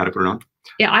file? file? Do you know how to put it on?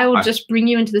 Yeah, I will just bring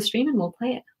you into the stream and we'll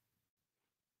play it.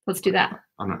 Let's do that.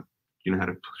 I'm not... Do you know how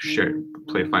to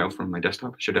play a file from my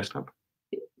desktop? Share desktop?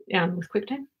 Yeah, with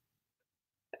QuickTime.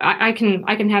 I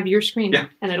can have your screen, yeah,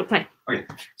 and it'll play. Okay,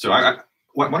 so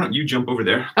why don't you jump over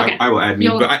there? Okay. I will add me.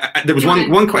 But there was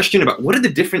one question about what are the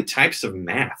different types of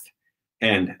math,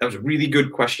 and that was a really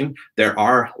good question. There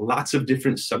are lots of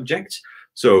different subjects.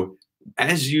 So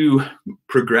as you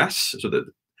progress, so that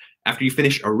after you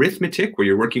finish arithmetic, where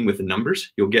you're working with the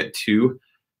numbers, you'll get to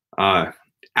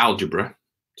algebra.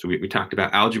 So we talked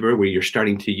about algebra, where you're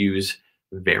starting to use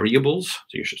variables.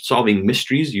 So you're solving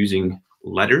mysteries using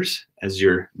letters as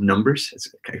your numbers.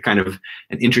 It's kind of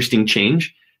an interesting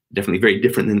change, definitely very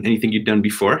different than anything you'd done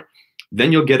before.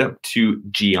 Then you'll get up to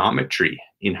geometry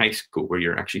in high school, where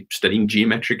you're actually studying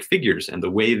geometric figures and the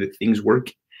way that things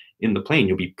work in the plane.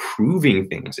 You'll be proving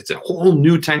things. It's a whole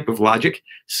new type of logic.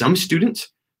 Some students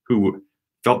who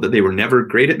felt that they were never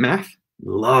great at math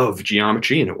love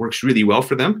geometry and it works really well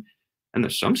for them. And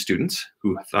there's some students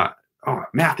who thought, oh,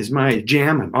 math is my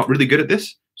jam. I'm not really good at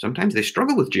this. Sometimes they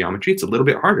struggle with geometry. It's a little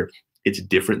bit harder. It's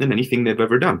different than anything they've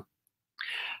ever done.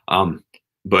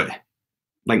 But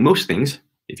like most things,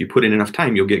 if you put in enough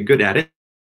time, you'll get good at it.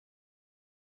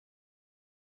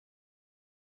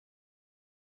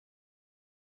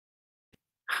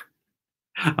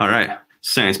 All right.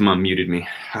 Science mom muted me.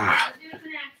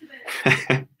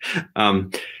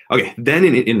 Okay.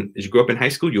 Then as you go up in high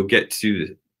school, you'll get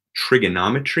to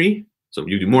trigonometry. So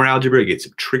you do more algebra, you get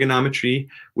some trigonometry,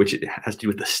 which it has to do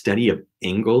with the study of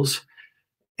angles.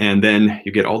 And then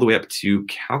you get all the way up to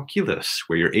calculus,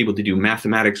 where you're able to do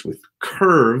mathematics with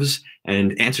curves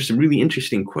and answer some really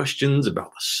interesting questions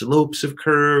about the slopes of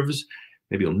curves.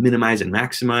 Maybe you'll minimize and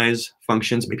maximize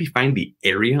functions, maybe find the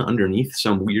area underneath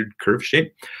some weird curve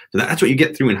shape. So that's what you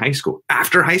get through in high school.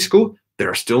 After high school, there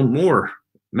are still more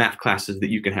math classes that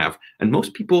you can have. And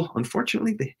most people,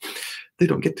 unfortunately, they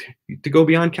don't get to go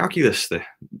beyond calculus.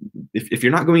 If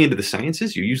you're not going into the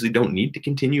sciences, you usually don't need to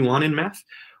continue on in math.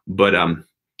 But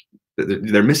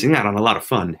they're missing out on a lot of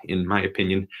fun, in my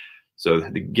opinion. So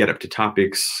they get up to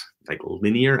topics like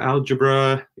linear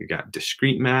algebra, you got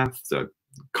discrete math,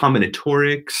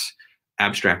 combinatorics,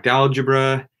 abstract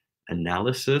algebra,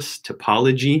 analysis,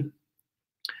 topology.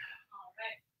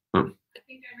 All right. I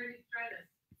think I'm ready to try this.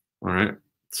 All right.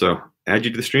 So add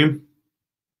you to the stream.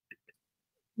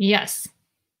 Yes.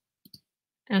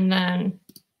 And then,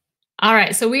 all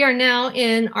right. So we are now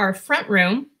in our front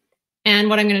room. And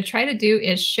what I'm going to try to do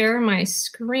is share my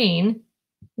screen,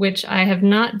 which I have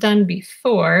not done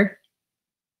before.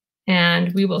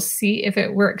 And we will see if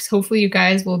it works. Hopefully you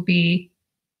guys will be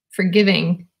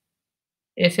forgiving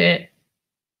if it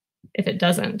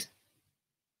doesn't.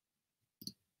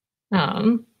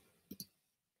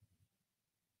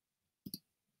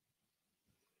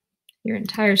 Your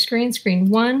entire screen, screen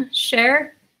 1,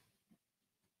 share.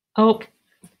 Oh,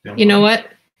 you know what?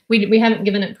 We haven't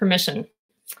given it permission.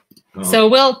 Oh.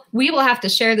 So we will have to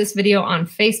share this video on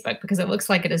Facebook because it looks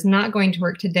like it is not going to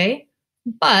work today.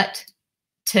 But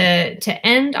to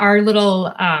end our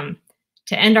little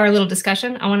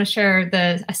discussion, I want to share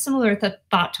a similar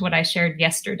thought to what I shared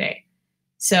yesterday.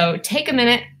 So take a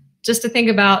minute just to think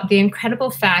about the incredible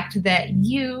fact that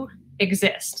you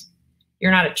exist.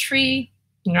 You're not a tree,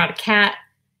 you're not a cat,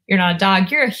 you're not a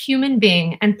dog, you're a human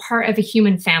being and part of a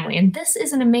human family. And this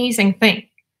is an amazing thing.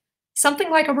 Something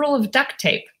like a roll of duct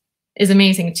tape is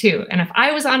amazing too. And if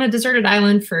I was on a deserted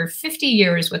island for 50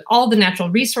 years with all the natural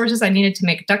resources I needed to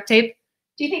make duct tape,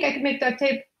 do you think I could make duct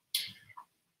tape?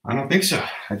 I don't think so.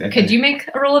 Could you make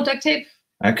a roll of duct tape?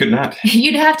 I could not.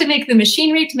 You'd have to make the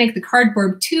machinery to make the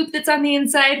cardboard tube that's on the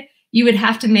inside. You would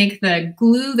have to make the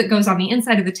glue that goes on the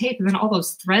inside of the tape, and then all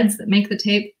those threads that make the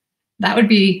tape. That would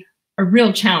be a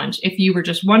real challenge if you were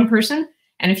just one person.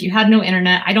 And if you had no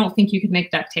internet, I don't think you could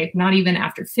make duct tape, not even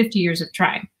after 50 years of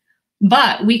trying.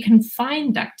 But we can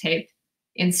find duct tape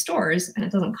in stores, and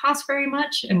it doesn't cost very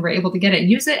much, and we're able to get it,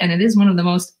 use it, and it is one of the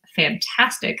most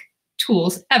fantastic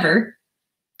tools ever.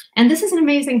 And this is an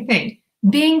amazing thing.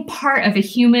 Being part of a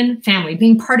human family,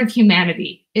 being part of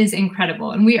humanity is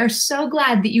incredible. And we are so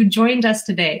glad that you joined us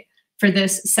today for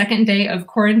this second day of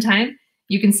QuaranTime.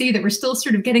 You can see that we're still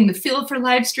sort of getting the feel for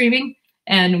live streaming,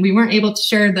 and we weren't able to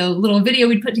share the little video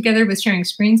we'd put together with sharing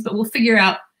screens, but we'll figure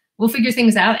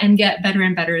things out and get better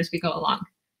and better as we go along.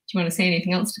 Do you want to say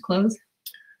anything else to close?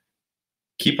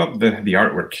 Keep up the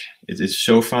artwork. It's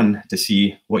so fun to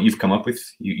see what you've come up with.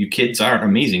 You kids are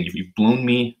amazing. You've blown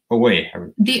me away.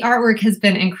 The artwork has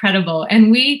been incredible,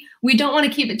 and we don't want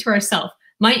to keep it to ourselves.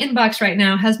 My inbox right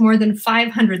now has more than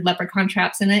 500 leprechaun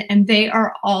traps in it, and they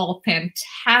are all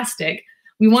fantastic.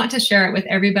 We want to share it with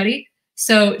everybody.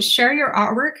 So share your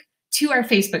artwork to our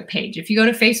Facebook page. If you go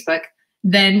to Facebook,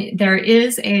 then there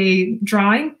is a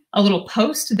drawing, a little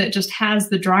post that just has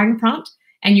the drawing prompt,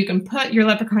 and you can put your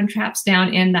leprechaun traps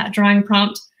down in that drawing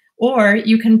prompt, or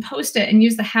you can post it and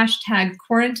use the hashtag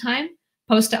QuaranTime,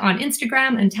 post it on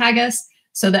Instagram and tag us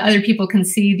so that other people can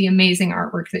see the amazing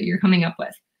artwork that you're coming up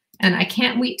with. And I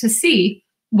can't wait to see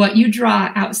what you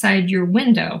draw outside your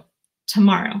window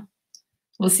tomorrow.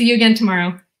 We'll see you again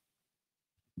tomorrow.